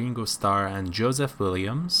Ringo Starr and Joseph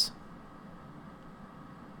Williams.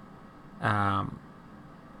 It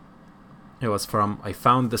was from I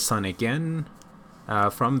Found the Sun Again.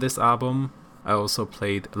 From this album, I also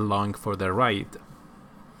played Along for the Ride.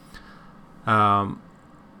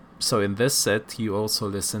 So in this set, you also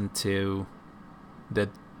listened to The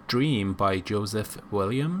Dream by Joseph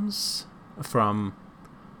Williams from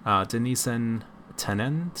Denison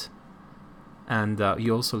Tennant. And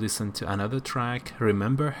you also listened to another track,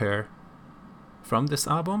 Remember Her. From this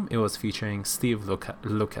album, it was featuring Steve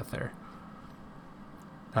Lukather.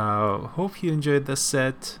 Hope you enjoyed this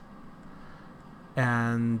set.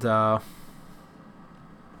 And, well,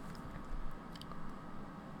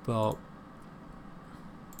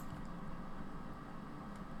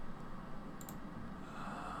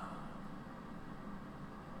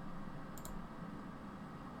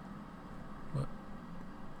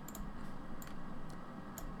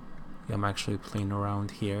 I'm actually playing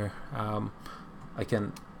around here. I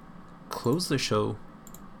can close the show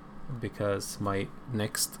because my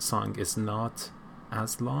next song is not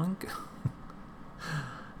as long.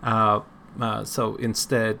 So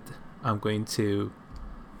instead, I'm going to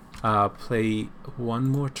play one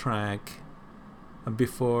more track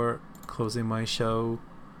before closing my show,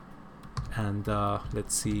 and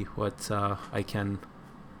let's see what I can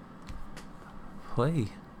play.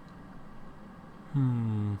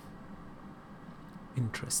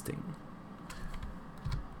 Interesting.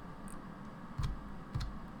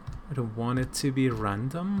 I don't want it to be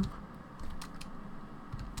random,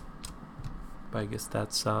 but I guess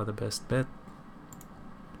that's the best bet.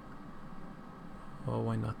 Oh,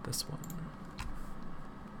 why not this one?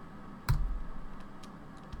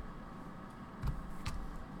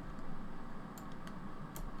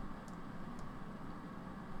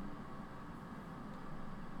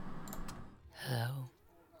 Hello.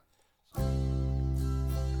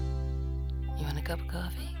 You want a cup of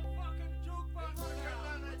coffee?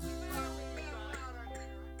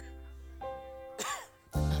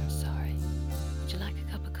 I'm sorry. Would you like a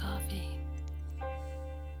cup of coffee?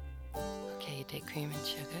 Okay, you take cream and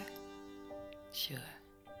sugar? Sure.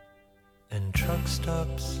 And truck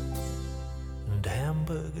stops and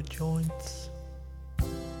hamburger joints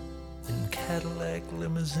and Cadillac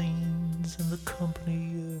limousines in the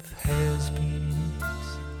company of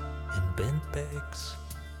has-beens and bent backs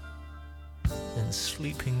and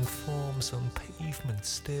sleeping forms on pavement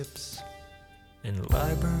steps and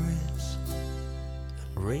libraries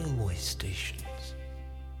and railway stations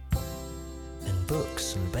and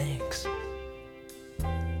books and banks.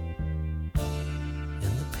 In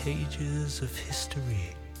the pages of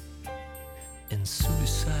history and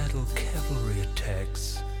suicidal cavalry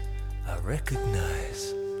attacks, I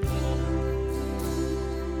recognize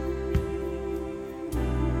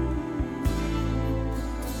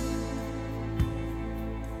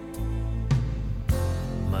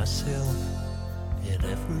myself in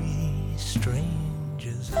every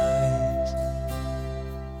stranger's eyes.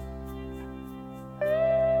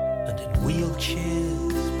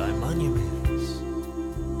 wheelchairs by monuments,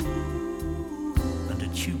 under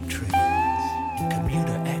tube trains, in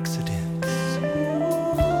commuter accidents,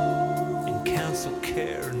 in council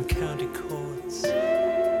care and county courts,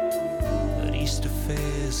 at Easter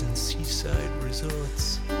fairs and seaside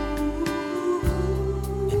resorts,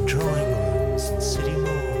 in drawing rooms and city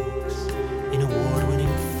morgues, in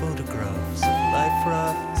award-winning photographs of life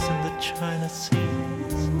rafts in the China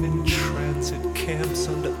Seas, in transit camps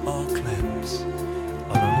under arc lamps,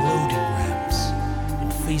 on unloading ramps, in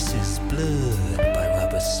faces blurred by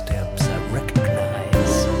rubber stamps I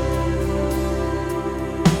recognize.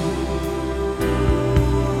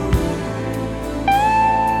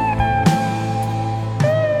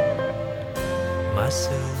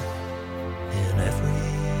 Myself in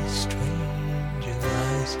every stranger's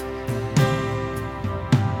eyes.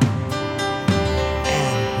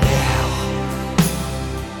 And now,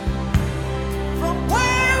 from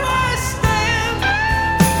where I stand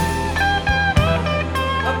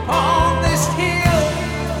upon this hill,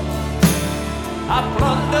 I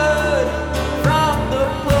plundered from the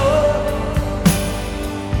poor.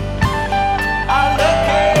 I look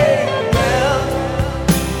well.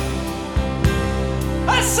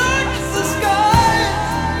 I search the skies.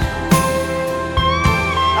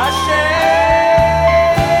 I shade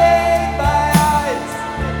my eyes,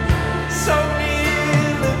 so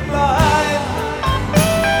nearly blind.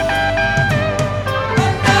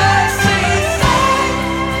 And I see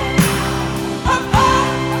signs of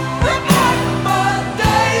unforgettable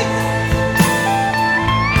days.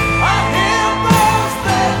 I hear bells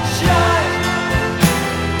that shine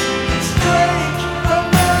in strange,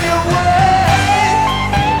 familiar ways.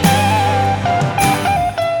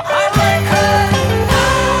 I recognize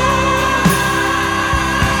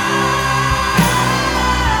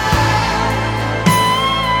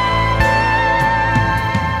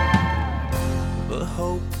the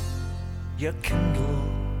hope you kindle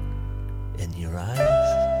in your eyes.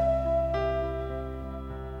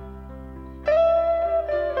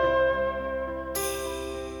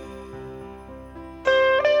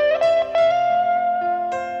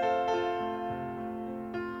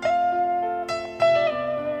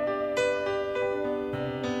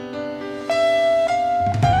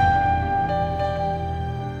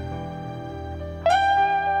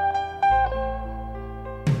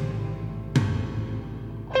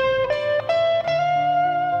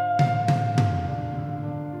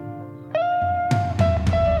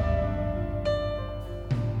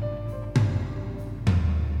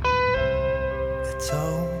 It's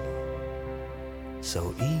all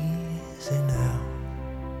so easy now,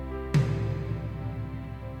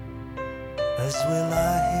 as we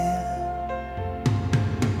lie here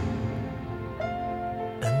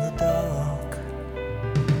in the dark.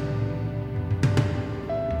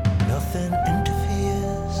 Nothing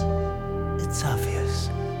interferes, it's obvious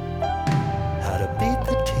how to beat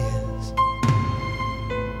the tears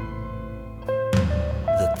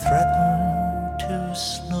that threaten to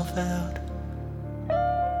snuff out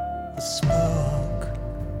the spark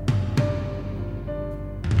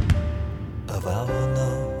of our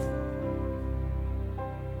love.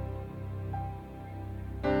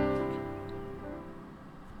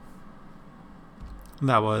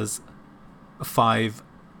 That was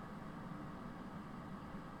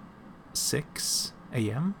 5:06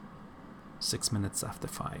 a.m. 6 minutes after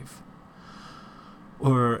 5.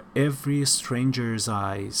 Or Every Stranger's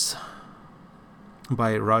Eyes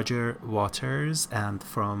by Roger Waters, and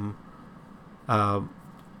from so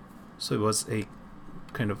it was a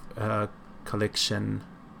kind of collection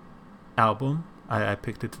album. I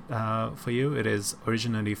picked it for you. It is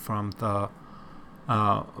originally from the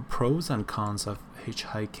Pros and Cons of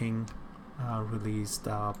Hitchhiking, released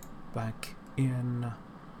back in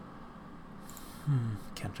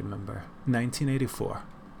can't remember, 1984.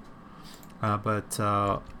 But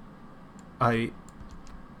I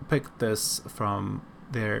picked this from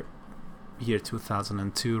their year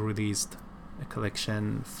 2002 released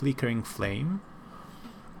collection Flickering Flame,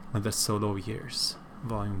 The Solo Years,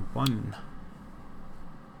 Volume 1.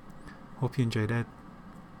 Hope you enjoyed it.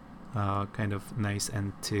 Kind of nice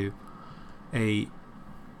end to a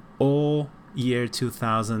all year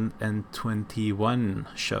 2021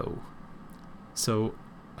 show. So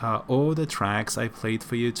all the tracks I played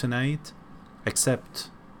for you tonight, except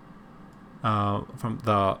from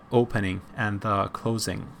the opening and the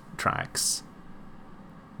closing tracks,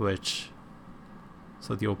 which,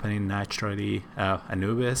 so the opening naturally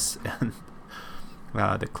Anubis, and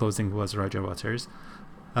the closing was Roger Waters.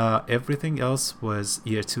 Everything else was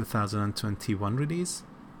year 2021 release.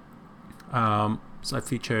 So I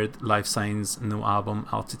featured Life Sign's new album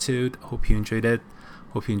Altitude. Hope you enjoyed it.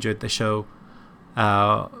 Hope you enjoyed the show.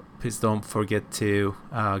 Please don't forget to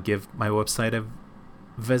give my website a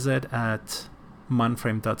visit at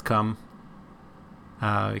manframe.com.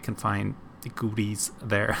 You can find the goodies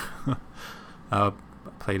there.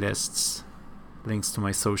 Playlists, links to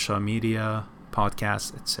my social media,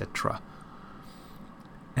 podcasts, etc.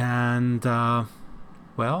 And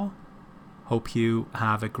well, hope you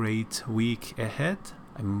have a great week ahead.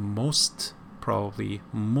 I'm most likely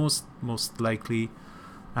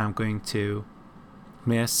I'm going to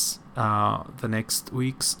miss the next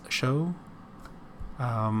week's show.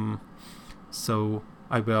 So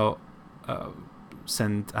I will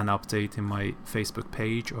send an update in my Facebook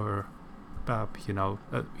page or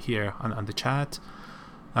here on the chat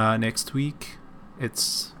next week.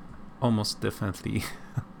 It's almost definitely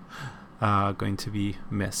going to be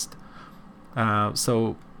missed.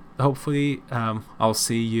 So hopefully I'll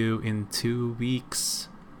see you in 2 weeks,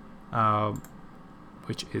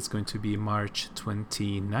 which is going to be March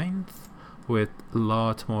 29th, with a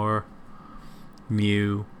lot more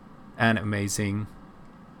new and amazing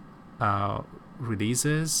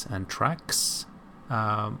releases and tracks.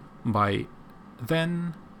 By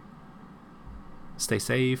then, stay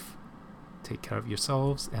safe, take care of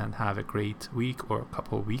yourselves, and have a great week or a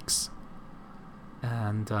couple of weeks.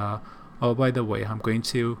 And oh, by the way, I'm going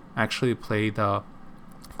to actually play the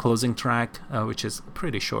closing track, which is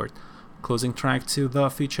pretty short, closing track to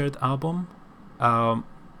the featured album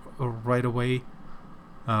right away.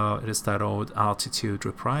 It is titled Altitude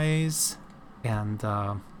Reprise. And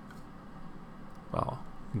well,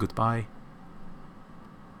 goodbye.